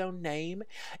clear his own name.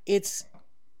 It's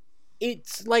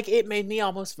like it made me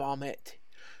almost vomit.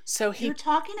 So you're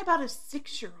talking about a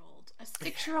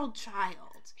 6-year-old child.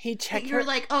 He checked her. You're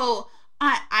like, oh,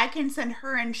 I can send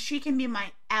her and she can be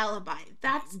my alibi.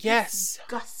 That's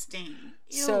disgusting.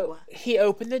 Ew. So he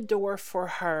opened the door for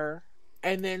her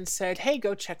and then said, hey,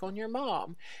 go check on your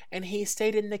mom. And he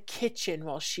stayed in the kitchen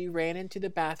while she ran into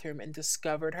the bathroom and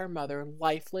discovered her mother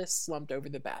lifeless, slumped over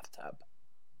the bathtub.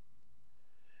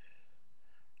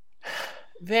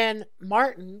 Then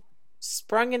Martin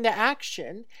sprung into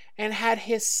action and had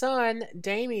his son,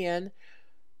 Damien,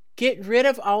 get rid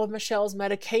of all of Michelle's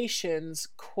medications,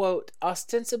 quote,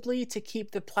 ostensibly to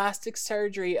keep the plastic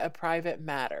surgery a private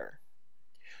matter.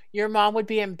 Your mom would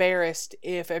be embarrassed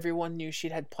if everyone knew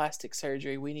she'd had plastic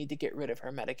surgery. We need to get rid of her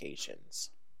medications.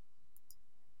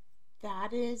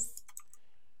 That is...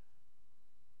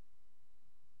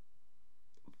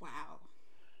 wow.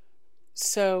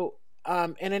 So,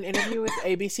 in an interview with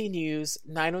ABC News,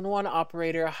 911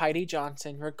 operator Heidi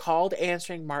Johnson recalled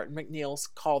answering Martin McNeil's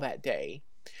call that day.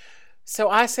 So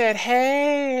I said,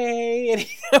 hey, and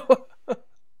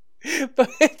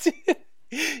but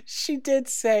she did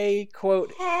say,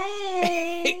 quote,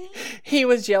 hey, he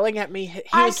was yelling at me.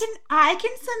 I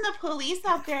can send the police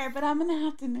out there, but I'm going to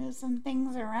have to move some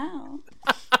things around.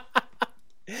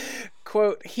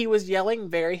 Quote, he was yelling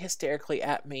very hysterically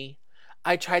at me.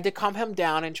 I tried to calm him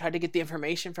down and tried to get the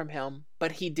information from him,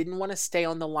 but he didn't want to stay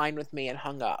on the line with me and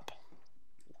hung up.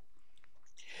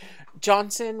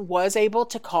 Johnson was able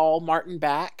to call Martin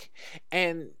back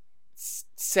and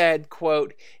said,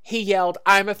 quote, he yelled,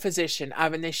 I'm a physician.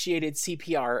 I've initiated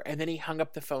CPR. And then he hung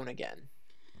up the phone again.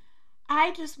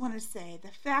 I just want to say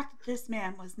the fact that this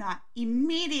man was not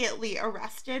immediately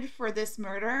arrested for this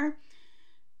murder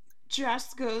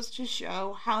just goes to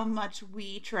show how much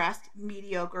we trust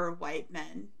mediocre white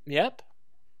men. Yep.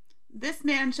 This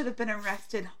man should have been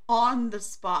arrested on the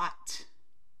spot.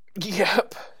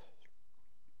 Yep.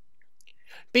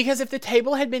 Because if the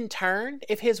table had been turned,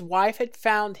 if his wife had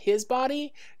found his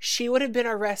body, she would have been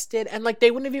arrested, and like they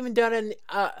wouldn't have even done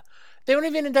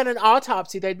an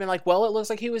autopsy. They'd been like, "Well, it looks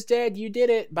like he was dead. You did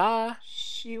it. Bye."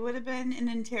 She would have been in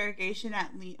interrogation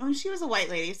at least. Oh, she was a white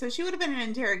lady, so she would have been in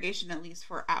interrogation at least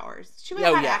for hours. She would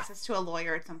have had access to a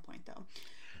lawyer at some point, though.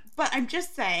 But I'm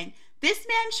just saying, this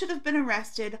man should have been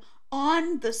arrested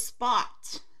on the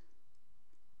spot.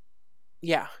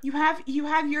 Yeah. You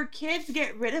have your kids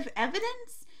get rid of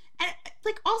evidence? And,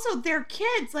 like, also, they're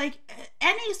kids. Like,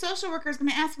 any social worker is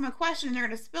going to ask them a question and they're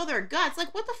going to spill their guts.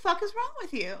 Like, what the fuck is wrong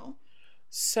with you?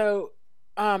 So,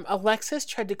 Alexis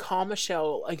tried to call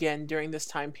Michelle again during this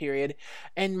time period,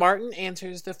 and Martin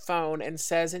answers the phone and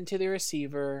says into the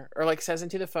receiver, or like says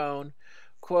into the phone,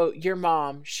 quote, your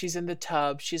mom, she's in the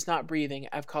tub, she's not breathing,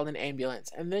 I've called an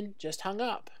ambulance, and then just hung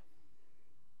up.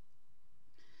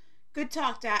 Good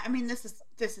talk, Dad. I mean, this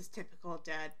is typical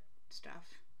dad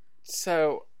stuff.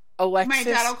 So, Alexis... My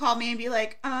dad will call me and be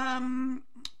like,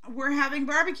 we're having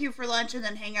barbecue for lunch, and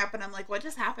then hang up, and I'm like, what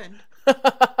just happened?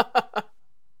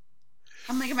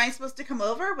 I'm like, am I supposed to come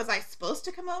over? Was I supposed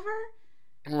to come over?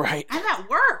 Right. I'm at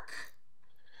work.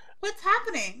 What's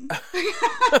happening?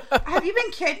 Have you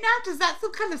been kidnapped? Is that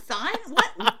some kind of sign?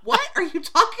 What are you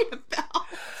talking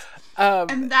about?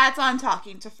 And that's on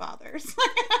talking to fathers.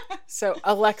 So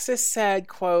Alexis said,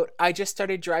 quote, I just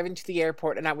started driving to the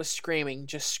airport and I was screaming,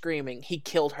 just screaming. He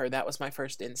killed her. That was my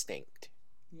first instinct.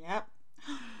 Yep.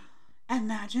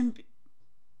 Imagine.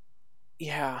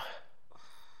 Yeah.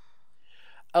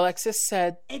 Alexis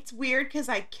said. It's weird because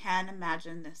I can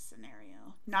imagine this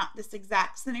scenario. Not this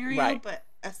exact scenario, right. but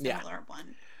a similar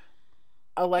one.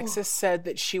 Alexis said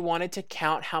that she wanted to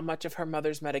count how much of her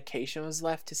mother's medication was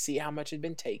left to see how much had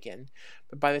been taken,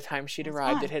 but by the time she'd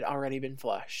arrived, it had already been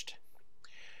flushed.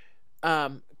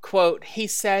 Quote, he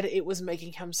said it was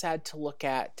making him sad to look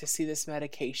at, to see this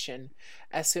medication.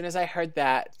 As soon as I heard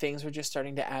that, things were just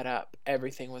starting to add up.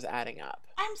 Everything was adding up.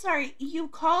 I'm sorry, you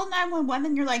call 911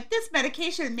 and you're like, this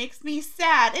medication makes me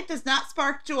sad. It does not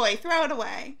spark joy. Throw it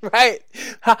away. Right.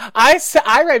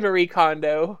 I read Marie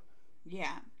Kondo.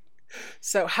 Yeah.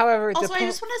 So, however, also, I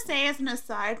just want to say as an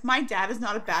aside, my dad is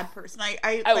not a bad person.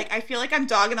 I feel like I'm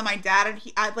dogging on my dad, and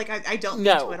I don't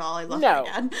mean to at all. I love my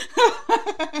dad.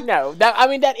 No,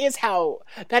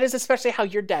 that is especially how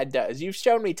your dad does. You've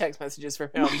shown me text messages from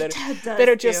him that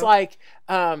are just like,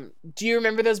 do you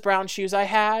remember those brown shoes I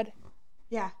had?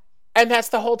 Yeah. And that's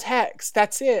the whole text.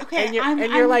 That's it. Okay,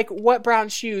 and you're like, what brown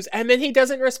shoes? And then he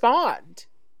doesn't respond.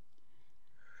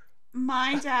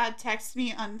 My dad texted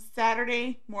me on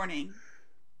Saturday morning.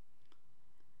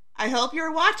 I hope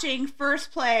you're watching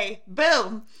First Play.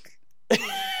 Boom.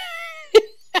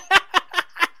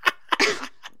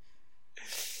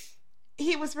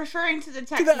 He was referring to the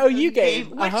Texas OU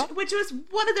game, which was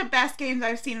one of the best games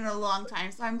I've seen in a long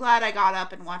time. So I'm glad I got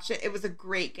up and watched it. It was a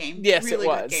great game. Yes, really it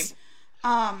was. Good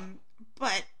game.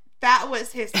 But that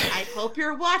was his. I hope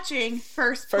you're watching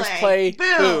First Play. First Play.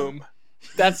 Boom.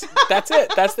 That's it. That's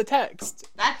the text.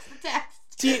 That's the text.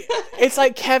 It's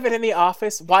like Kevin in The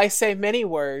Office. Why say many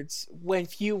words when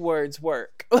few words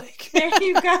work? Like, there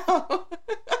you go.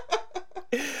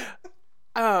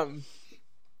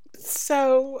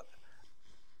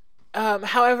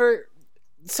 However,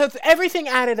 everything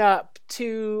added up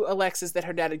to Alexis that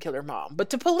her dad had killed her mom.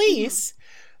 But to police,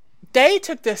 they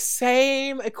took the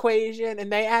same equation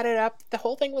and they added up. The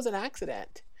whole thing was an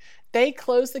accident. They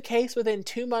closed the case within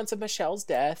 2 months of Michelle's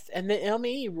death, and the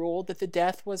ME ruled that the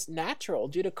death was natural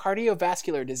due to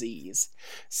cardiovascular disease.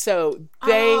 So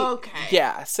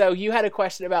so you had a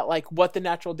question about like what the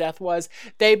natural death was.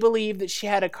 They believe that she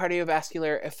had a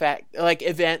cardiovascular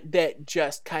event that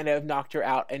just kind of knocked her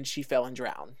out and she fell and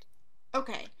drowned.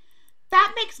 Okay.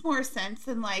 That makes more sense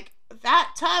than like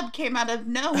that tub came out of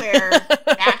nowhere.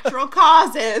 Natural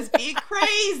causes. Be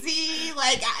crazy.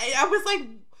 Like I was like,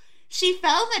 she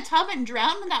fell in the tub and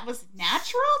drowned and that was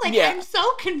natural? Like, yeah. I'm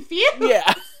so confused.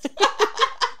 Yeah.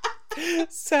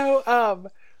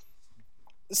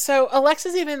 So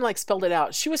Alexis even like spelled it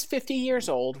out. She was 50 years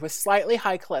old with slightly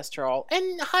high cholesterol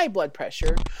and high blood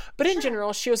pressure. But in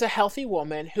general, she was a healthy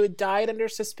woman who had died under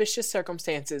suspicious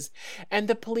circumstances. And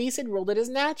the police had ruled it as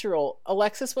natural.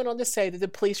 Alexis went on to say that the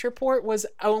police report was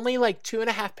only like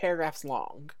 2.5 paragraphs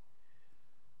long.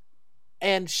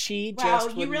 And she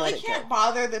just you really can't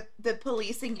bother the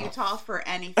police in Utah for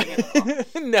anything at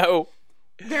all. No.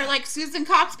 They're like, Susan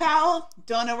Cox Powell,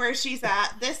 don't know where she's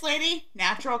at. This lady,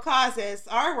 natural causes.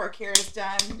 Our work here is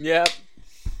done. Yep.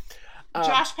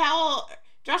 Josh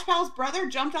Powell's brother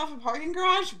jumped off a parking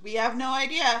garage. We have no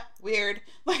idea. Weird.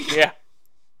 Like, yeah.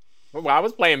 Well, I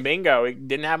was playing bingo. It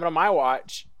didn't happen on my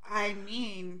watch. I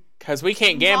mean, because we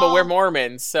can't gamble. We're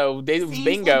Mormons, so it was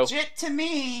bingo. Legit to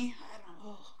me.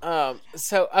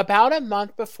 So about a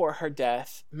month before her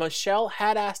death, Michelle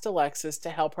had asked Alexis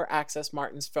to help her access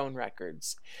Martin's phone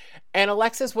records. And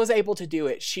Alexis was able to do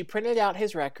it. She printed out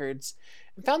his records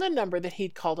and found a number that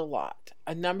he'd called a lot.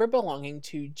 A number belonging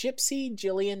to Gypsy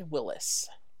Jillian Willis.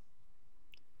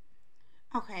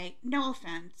 Okay, no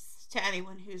offense to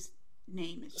anyone whose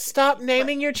name is Gypsy. Stop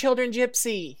naming your children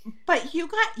Gypsy. But you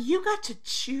got to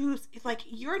choose. Like,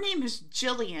 your name is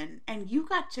Jillian, and you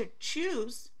got to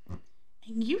choose...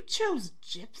 And you chose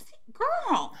Gypsy?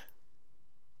 Girl.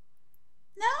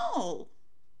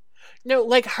 No,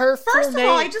 like her full name. First of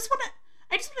all, I just want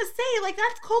to say, like,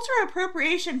 that's cultural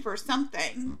appropriation for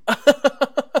something.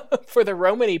 For the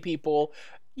Romany people.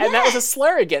 And that was a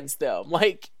slur against them.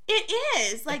 Like, it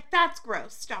is. Like, that's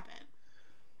gross. Stop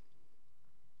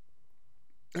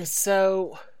it.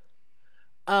 So,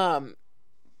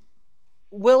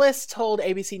 Willis told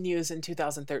ABC News in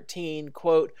 2013,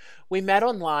 quote, "We met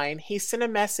online. He sent a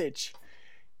message."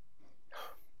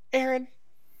 Aaron.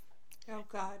 Oh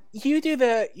God. You do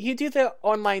the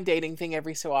online dating thing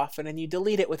every so often and you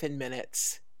delete it within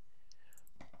minutes.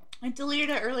 I deleted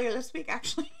it earlier this week,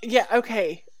 actually. Yeah,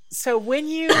 okay. So when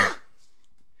you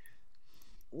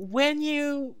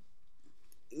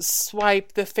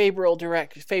swipe the favorable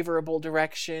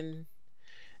direction,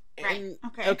 right.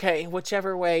 Okay,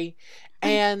 whichever way.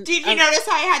 And did you notice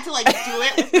how I had to like do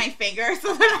it with my finger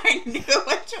so that I knew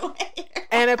which way?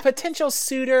 And a potential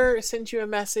suitor sent you a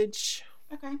message.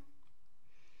 Okay.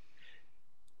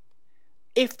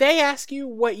 if they ask you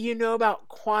what you know about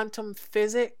quantum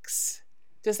physics,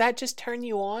 does that just turn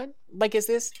you on? Like,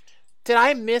 did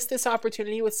I miss this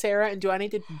opportunity with Sarah, and do I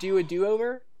need to do a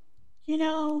do-over? You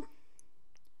know,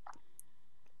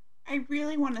 I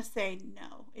really want to say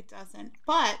no, it doesn't.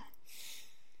 But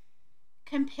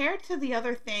compared to the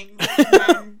other things that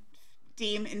men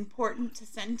deem important to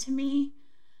send to me,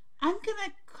 I'm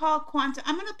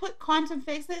gonna put quantum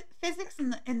physics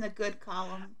in the good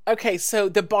column. Okay, so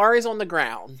the bar is on the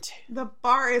ground. The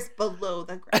bar is below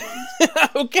the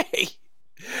ground. Okay.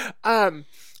 I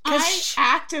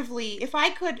actively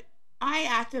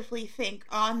think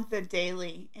on the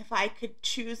daily, if I could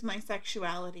choose my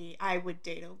sexuality, I would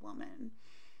date a woman.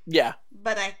 Yeah.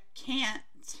 But I can't.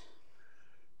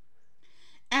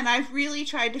 And I've really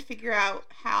tried to figure out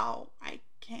how I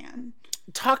can.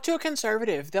 Talk to a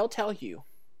conservative. They'll tell you.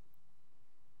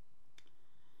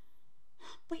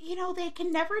 But, you know, they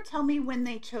can never tell me when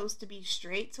they chose to be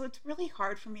straight, so it's really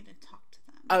hard for me to talk to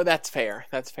them. Oh, that's fair.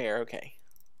 That's fair. Okay.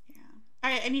 Yeah.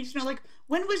 I need to know, like,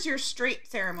 when was your straight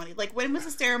ceremony? Like, when was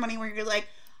the ceremony where you're like,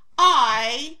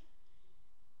 I,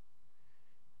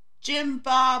 Jim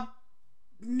Bob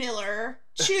Miller,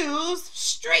 choose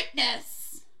straightness?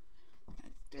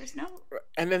 There's no...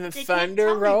 And then the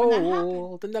thunder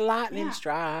rolled and the lightning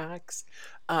strikes.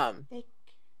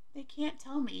 They can't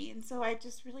tell me, and so I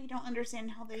just really don't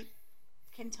understand how they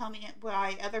can tell me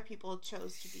why other people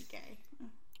chose to be gay.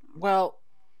 Well,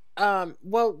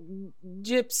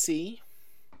 Gypsy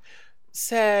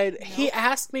said, nope. He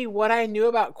asked me what I knew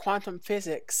about quantum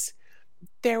physics.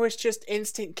 There was just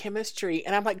instant chemistry.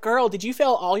 And I'm like, girl, did you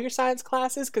fail all your science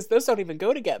classes? Because those don't even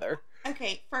go together.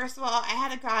 Okay, first of all, I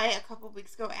had a guy a couple of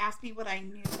weeks ago ask me what I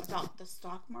knew about the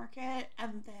stock market,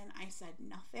 and then I said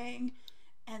nothing,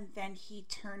 and then he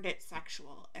turned it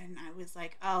sexual, and I was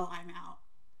like, oh, I'm out.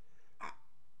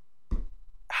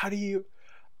 How do you...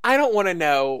 I don't want to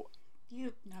know.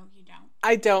 No, you don't.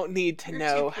 I don't need to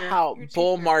know how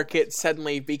bull market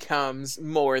suddenly becomes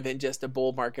more than just a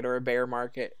bull market or a bear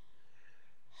market.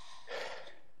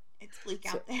 It's bleak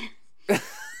out there.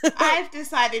 I've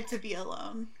decided to be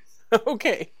alone.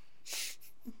 Okay.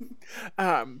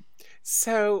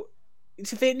 So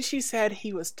then she said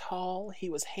he was tall, he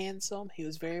was handsome, he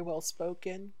was very well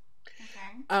spoken.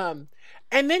 Okay.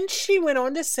 And then she went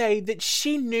on to say that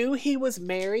she knew he was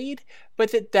married,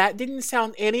 but that didn't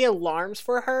sound any alarms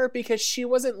for her because she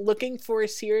wasn't looking for a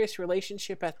serious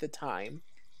relationship at the time.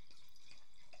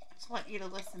 I just want you to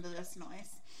listen to this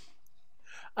noise.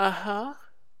 Uh-huh.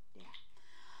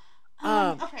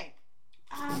 Yeah. Okay.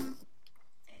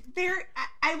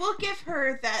 I will give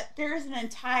her that there's an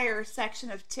entire section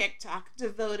of TikTok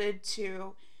devoted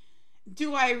to,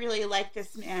 do I really like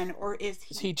this man, or is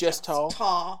he just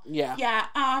tall? Yeah. Yeah.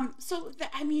 So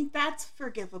that's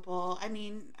forgivable. I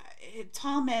mean,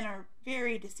 tall men are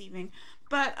very deceiving,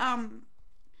 but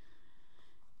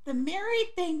the married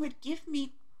thing would give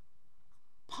me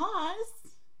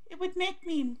pause. It would make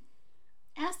me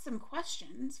ask some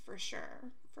questions for sure.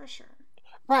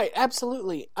 Right.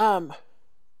 Absolutely.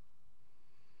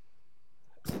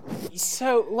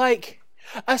 So, like,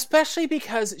 especially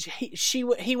because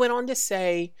he went on to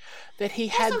say that he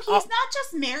had... So he's not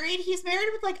just married, he's married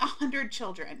with like 100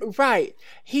 children. Right.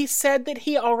 He said that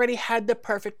he already had the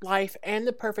perfect life and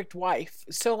the perfect wife.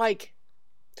 So, like,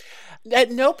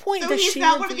 at no point does he's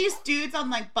not one of these dudes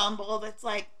on, like, Bumble that's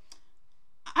like,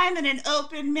 I'm in an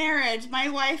open marriage. My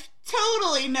wife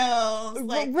totally knows.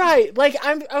 Like, right. Like,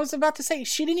 I was about to say,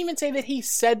 she didn't even say that he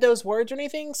said those words or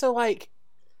anything. So, like,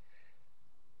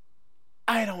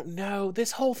 I don't know.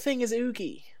 This whole thing is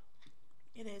oogie.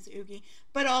 It is oogie.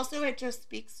 But also it just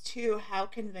speaks to how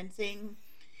convincing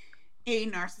a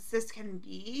narcissist can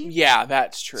be. Yeah,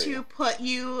 that's true. To put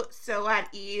you so at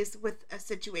ease with a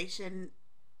situation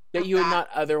that you would not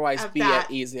otherwise be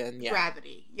at ease in. Yeah.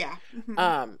 Gravity. Yeah.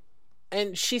 Mm-hmm.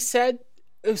 And she said,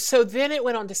 so then it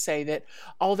went on to say that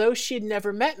although she had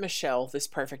never met Michelle, this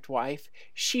perfect wife,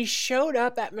 she showed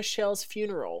up at Michelle's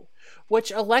funeral,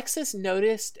 which Alexis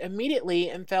noticed immediately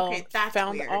and found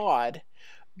weird. Odd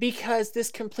because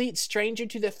this complete stranger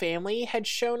to the family had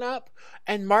shown up,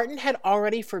 and Martin had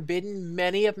already forbidden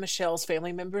many of Michelle's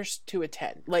family members to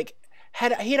attend. Like,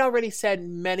 he'd already said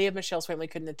many of Michelle's family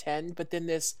couldn't attend, but then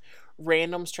this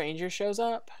random stranger shows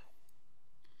up.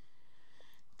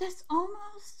 This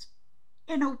almost,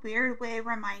 in a weird way,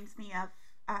 reminds me of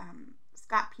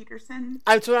Scott Peterson.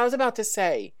 That's what I was about to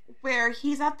say. Where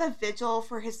he's at the vigil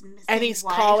for his missing wife. And he's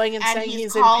calling and saying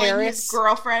he's in Paris. His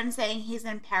girlfriend saying he's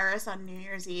in Paris on New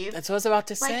Year's Eve. That's what I was about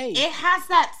to say. It has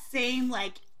that same,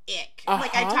 like, ick.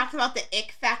 Like, I talked about the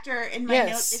ick factor in my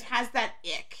notes. It has that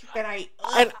ick that I...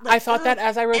 and I thought that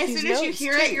as I wrote these notes, as soon as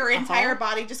you hear it, your entire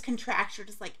body just contracts. You're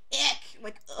just like, ick.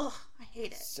 Like, ugh, I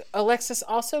hate it. So Alexis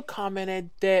also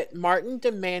commented that Martin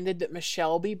demanded that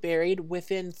Michelle be buried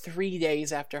within 3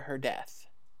 days after her death.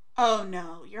 Oh,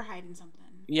 no. You're hiding something.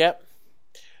 Yep.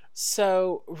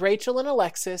 So Rachel and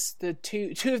Alexis, the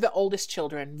two of the oldest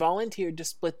children, volunteered to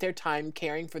split their time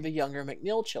caring for the younger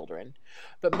McNeil children.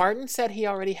 But Martin said he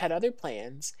already had other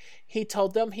plans. He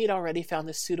told them he'd already found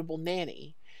a suitable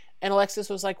nanny. And Alexis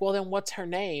was like, well, then what's her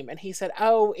name? And he said,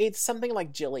 oh, it's something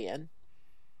like Jillian.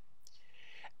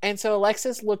 And so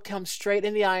Alexis looked him straight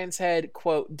in the eye and said,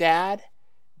 quote, Dad,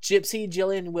 Gypsy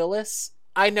Jillian Willis,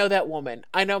 I know that woman.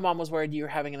 I know Mom was worried you were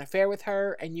having an affair with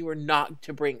her and you were not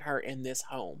to bring her in this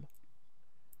home.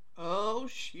 Oh,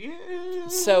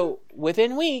 shit. So,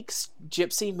 within weeks,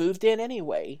 Gypsy moved in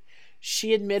anyway.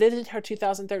 She admitted in her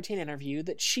 2013 interview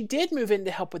that she did move in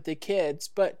to help with the kids,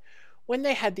 but when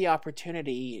they had the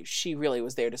opportunity, she really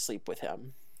was there to sleep with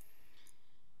him.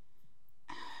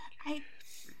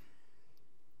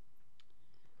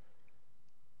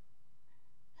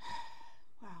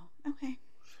 Wow. Okay.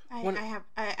 I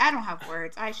don't have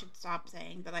words. I should stop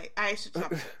saying that I should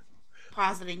stop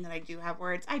positing that I do have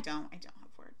words. I don't have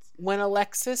words. When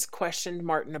Alexis questioned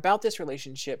Martin about this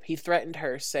relationship, he threatened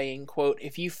her, saying, quote,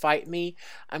 if you fight me,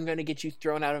 I'm going to get you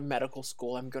thrown out of medical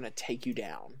school. I'm going to take you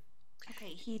down.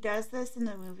 Okay, he does this in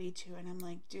the movie too, and I'm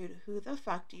like, dude, who the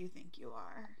fuck do you think you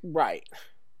are? Right.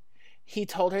 He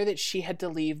told her that she had to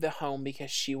leave the home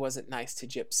because she wasn't nice to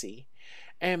Gypsy.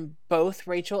 And both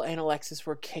Rachel and Alexis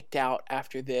were kicked out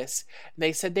after this.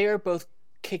 They said they were both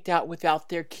kicked out without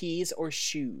their keys or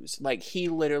shoes. Like, he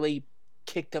literally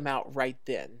kicked them out right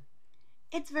then.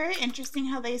 It's very interesting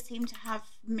how they seem to have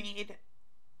made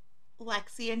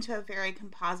Lexi into a very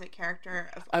composite character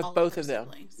of all both of them.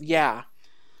 Siblings. Yeah.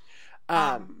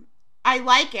 I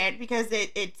like it because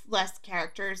it's less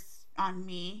characters on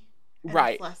me.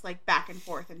 Right. It's less like back and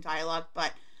forth in dialogue,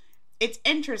 but it's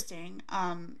interesting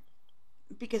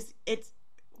because it's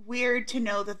weird to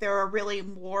know that there are really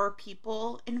more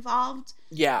people involved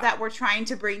that were trying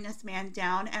to bring this man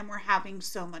down and were having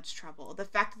so much trouble. The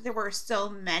fact that there were so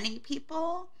many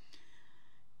people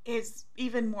is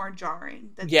even more jarring.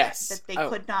 That they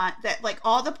could not, that like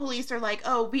all the police are like,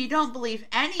 oh, we don't believe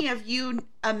any of you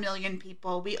 1 million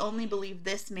people. We only believe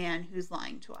this man who's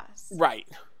lying to us. Right.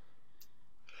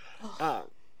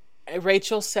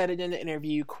 Rachel said in an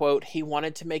interview, quote, he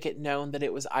wanted to make it known that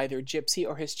it was either Gypsy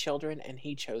or his children, and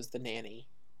he chose the nanny.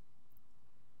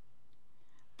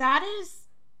 That is...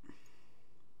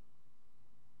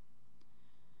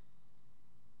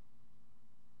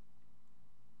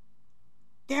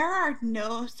 There are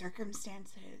no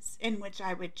circumstances in which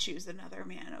I would choose another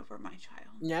man over my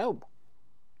child. No.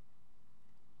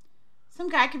 Some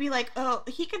guy could be like, oh,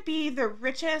 he could be the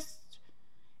richest.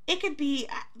 It could be,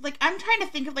 like, I'm trying to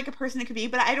think of, like, a person it could be,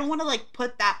 but I don't want to, like,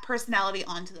 put that personality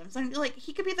onto them. So, I'm like,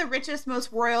 he could be the richest,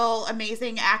 most royal,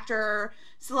 amazing actor,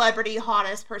 celebrity,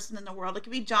 hottest person in the world. It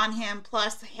could be John Hamm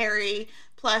plus Harry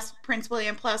plus Prince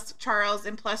William plus Charles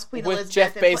and plus Queen Elizabeth. With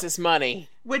Jeff Bezos' money.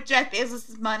 With Jeff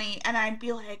Bezos' money. And I'd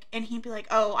be like, and he'd be like,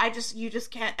 oh, you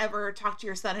just can't ever talk to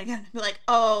your son again. I'd be like,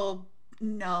 oh,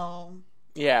 no.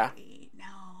 Yeah. Daddy, no.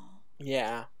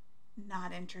 Yeah.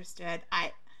 Not interested.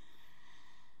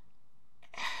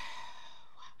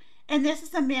 And this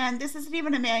isn't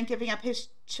even a man giving up his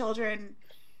children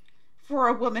for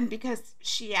a woman because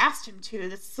she asked him to.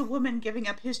 This is a woman giving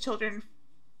up his children.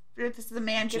 This is a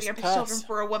man giving up his children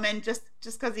for a woman just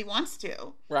because he wants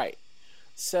to. Right.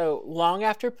 So, long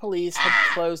after police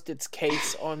had closed its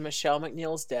case on Michelle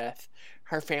McNeil's death,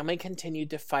 her family continued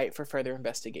to fight for further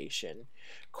investigation.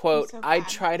 Quote, I'd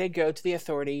try to go to the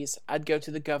authorities. I'd go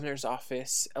to the governor's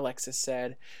office, Alexis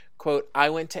said. Quote, I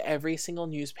went to every single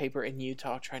newspaper in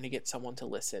Utah trying to get someone to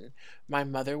listen. My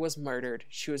mother was murdered.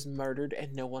 She was murdered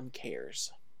and no one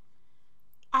cares.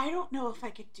 I don't know if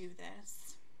I could do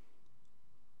this.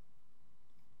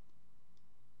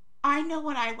 I know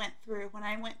what I went through when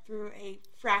I went through a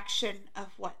fraction of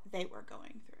what they were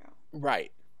going through.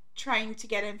 Right. Trying to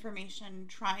get information,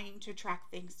 trying to track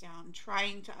things down,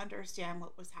 trying to understand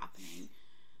what was happening.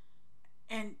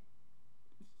 And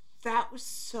that was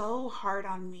so hard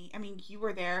on me. I mean, you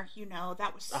were there, you know,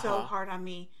 that was so hard on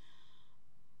me.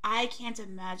 I can't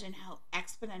imagine how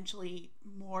exponentially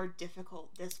more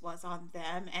difficult this was on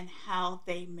them and how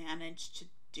they managed to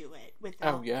do it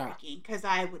without breaking. Because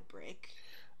I would break.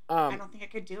 I don't think I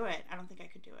could do it.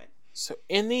 So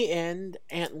in the end,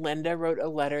 Aunt Linda wrote a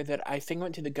letter that I think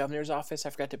went to the governor's office. I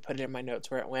forgot to put it in my notes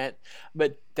where it went.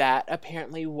 But that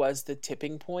apparently was the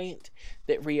tipping point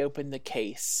that reopened the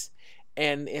case.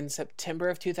 And in September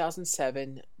of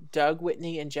 2007, Doug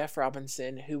Whitney and Jeff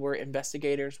Robinson, who were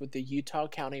investigators with the Utah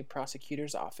County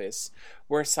Prosecutor's Office,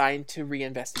 were assigned to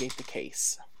reinvestigate the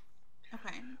case.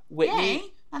 Okay. Whitney, Yay,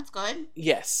 that's good.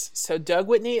 yes. So Doug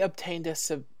Whitney obtained a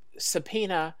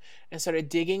subpoena and started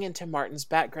digging into Martin's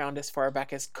background as far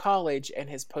back as college and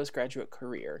his postgraduate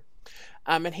career.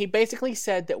 And he basically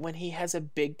said that when he has a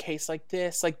big case like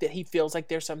this, like that he feels like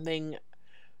there's something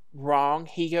wrong,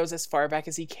 he goes as far back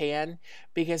as he can,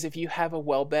 because if you have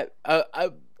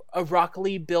a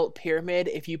rockily built pyramid,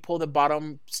 if you pull the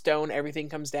bottom stone, everything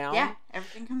comes down. Yeah,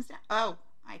 everything comes down. Oh,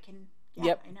 I can. Yeah,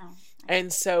 yep. I know.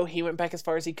 And so he went back as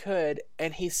far as he could,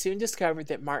 and he soon discovered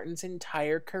that Martin's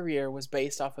entire career was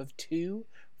based off of 2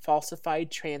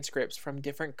 falsified transcripts from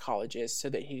different colleges so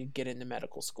that he could get into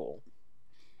medical school.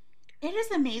 It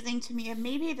is amazing to me, and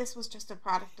maybe this was just a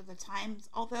product of the times,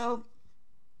 although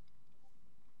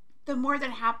the more that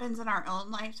happens in our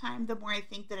own lifetime, the more I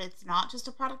think that it's not just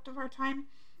a product of our time.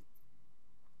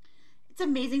 It's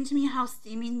amazing to me how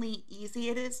seemingly easy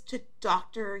it is to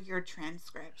doctor your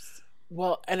transcripts.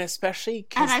 Well, and especially...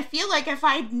 And I feel like if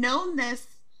I'd known this,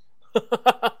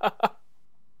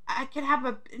 I could have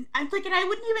and I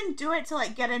wouldn't even do it to,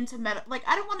 like, get into like,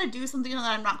 I don't want to do something that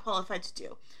I'm not qualified to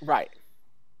do. Right.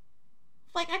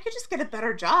 Like, I could just get a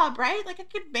better job, right? Like, I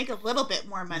could make a little bit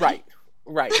more money.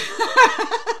 Right.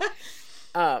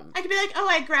 I could be like, oh,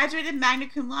 I graduated magna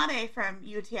cum laude from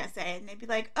UTSA. And they'd be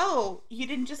like, oh, you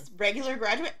didn't just regular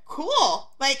graduate?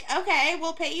 Cool. Like, okay,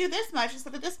 we'll pay you this much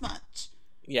instead of this much.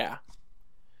 Yeah.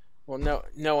 Well,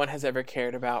 no one has ever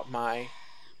cared about my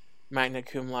magna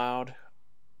cum laude.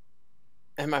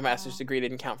 And my master's degree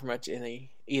didn't count for much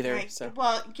either. Right. So.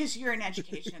 Well, because you're in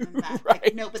education and that, right.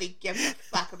 Like, nobody gives a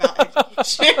fuck about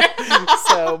education.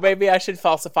 So maybe I should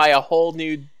falsify a whole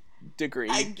new degree.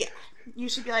 Yeah. You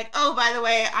should be like, oh, by the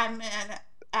way, I'm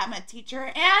a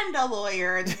teacher and a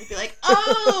lawyer. And then you'd be like,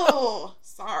 oh,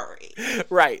 sorry.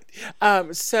 Right.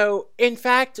 So, in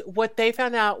fact, what they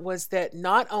found out was that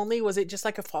not only was it just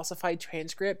like a falsified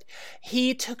transcript,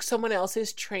 he took someone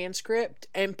else's transcript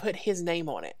and put his name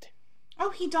on it. Oh,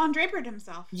 he Don Drapered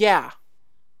himself. Yeah.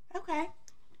 Okay.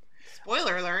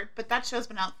 Spoiler alert, but that show's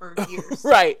been out for years.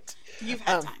 Right. You've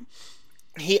had time.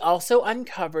 He also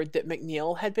uncovered that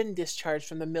McNeil had been discharged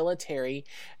from the military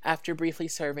after briefly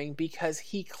serving because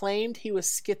he claimed he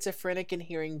was schizophrenic and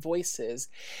hearing voices,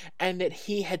 and that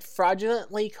he had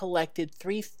fraudulently collected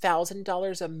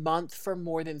 $3,000 a month for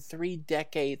more than 3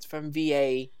 decades from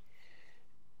VA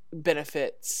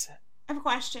benefits. I have a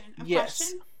question.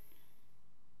 Yes.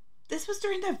 This was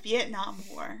during the Vietnam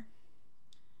War.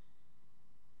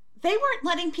 They weren't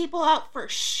letting people out for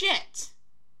shit.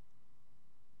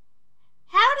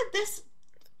 How did this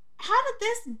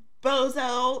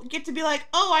bozo get to be like,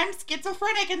 oh, I'm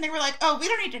schizophrenic? And they were like, oh, we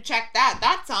don't need to check that.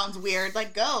 That sounds weird.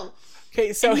 Like, go.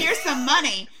 Okay, so and here's some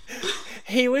money.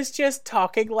 He was just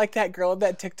talking like that girl in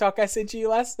that TikTok I sent you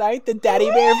last night, the daddy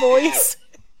bear voice.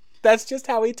 That's just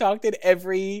how he talked in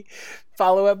every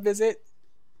follow-up visit.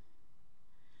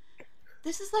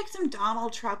 This is like some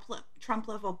Donald Trump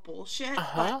level bullshit,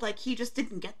 but like he just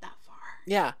didn't get that far.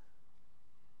 Yeah.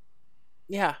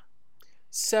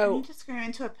 So I need to scream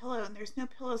into a pillow, and there's no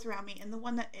pillows around me. And the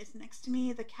one that is next to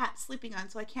me, the cat's sleeping on,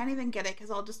 so I can't even get it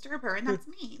because I'll disturb her, and that's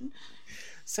mean.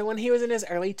 So when he was in his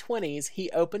early 20s, he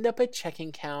opened up a checking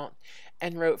account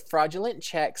and wrote fraudulent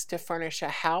checks to furnish a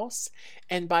house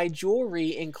and buy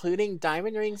jewelry, including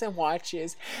diamond rings and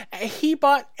watches. He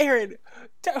bought, Aaron,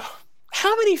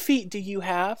 how many feet do you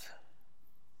have?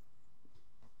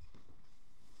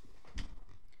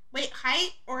 Wait,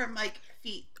 height or like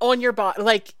feet? On your body,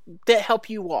 like, that help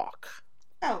you walk.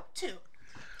 Oh, 2.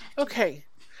 Okay.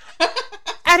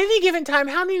 At any given time,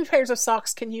 how many pairs of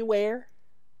socks can you wear?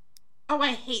 Oh,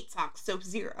 I hate socks, so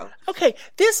 0. Okay,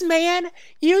 this man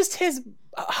used his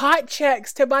hot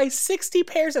checks to buy 60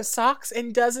 pairs of socks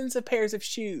and dozens of pairs of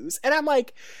shoes. And I'm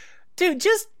like, dude,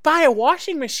 just buy a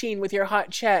washing machine with your hot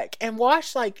check and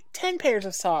wash like 10 pairs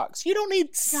of socks. You don't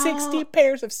need 60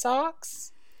 pairs of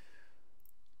socks.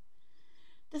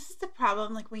 This is the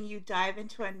problem, like, when you dive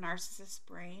into a narcissist's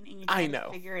brain and you try to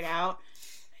figure it out.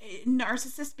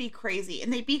 Narcissists be crazy,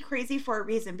 and they be crazy for a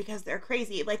reason because they're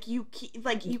crazy. Like you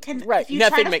can, right? If you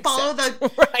Nothing try to follow sense.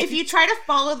 If you try to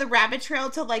follow the rabbit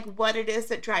trail to like what it is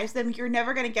that drives them, you're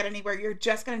never going to get anywhere. You're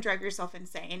just going to drive yourself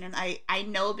insane, and I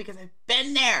know because I've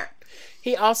been there.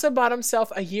 He also bought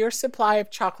himself a year's supply of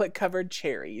chocolate-covered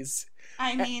cherries.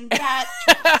 I mean, that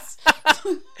trust.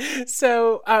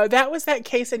 So that was that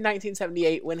case in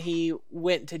 1978 when he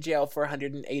went to jail for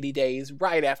 180 days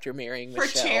right after marrying Michelle.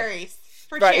 For cherries.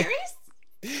 For Right. cherries?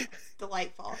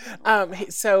 Delightful.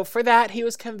 So for that, he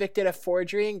was convicted of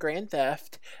forgery and grand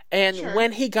theft. And Sure.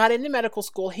 when he got into medical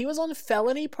school, he was on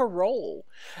felony parole.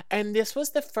 And this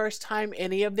was the first time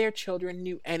any of their children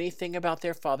knew anything about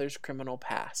their father's criminal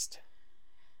past.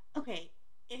 Okay,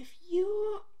 if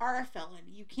you are a felon,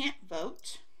 you can't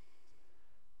vote.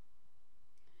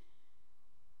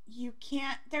 You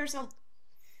can't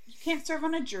serve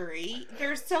on a jury.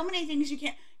 There's so many things you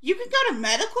can't. You can go to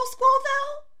medical school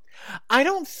though? I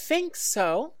don't think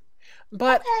so.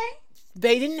 But Okay.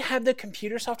 they didn't have the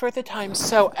computer software at the time.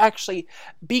 So actually,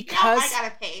 because Now I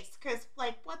gotta pace, because,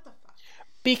 like, what the fuck?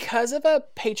 because of a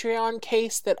Patreon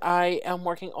case that I am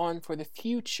working on for the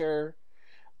future,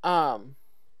 I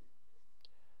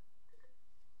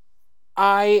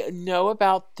know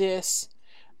about this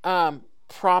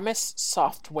Promise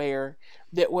software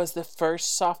that was the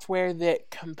first software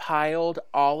that compiled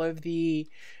all of the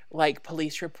like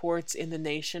police reports in the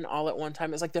nation all at one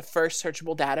time. It's like the first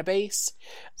searchable database.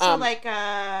 So,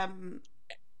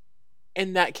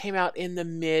 And that came out in the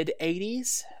mid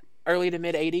 80s, early to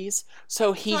mid 80s.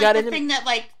 So he so got the into thing that,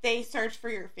 like, they search for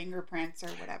your fingerprints or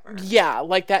whatever. yeah,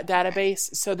 like that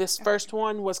database. So this first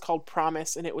one was called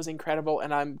Promise, and it was incredible,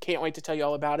 and I can't wait to tell you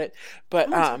all about it.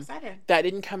 But I'm so excited. that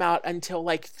didn't come out until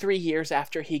like 3 years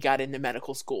after he got into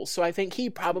medical school. So I think he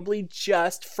probably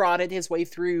just frauded his way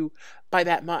through by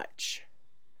that much.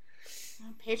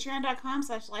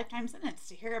 Patreon.com/lifetime sentence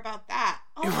to hear about that.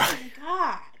 Oh Right. my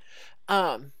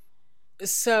god.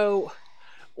 So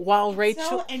while Rachel,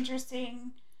 So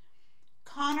interesting.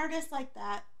 Con artists like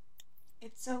that,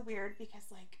 it's so weird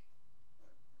because, like,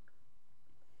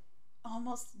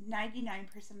 almost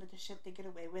 99% of the shit they get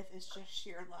away with is just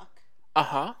sheer luck.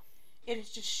 It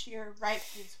is just sheer right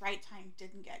place, right time,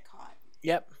 didn't get caught.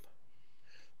 Yep.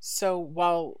 So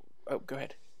while, oh, go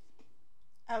ahead.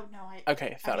 Oh no,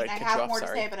 Okay, I I'd cut have you off, more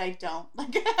sorry. to say, but I don't.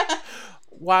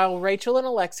 While Rachel and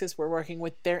Alexis were working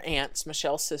with their aunts,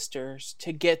 Michelle's sisters,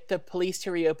 to get the police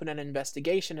to reopen an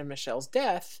investigation of Michelle's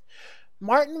death,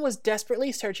 Martin was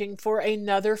desperately searching for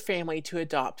another family to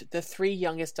adopt the 3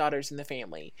 youngest daughters in the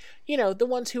family. You know, the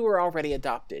ones who were already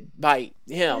adopted by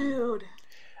him. Dude.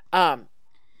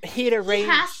 He had arranged...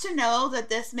 He has to know that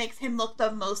this makes him look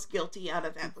the most guilty out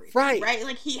of everything. Right. Right?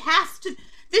 Like, he has to...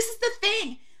 This is the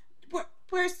thing.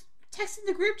 We're texting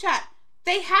the group chat.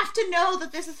 They have to know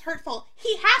that this is hurtful.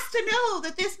 He has to know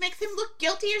that this makes him look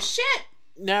guilty as shit.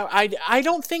 No, I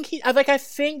don't think he... Like, I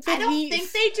think that I don't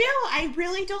think they do. I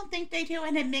really don't think they do,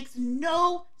 and it makes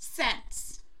no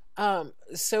sense.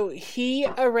 So he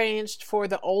arranged for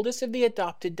the oldest of the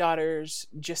adopted daughters,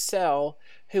 Giselle,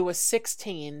 who was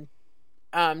 16,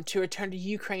 to return to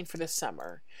Ukraine for the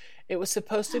summer. It was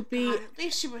supposed to be... God, at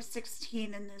least she was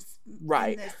 16 in this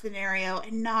Right. in this scenario,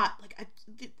 and not like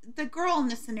the girl in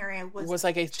this scenario was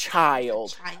like a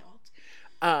child.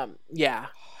 Yeah.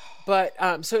 But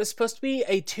so it was supposed to be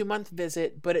a 2-month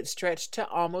visit, but it stretched to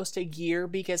almost a year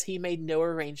because he made no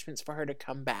arrangements for her to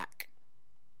come back.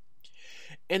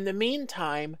 In the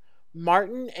meantime,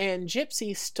 Martin and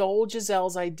Gypsy stole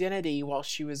Giselle's identity while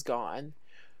she was gone.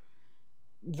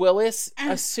 Willis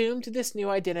assumed this new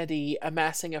identity,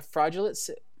 assuming a fraudulent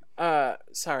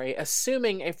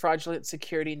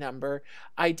security number,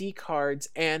 ID cards,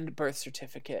 and birth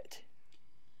certificate.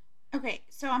 Okay,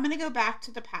 so I'm gonna go back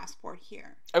to the passport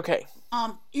here. Okay.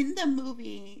 In the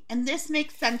movie, and this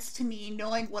makes sense to me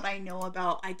knowing what I know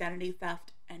about identity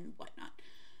theft and whatnot.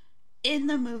 In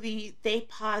the movie, they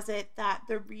posit that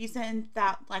the reason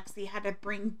that Lexi had to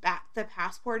bring back the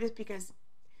passport is because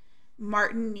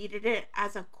Martin needed it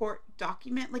as a court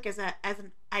document, like as an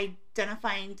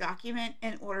identifying document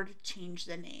in order to change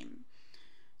the name.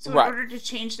 So in order to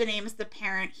change the name as the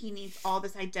parent, he needs all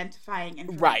this identifying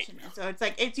information. Right. And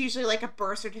so it's usually like a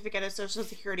birth certificate, a social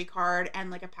security card, and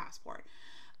like a passport.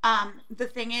 The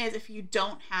thing is, if you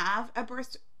don't have a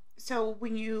so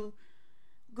when you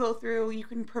go through, you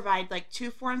can provide like 2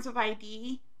 forms of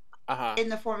ID. In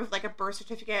the form of like a birth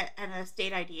certificate and a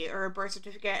state ID, or a birth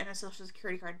certificate and a social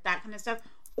security card, that kind of stuff.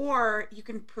 Or you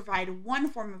can provide 1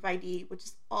 form of ID, which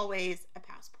is always a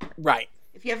passport. Right.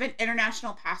 If you have an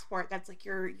international passport, that's like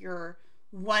your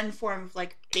 1 form of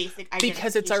like basic identity.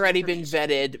 Because it's already been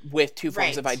vetted with 2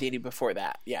 forms of identity before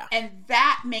that. Yeah. And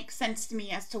that makes sense to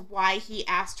me as to why he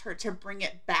asked her to bring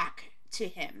it back to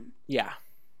him. Yeah.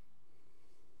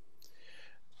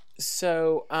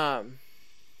 So,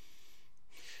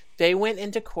 they went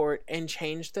into court and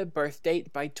changed the birth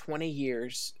date by 20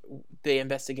 years, the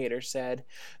investigator said.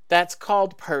 That's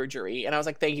called perjury. And I was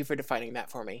like, thank you for defining that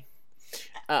for me.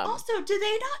 Also, do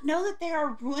they not know that they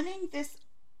are ruining this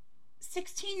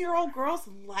 16-year-old girl's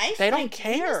life? They don't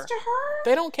care. To her?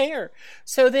 They don't care.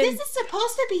 So then, this is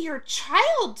supposed to be your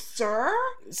child, sir.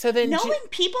 So then, knowing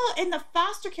people in the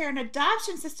foster care and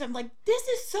adoption system, like, this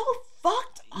is so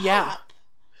fucked up. Yeah.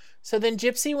 So then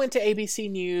Gypsy went to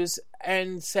ABC News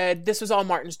and said this was all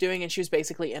Martin's doing, and she was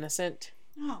basically innocent.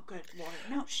 Oh, good Lord.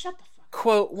 No, shut the fuck up.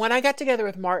 Quote, when I got together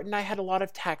with Martin, I had a lot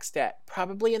of tax debt,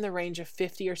 probably in the range of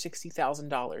 $50,000 or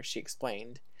 $60,000, she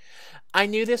explained. I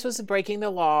knew this was breaking the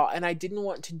law, and I didn't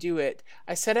want to do it.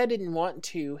 I said I didn't want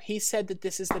to. He said that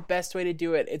this is the best way to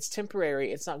do it. It's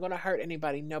temporary. It's not going to hurt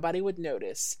anybody. Nobody would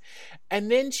notice. And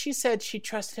then she said she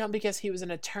trusted him because he was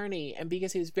an attorney and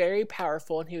because he was very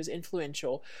powerful and he was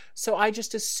influential. So I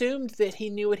just assumed that he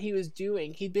knew what he was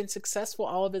doing. He'd been successful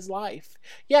all of his life.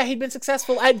 Yeah, he'd been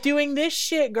successful at doing this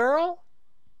shit, girl.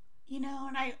 You know,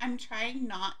 and I'm trying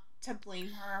not to blame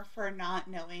her for not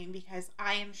knowing, because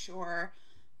I am sure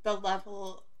the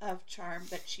level of charm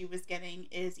that she was getting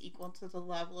is equal to the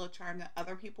level of charm that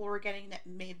other people were getting that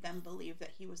made them believe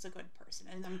that he was a good person.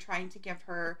 And I'm trying to give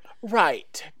her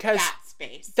that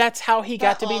space. That's how he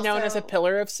got to be known as a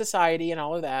pillar of society and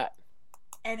all of that.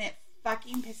 And it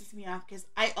fucking pisses me off because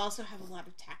I also have a lot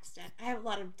of tax debt. I have a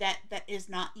lot of debt that is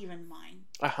not even mine.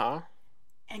 Uh-huh.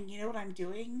 And you know what I'm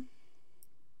doing?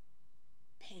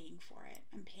 Paying for it.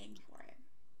 I'm paying for it.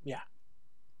 Yeah.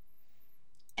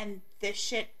 And this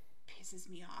shit pisses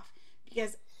me off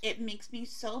because it makes me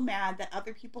so mad that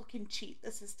other people can cheat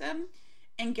the system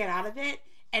and get out of it.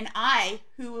 And I,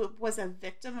 who was a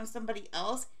victim of somebody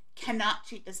else, cannot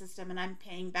cheat the system, and I'm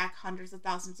paying back hundreds of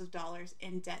thousands of dollars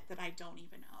in debt that I don't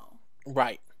even owe.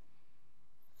 Right.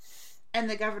 And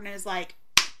the government is like,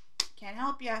 can't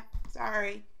help you.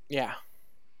 Sorry. Yeah.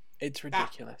 It's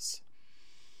ridiculous.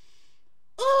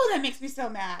 Oh, that makes me so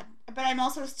mad. But I'm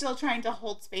also still trying to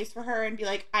hold space for her and be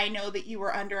like, I know that you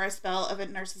were under a spell of a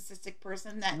narcissistic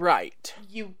person that right.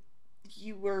 You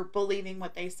were believing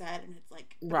what they said, and it's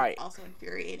like right. It's also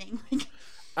infuriating.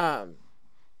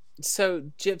 So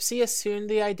Gypsy assumed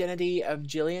the identity of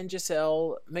Jillian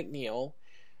Giselle McNeil,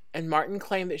 and Martin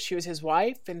claimed that she was his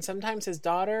wife and sometimes his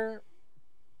daughter.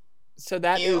 So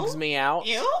that oogs me out.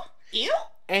 Ew.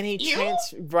 And he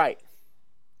right.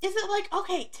 Is it like,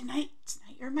 okay, tonight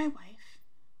you're my wife,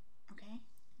 okay?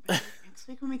 But next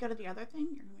week when we go to the other thing,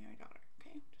 you're gonna be my daughter,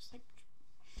 okay? Just like,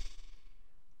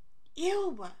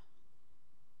 ew.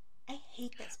 I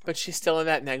hate this person. But she's still in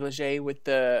that negligee with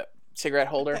the cigarette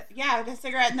holder. The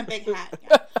cigarette and the big hat.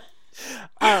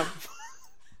 Yeah.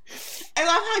 I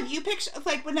love how you picture,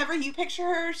 like, whenever you picture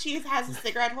her, she has a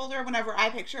cigarette holder. Whenever I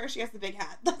picture her, she has the big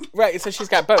hat. Right, so she's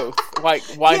got both. Like,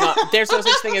 why not? There's no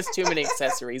such thing as too many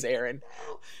accessories, Erin.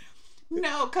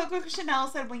 No, Coco Chanel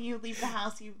said when you leave the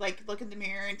house, you, like, look in the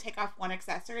mirror and take off one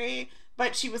accessory.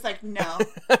 But she was like, no.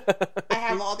 I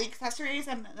have all the accessories,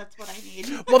 and that's what I need.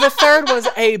 Well, the third was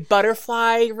a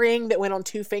butterfly ring that went on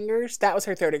 2 fingers. That was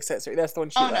her third accessory. That's the one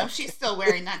she left. No, she's still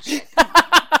wearing that shit.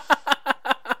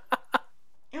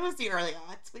 It was the early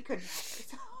aughts. We couldn't help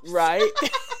ourselves. Right?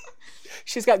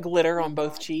 She's got glitter on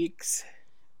both cheeks.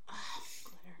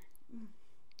 Glitter.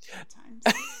 Good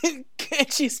times.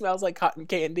 And she smells like cotton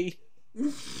candy.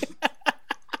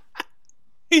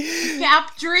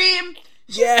 Gap Dream.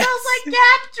 She yes. smells like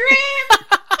Gap Dream.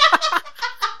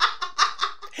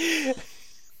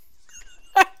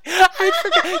 I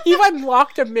forgot. You've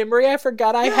unlocked a memory I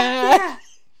forgot I had. Yeah.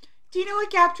 Do you know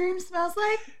what Gap Dream smells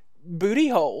like? Booty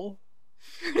hole.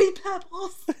 Fruity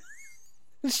Pebbles.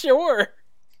 Sure.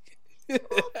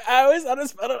 I always thought it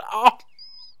smelled it off.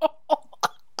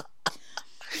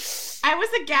 I was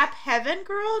a Gap Heaven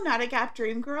girl, not a Gap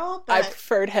Dream girl. But... I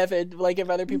preferred Heaven, like, if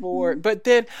other people were. But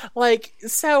then, like,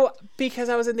 so, because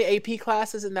I was in the AP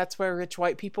classes and that's where rich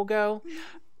white people go,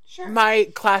 sure.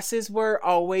 My classes were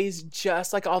always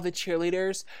just, like, all the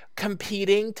cheerleaders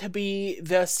competing to be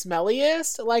the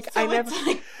smelliest. Like, so I never... It's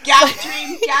like Gap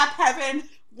Dream, Gap Heaven,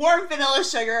 warm vanilla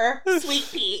sugar, sweet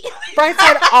pea. Bright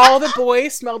side, all the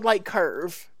boys smelled like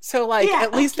Curve. So, like,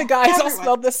 at least the guys all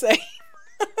smelled the same.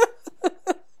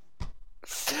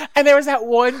 And there was that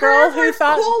one girl who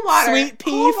thought Cool Sweet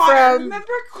Pea from...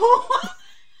 Remember Cool Water?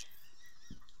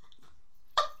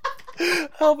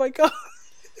 Oh my god.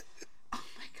 Oh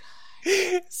my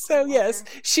god. So cool yes,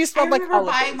 she smelled like all of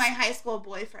those. I remember buying my high school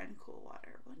boyfriend Cool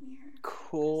Water one year.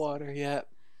 Cool Water, yeah.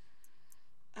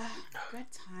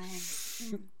 Good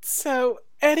time. So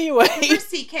anyway, remember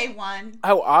CK1?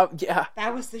 Oh, yeah.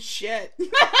 That was the shit. And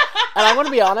I want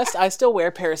to be honest, I still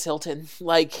wear Paris Hilton.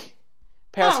 Like,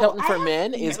 Paris Hilton for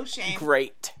men is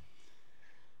great.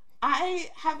 I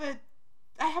have a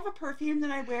perfume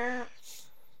that I wear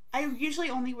I usually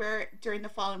only wear it during the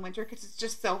fall and winter because it's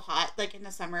just so hot. Like in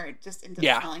the summer, it just ends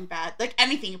up smelling bad. Like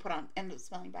anything you put on ends up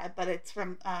smelling bad. But it's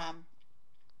from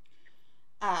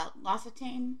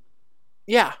L'Occitane.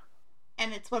 Yeah.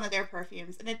 And it's one of their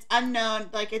perfumes. And it's unknown.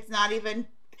 Like it's not even...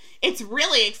 It's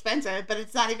really expensive, but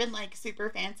it's not even like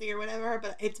super fancy or whatever.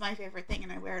 But it's my favorite thing,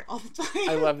 and I wear it all the time.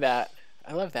 I love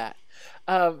that.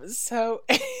 So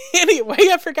anyway,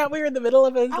 I forgot we were in the middle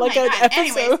of an episode.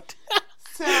 Anyways,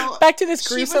 so back to this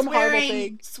gruesome, horrible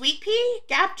thing. Sweet Pea,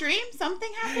 Gap Dream,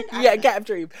 something happened. Gap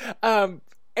Dream.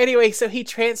 Anyway, so he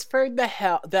transferred the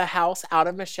house out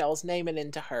of Michelle's name and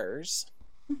into hers.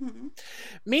 Mm-hmm.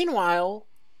 Meanwhile,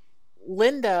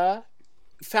 Linda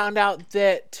found out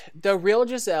that the real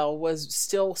Giselle was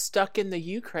still stuck in the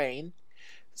Ukraine.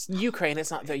 It's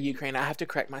not the Ukraine. I have to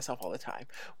correct myself all the time.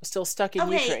 Was still stuck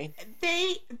in Ukraine.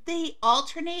 They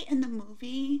alternate in the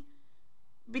movie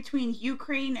between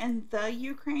Ukraine and the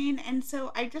Ukraine, and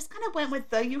so I just kind of went with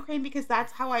the Ukraine because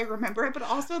that's how I remember it. But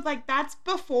also, like, that's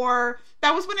before,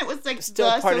 that was when it was like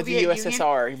still the part Soviet of the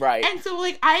USSR, Union. right? And so,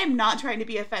 like, I am not trying to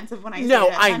be offensive when I say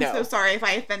that. I know. I'm so sorry if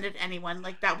I offended anyone.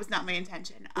 Like, that was not my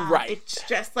intention. Right. It's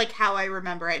just like how I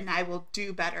remember it, and I will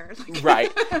do better. Like,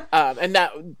 right.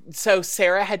 So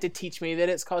Sarah had to teach me that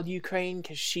it's called Ukraine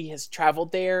because she has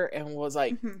traveled there and was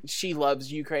like, she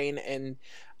loves Ukraine and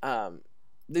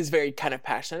is very kind of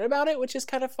passionate about it, which is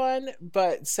kind of fun.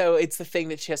 But so it's the thing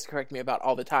that she has to correct me about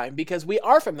all the time because we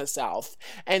are from the South,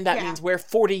 and that means we're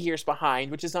 40 years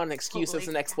behind, which is not an excuse, it's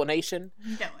an explanation.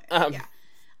 No,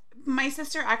 my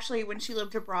sister actually, when she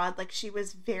lived abroad, like she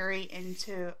was very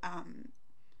into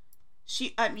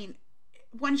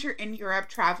once you're in Europe,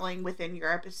 traveling within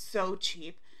Europe is so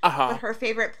cheap. But her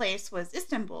favorite place was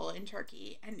Istanbul in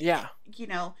Turkey, and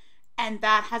and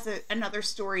that has another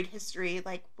storied history,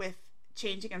 like with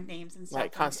changing of names and stuff.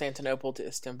 Like Constantinople to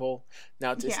Istanbul.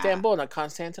 Now it's Istanbul, not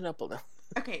Constantinople. No.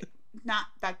 Okay,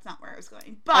 that's not where I was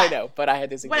going. But I know, but I had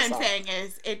to sing what the I'm song. saying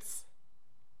is it's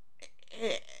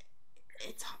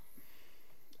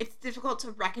difficult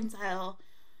to reconcile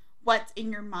what's in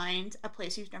your mind, a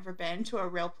place you've never been, to a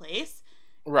real place.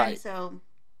 Right. And so,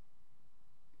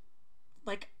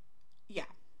 like, yeah.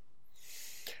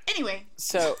 Anyway.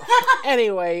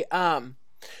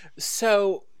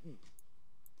 So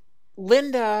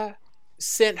Linda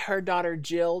sent her daughter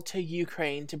Jill to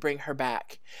Ukraine to bring her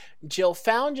back. Jill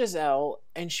found Giselle,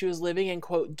 and she was living in,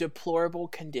 quote, deplorable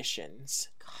conditions.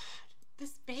 God,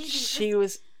 this baby. She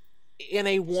was in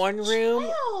a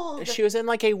one-room... She was in,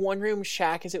 like, a one-room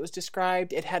shack, as it was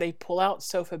described. It had a pull-out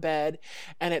sofa bed,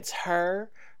 and it's her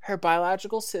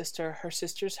biological sister, her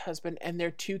sister's husband, and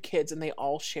their 2 kids, and they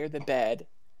all share the bed,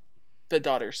 the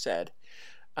daughter said.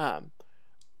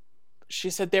 She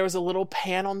said there was a little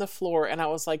pan on the floor, and I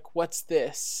was like, what's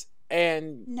this?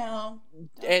 And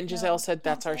Giselle said,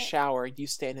 that's our shower. You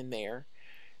stand in there.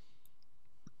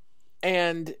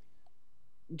 And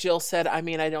Jill said, I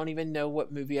mean, I don't even know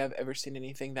what movie I've ever seen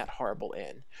anything that horrible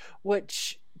in.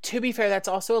 Which, to be fair, that's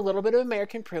also a little bit of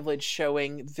American privilege,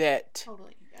 showing that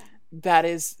that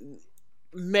is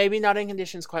maybe not in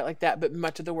conditions quite like that, but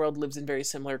much of the world lives in very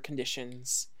similar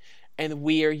conditions. And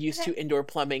we are used to indoor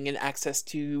plumbing and access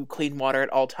to clean water at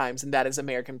all times, and that is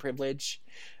American privilege.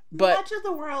 But much of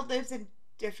the world lives in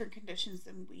different conditions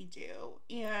than we do,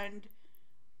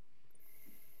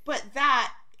 but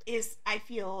that is, I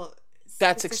feel,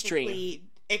 that's extreme.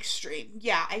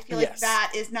 Yeah, I feel like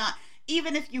that is not,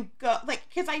 even if you go, like,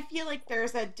 because I feel like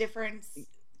there's a difference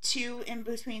too in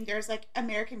between. There's like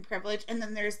American privilege, and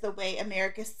then there's the way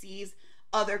America sees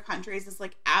other countries is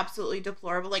like absolutely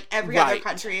deplorable. Like every other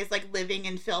country is like living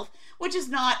in filth, which is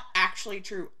not actually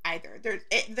true either.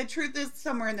 The truth is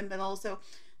somewhere in the middle. So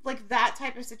like that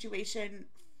type of situation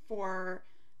for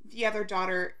the other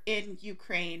daughter in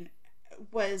Ukraine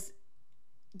was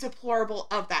deplorable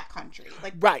of that country.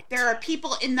 Like there are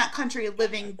people in that country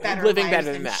living better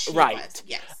than that. Was.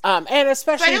 Yes. And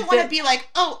especially, so I don't want to be like,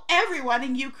 oh, everyone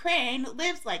in Ukraine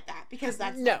lives like that, because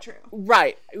that's not true.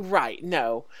 Right.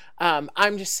 No.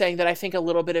 I'm just saying that I think a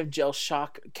little bit of Jill's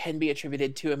shock can be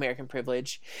attributed to American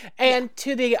privilege and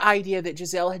to the idea that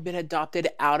Giselle had been adopted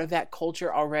out of that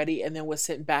culture already and then was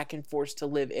sent back and forced to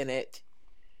live in it.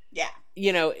 Yeah.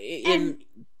 In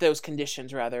those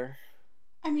conditions, rather.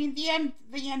 I mean, the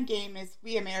end game is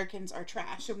we Americans are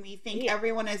trash, and we think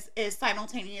everyone is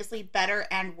simultaneously better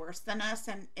and worse than us,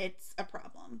 and it's a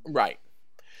problem. Right.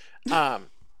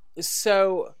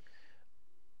 So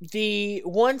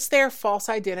once their false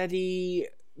identity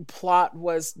plot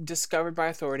was discovered by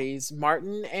authorities,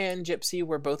 Martin and Gypsy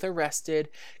were both arrested,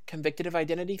 convicted of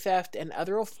identity theft and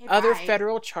other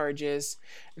federal charges,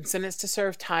 and sentenced to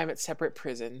serve time at separate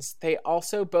prisons. They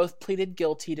also both pleaded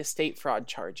guilty to state fraud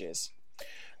charges.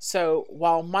 So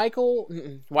while Michael's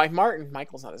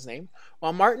not his name,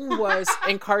 while Martin was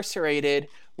incarcerated,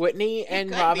 Whitney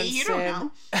and Robinson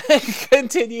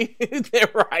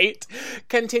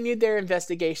continued their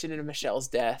investigation into Michelle's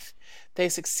death. They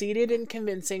succeeded in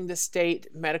convincing the state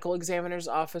medical examiner's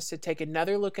office to take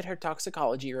another look at her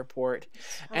toxicology report,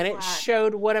 and it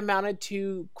showed what amounted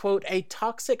to, quote, a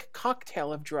toxic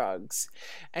cocktail of drugs.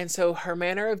 And so her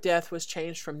manner of death was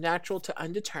changed from natural to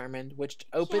undetermined, which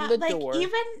opened the door.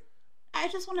 I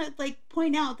just want to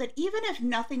point out that even if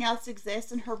nothing else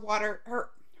exists and her lungs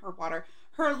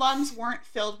weren't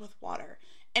filled with water,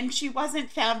 and she wasn't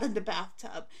found in the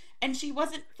bathtub, and she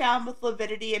wasn't found with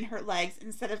lividity in her legs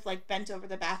instead of bent over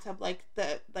the bathtub like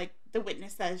the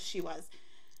witness says she was,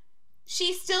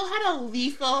 she still had a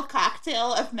lethal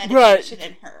cocktail of medication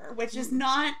in her, which is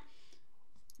not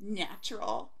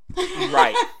natural.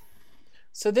 Right.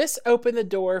 So this opened the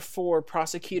door for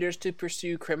prosecutors to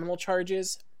pursue criminal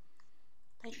charges.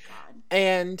 Thank God.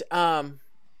 And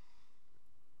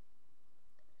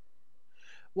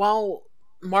while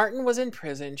Martin was in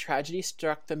prison, tragedy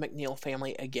struck the McNeil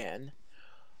family again.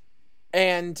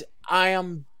 And I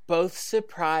am both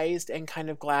surprised and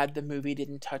kind of glad the movie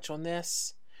didn't touch on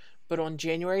this. But on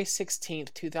January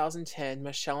 16th, 2010,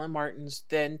 Michelle and Martin's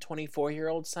then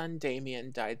 24-year-old son,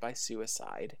 Damien, died by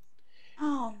suicide.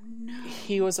 Oh, no.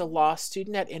 He was a law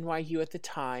student at NYU at the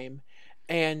time,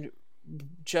 and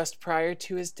just prior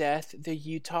to his death, the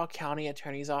Utah County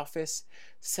Attorney's Office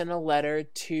sent a letter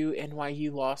to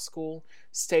NYU Law School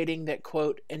stating that,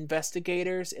 quote,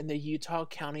 investigators in the Utah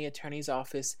County Attorney's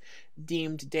Office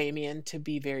deemed Damien to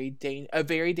be a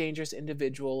very dangerous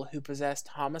individual who possessed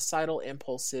homicidal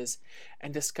impulses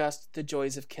and discussed the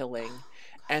joys of killing,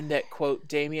 and that, quote,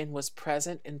 Damien was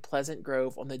present in Pleasant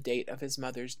Grove on the date of his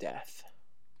mother's death.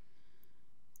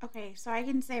 Okay, so I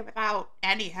can say without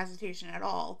any hesitation at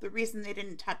all, the reason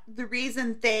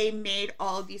they made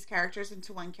all of these characters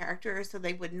into one character is so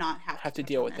they would not have to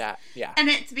deal with that. Yeah. And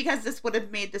it's because this would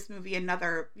have made this movie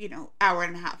another, hour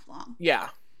and a half long. Yeah.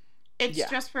 It's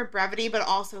just for brevity, but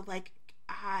also that's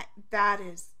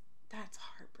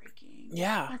heartbreaking.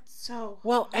 Yeah. That's so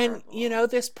well, horrible. And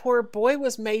this poor boy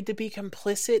was made to be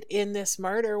complicit in this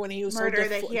murder when he was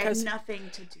that he had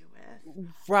nothing to do with.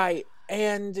 Right.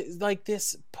 And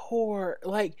this poor,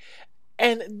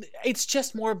 and it's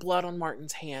just more blood on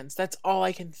Martin's hands. That's all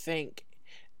I can think.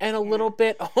 And a little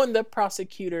bit on the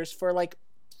prosecutors for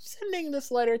sending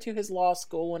this letter to his law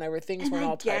school whenever things weren't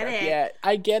all tied up yet.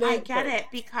 I get it.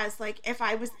 Because if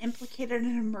I was implicated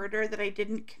in a murder that I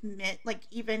didn't commit,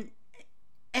 even,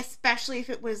 especially if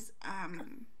it was,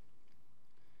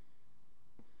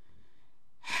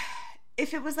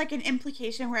 if it was an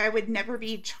implication where I would never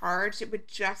be charged, it would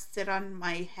just sit on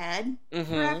my head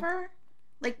forever.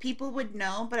 People would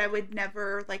know, but I would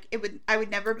never I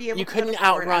would never be able to. You couldn't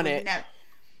outrun it.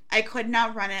 I couldn't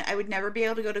outrun it. I would never be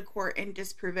able to go to court and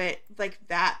disprove it.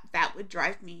 That would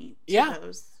drive me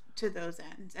to those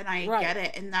ends. And I get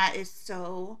it. And that is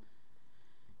so,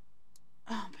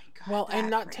 oh my God. Well, and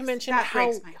not to mention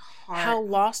how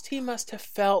lost he must have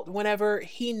felt whenever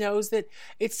he knows that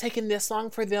it's taken this long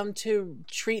for them to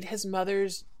treat his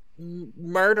mother's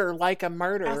murder like a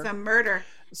murder. As a murder.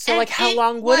 So, and how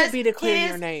long would it be to clear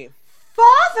your name?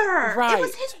 Father! Right. It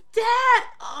was his dad!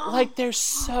 Oh. There's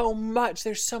so much.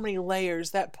 There's so many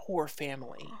layers. That poor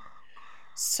family.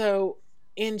 So,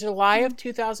 in July of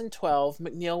 2012,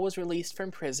 McNeil was released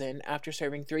from prison after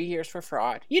serving 3 years for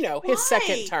fraud. His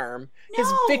second term. His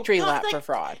victory lap for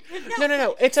fraud.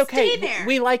 No. It's okay.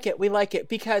 We like it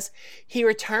because he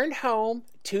returned home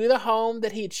to the home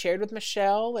that he had shared with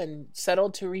Michelle and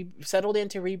settled in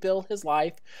to rebuild his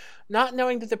life, not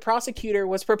knowing that the prosecutor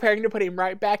was preparing to put him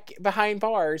right back behind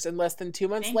bars. And less than 2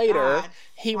 months later,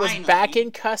 he was back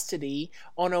in custody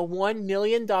on a $1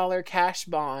 million cash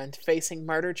bond, facing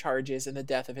murder charges in the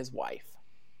death of his wife.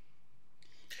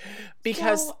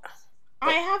 Because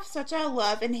I have such a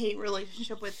love and hate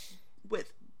relationship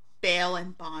with bail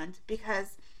and bond,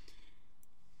 because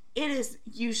it is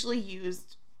usually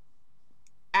used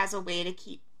as a way to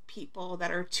keep people that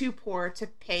are too poor to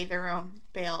pay their own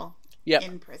bail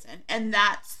in prison. And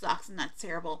that sucks and that's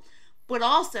terrible. But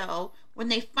also, when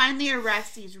they finally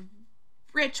arrest these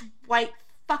rich white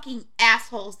fucking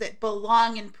assholes that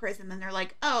belong in prison, and they're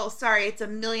like, oh, sorry, it's $1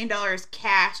 million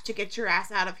cash to get your ass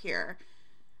out of here.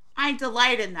 I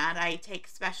delight in that. I take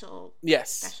special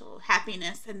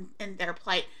happiness in their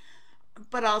plight.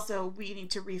 but also we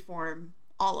need to reform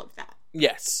all of that.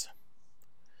 Yes.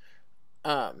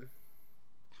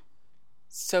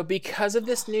 So because of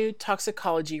this new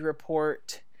toxicology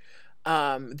report,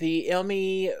 the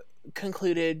ILMI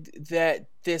concluded that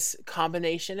this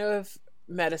combination of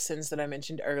medicines that I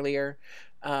mentioned earlier,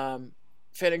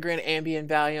 Phenergan, Ambien,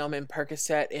 Valium, and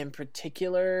Percocet in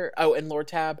particular, and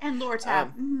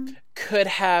Lortab, could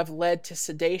have led to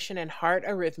sedation and heart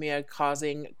arrhythmia,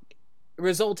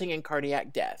 resulting in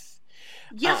cardiac death.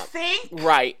 You think?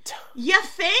 Right. You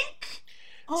think?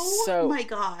 Oh my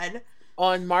God.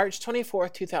 On March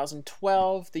 24th,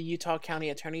 2012, the Utah County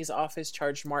Attorney's Office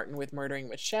charged Martin with murdering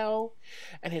Michelle,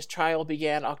 and his trial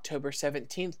began October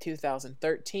 17th,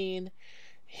 2013.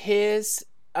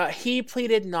 He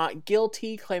pleaded not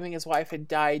guilty, claiming his wife had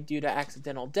died due to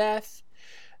accidental death.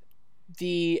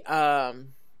 She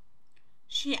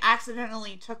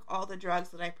accidentally took all the drugs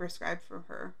that I prescribed for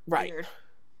her. Right. Weird.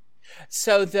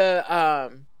 So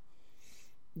the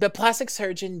plastic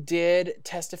surgeon did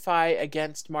testify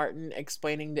against Martin,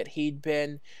 explaining that he'd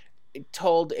been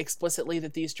told explicitly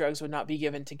that these drugs would not be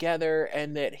given together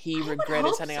and that he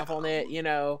regretted signing off on it,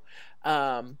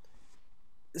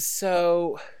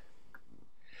 So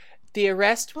the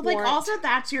arrest warrant... also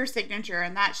that's your signature,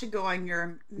 and that should go on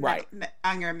your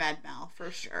on your med mal for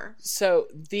sure. So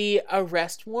the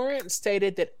arrest warrant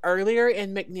stated that earlier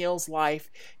in McNeil's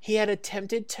life, he had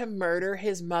attempted to murder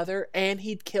his mother and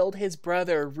he'd killed his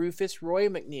brother, Rufus Roy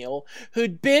McNeil,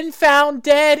 who'd been found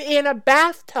dead in a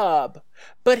bathtub,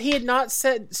 but he had not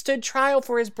stood trial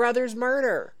for his brother's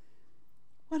murder.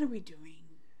 What are we doing?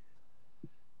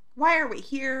 Why are we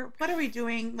here? What are we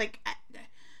doing?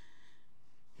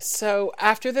 So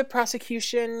after the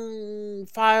prosecution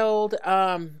filed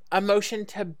a motion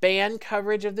to ban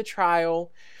coverage of the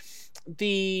trial,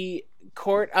 the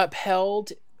court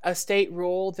upheld a state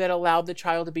rule that allowed the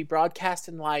trial to be broadcast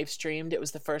and live streamed. It was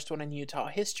the first one in Utah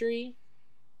history.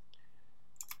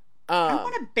 I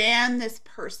want to ban this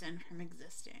person from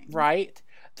existing. Right.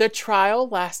 The trial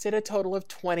lasted a total of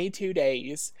 22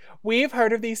 days. We've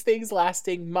heard of these things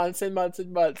lasting months and months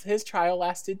and months. His trial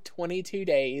lasted 22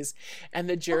 days, and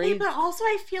the jury... Okay, but also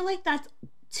I feel like that's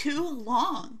too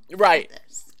long. Right.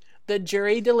 The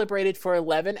jury deliberated for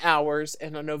 11 hours,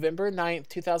 and on November 9th,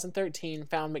 2013,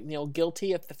 found McNeil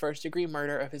guilty of the first-degree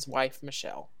murder of his wife,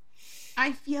 Michelle.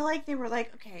 I feel like they were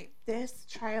like, okay, this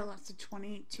trial lasted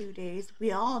 22 days.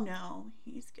 We all know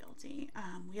he's guilty.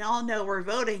 We all know we're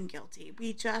voting guilty.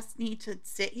 We just need to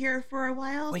sit here for a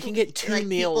while. We can get two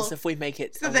meals if we make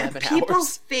it 11 hours. So that people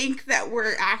think that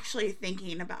we're actually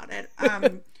thinking about it.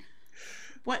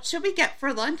 What should we get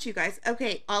for lunch, you guys?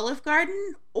 Okay, Olive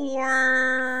Garden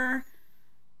or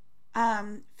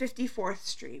 54th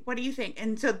Street. What do you think?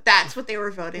 And so that's what they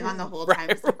were voting on the whole time.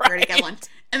 Where to get lunch.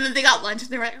 And then they got lunch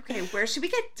and they were like, okay, where should we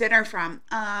get dinner from?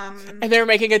 And they were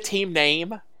making a team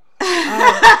name.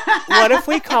 What if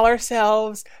we call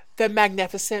ourselves the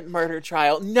Magnificent Murder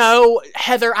Trial? No,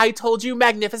 Heather, I told you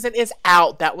Magnificent is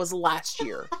out. That was last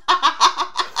year.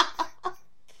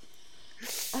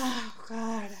 Oh,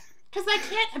 God. Because I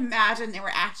can't imagine they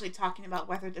were actually talking about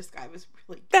whether this guy was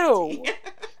really guilty. No.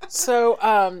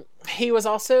 So, he was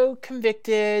also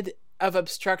convicted of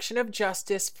obstruction of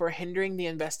justice for hindering the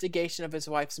investigation of his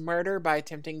wife's murder by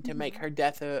attempting to make her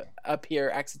death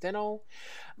appear accidental.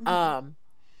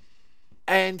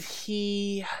 And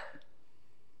he,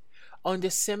 on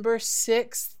December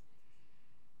 6th,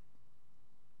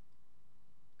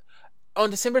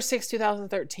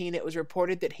 2013, it was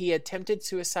reported that he attempted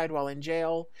suicide while in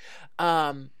jail.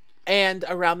 And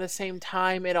around the same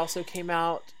time, it also came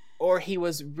out, or he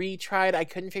was retried. I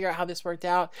couldn't figure out how this worked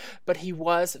out, but he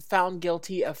was found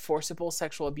guilty of forcible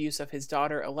sexual abuse of his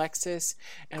daughter, Alexis,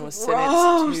 and was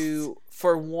sentenced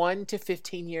for 1 to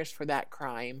 15 years for that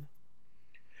crime.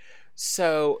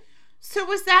 So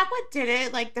was that what did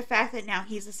it? Like the fact that now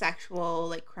he's a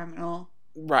sexual criminal?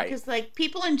 Right. Because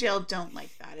people in jail don't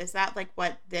like that. Is that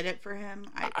what did it for him?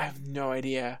 I have no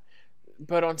idea.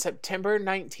 But on September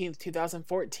 19th,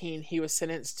 2014, he was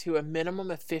sentenced to a minimum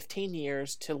of 15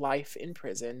 years to life in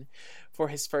prison for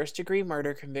his first-degree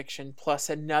murder conviction,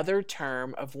 plus another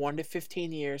term of 1 to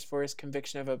 15 years for his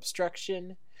conviction of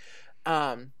obstruction.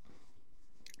 And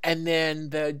then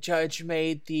the judge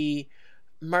made the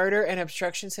murder and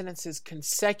obstruction sentences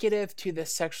consecutive to the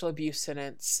sexual abuse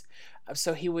sentence,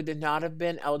 so he would not have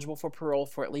been eligible for parole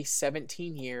for at least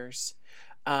 17 years.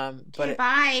 But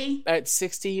at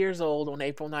 60 years old on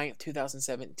April 9th,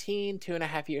 2017,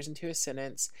 2.5 years into his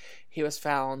sentence, he was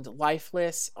found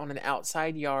lifeless on an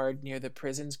outside yard near the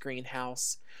prison's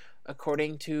greenhouse.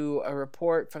 According to a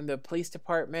report from the police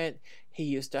department, he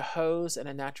used a hose and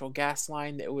a natural gas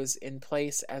line that was in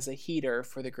place as a heater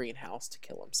for the greenhouse to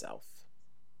kill himself.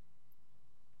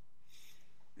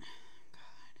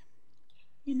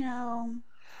 You know,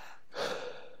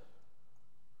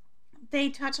 they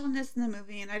touch on this in the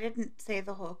movie, and I didn't say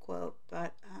the whole quote,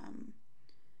 but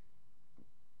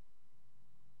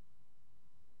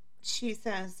she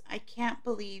says, "I can't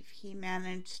believe he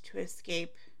managed to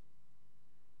escape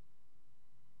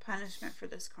punishment for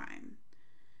this crime."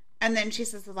 And then she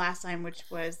says the last line, which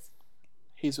was,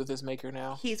 "He's with his maker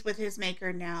now." He's with his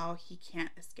maker now. He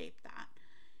can't escape that.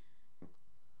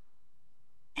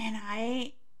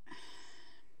 And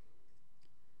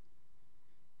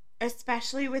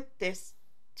especially with this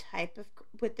type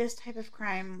of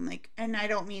crime, like, and I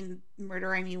don't mean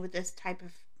murder, I mean with this type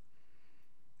of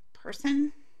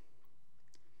person,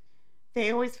 they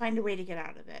always find a way to get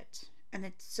out of it. And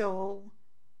it's so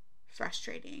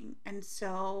frustrating and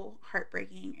so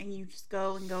heartbreaking, and you just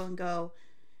go and go and go,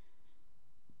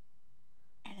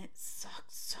 and it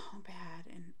sucks so bad.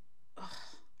 And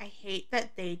I hate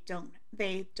that they don't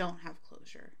have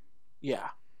closure. Yeah.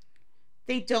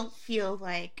 They don't feel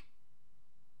like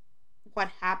what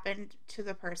happened to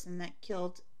the person that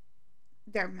killed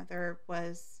their mother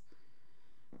was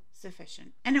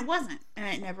sufficient. And it wasn't. And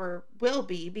it never will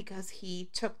be, because he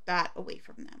took that away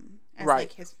from them as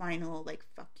like his final, like,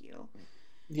 fuck you.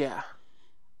 Yeah.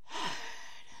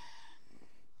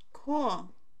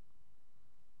 Cool.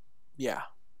 Yeah.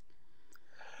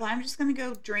 Well, I'm just going to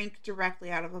go drink directly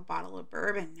out of a bottle of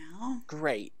bourbon now.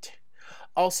 Great.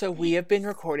 Also, we have been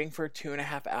recording for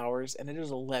 2.5 hours, and it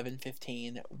is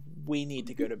 11:15. We need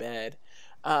to go to bed.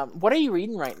 What are you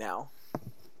reading right now?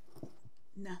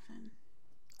 Nothing.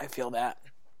 I feel that.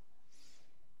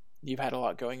 You've had a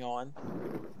lot going on.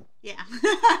 Yeah.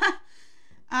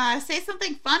 Say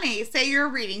something funny. Say you're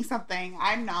reading something.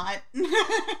 I'm not.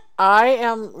 I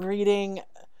am reading...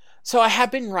 So I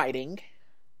have been writing.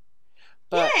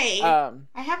 But, yay!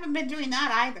 I haven't been doing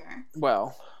that either.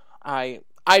 Well,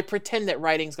 I pretend that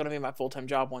writing's going to be my full-time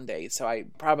job one day, so I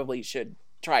probably should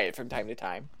try it from time to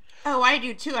time. Oh, I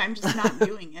do too. I'm just not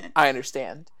doing it. I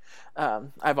understand.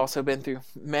 I've also been through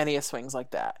many a swings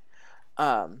like that.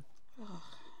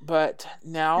 But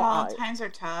now... times are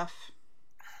tough.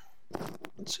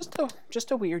 It's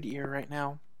just a weird year right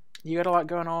now. You got a lot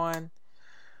going on.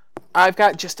 I've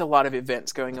got just a lot of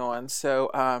events going on,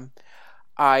 so...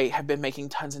 I have been making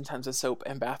tons and tons of soap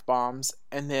and bath bombs.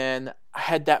 And then I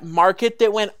had that market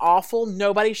that went awful.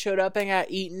 Nobody showed up and got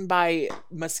eaten by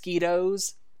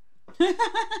mosquitoes.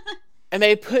 And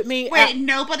they put me... Wait,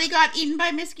 nobody got eaten by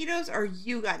mosquitoes, or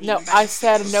you got eaten by mosquitoes? No, I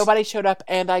said nobody showed up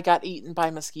and I got eaten by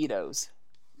mosquitoes.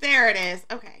 There it is.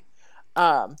 Okay.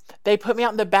 They put me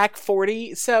out in the back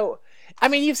 40. So, I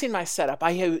mean, you've seen my setup.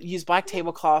 I use black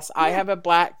tablecloths. Yeah. I have a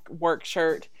black work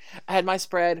shirt. I had my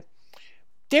spread.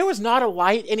 There was not a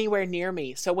light anywhere near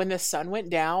me. So when the sun went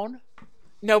down,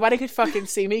 nobody could fucking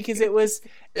see me, because it was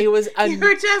you were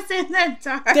just in the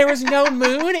dark. There was no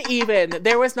moon even.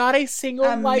 There was not a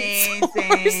single light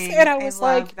source. And I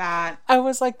love that. I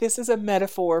was like, this is a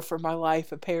metaphor for my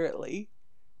life, apparently.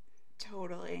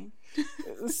 Totally.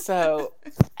 So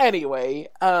anyway,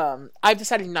 I've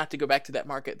decided not to go back to that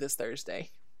market this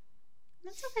Thursday.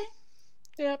 That's okay.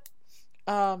 Yep.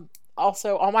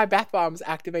 Also, all my bath bombs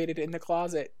activated in the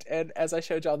closet, and as I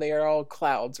showed y'all, they are all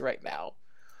clouds right now.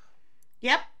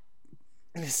 Yep.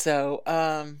 So,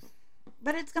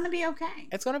 but it's gonna be okay.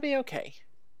 It's gonna be okay.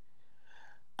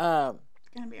 It's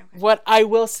gonna be okay. What I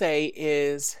will say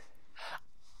is,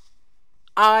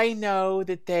 I know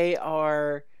that they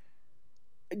are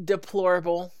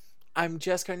deplorable. I'm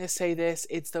just going to say this.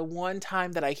 It's the one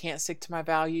time that I can't stick to my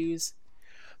values.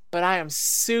 But I am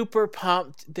super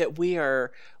pumped that we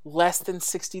are less than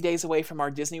 60 days away from our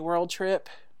Disney World trip.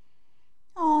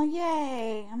 Oh,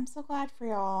 yay. I'm so glad for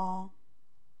y'all.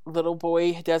 Little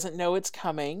boy doesn't know it's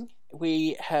coming.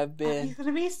 We have been... He's going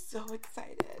to be so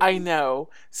excited. I know.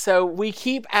 So we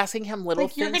keep asking him little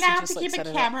things. You're going to have to keep a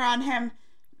camera on him.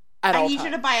 I need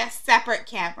you to buy a separate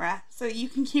camera so you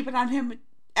can keep it on him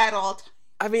at all times.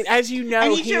 I mean, as you know, I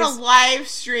need you to live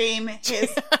stream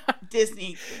his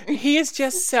Disney experience. He is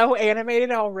just so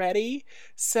animated already.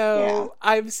 So yeah.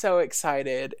 I'm so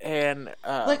excited. And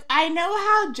look, I know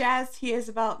how jazzed he is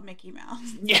about Mickey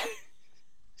Mouse. Yeah.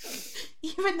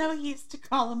 Even though he used to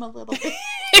call him a little bit.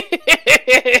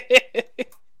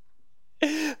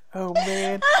 Oh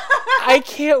man. I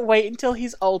can't wait until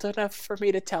he's old enough for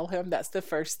me to tell him that's the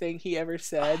first thing he ever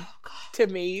said to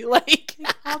me. Like, he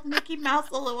called Mickey Mouse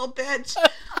a little bitch.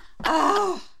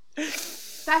 Oh.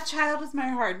 That child is my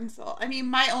heart and soul. I mean,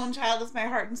 my own child is my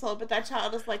heart and soul, but that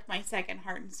child is like my second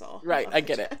heart and soul. Right, I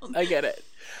get it. I get it.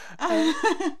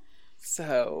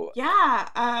 So yeah,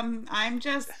 I'm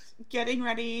just getting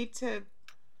ready to.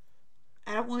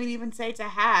 I don't want to even say to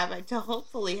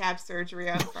hopefully have surgery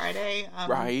on Friday.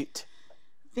 Right.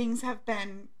 Things have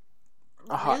been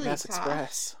a hot really mess tough.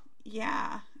 Express.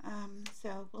 Yeah.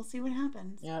 So we'll see what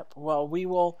happens. Yep. Well, we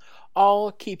will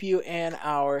all keep you in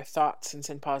our thoughts and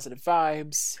send positive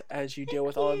vibes as you deal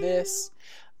with all of this.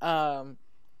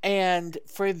 And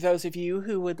for those of you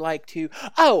who would like to...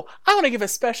 Oh, I want to give a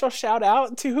special shout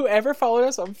out to whoever followed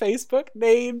us on Facebook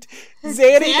named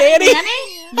Zanny Danny.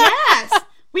 Yes.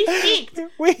 We peaked.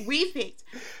 We peaked.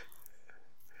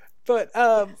 But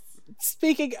yes.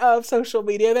 Speaking of social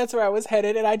media, that's where I was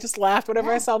headed, and I just laughed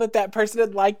whenever I saw that person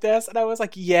had liked us, and I was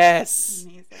like, yes.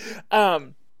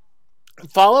 Amazing.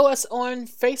 Follow us on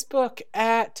Facebook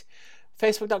at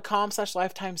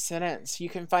facebook.com/Lifetime Sentence. You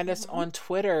can find us on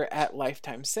Twitter at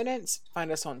Lifetime Sentence.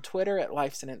 Find us on Twitter at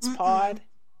Life Sentence Pod.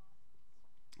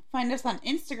 Find us on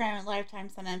Instagram at Lifetime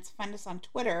Sentence. Find us on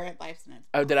Twitter at Life Sentence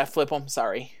Pod. Oh, did I flip them?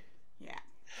 Sorry. Yeah.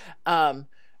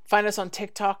 Find us on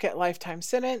TikTok at Lifetime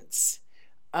Sentence.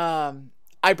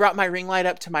 I brought my ring light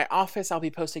up to my office. I'll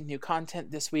be posting new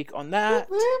content this week on that.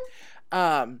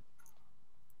 Go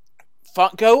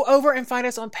over and find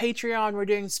us on Patreon. We're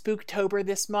doing Spooktober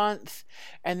this month.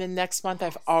 And then next month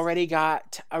I've already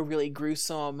got a really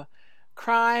gruesome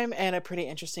crime and a pretty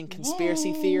interesting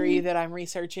conspiracy theory that I'm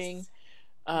researching.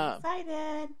 I'm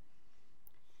excited.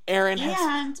 Aaron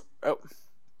has...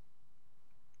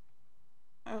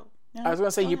 No, I was going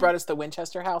to say, you brought us the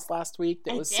Winchester House last week.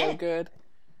 That was so good.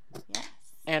 Yes.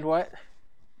 And what?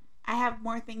 I have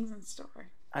more things in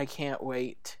store. I can't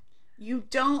wait.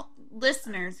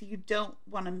 Listeners, you don't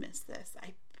want to miss this.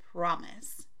 I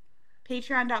promise.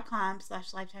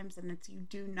 Patreon.com/Lifetime Sentence. You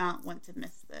do not want to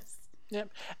miss this. Yep.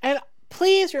 And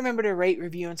please remember to rate,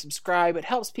 review, and subscribe. It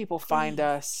helps people find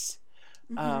us.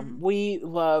 We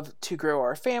love to grow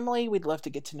our family. We'd love to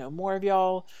get to know more of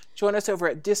y'all. Join us over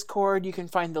at Discord. You can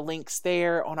find the links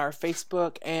there on our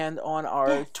Facebook and on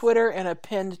our Twitter and a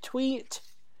pinned tweet.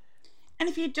 And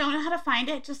if you don't know how to find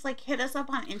it, just hit us up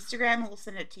on Instagram and we'll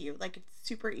send it to you. It's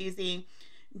super easy.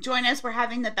 Join us. We're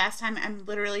having the best time. I'm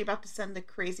literally about to send the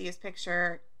craziest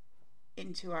picture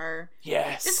into our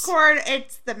Discord.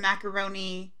 It's the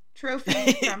macaroni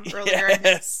trophy from earlier in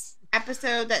this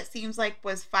episode that seems like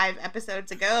was 5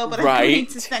 episodes ago, but I'm going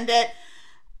to send it.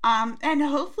 And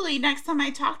hopefully next time I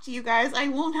talk to you guys, I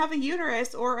won't have a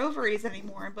uterus or ovaries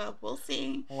anymore, but we'll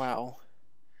see. Wow.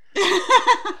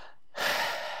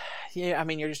 Yeah, I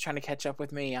mean, you're just trying to catch up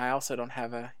with me. I also don't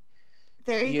have a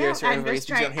uterus or ovaries.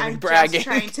 You don't hear me bragging. Just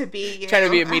trying to be you. Trying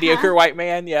to be a mediocre white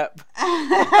man. Yep.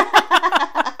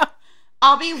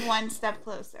 I'll be one step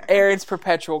closer. Aaron's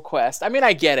perpetual quest. I mean,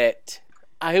 I get it.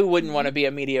 Who wouldn't want to be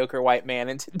a mediocre white man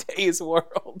in today's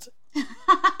world?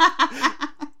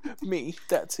 Me.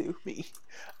 That's who. Me.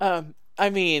 I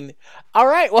mean, all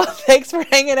right. Well, thanks for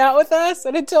hanging out with us.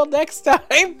 And until next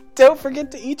time, don't forget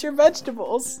to eat your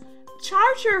vegetables.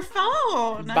 Charge your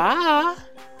phone. Bye.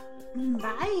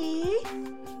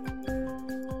 Bye.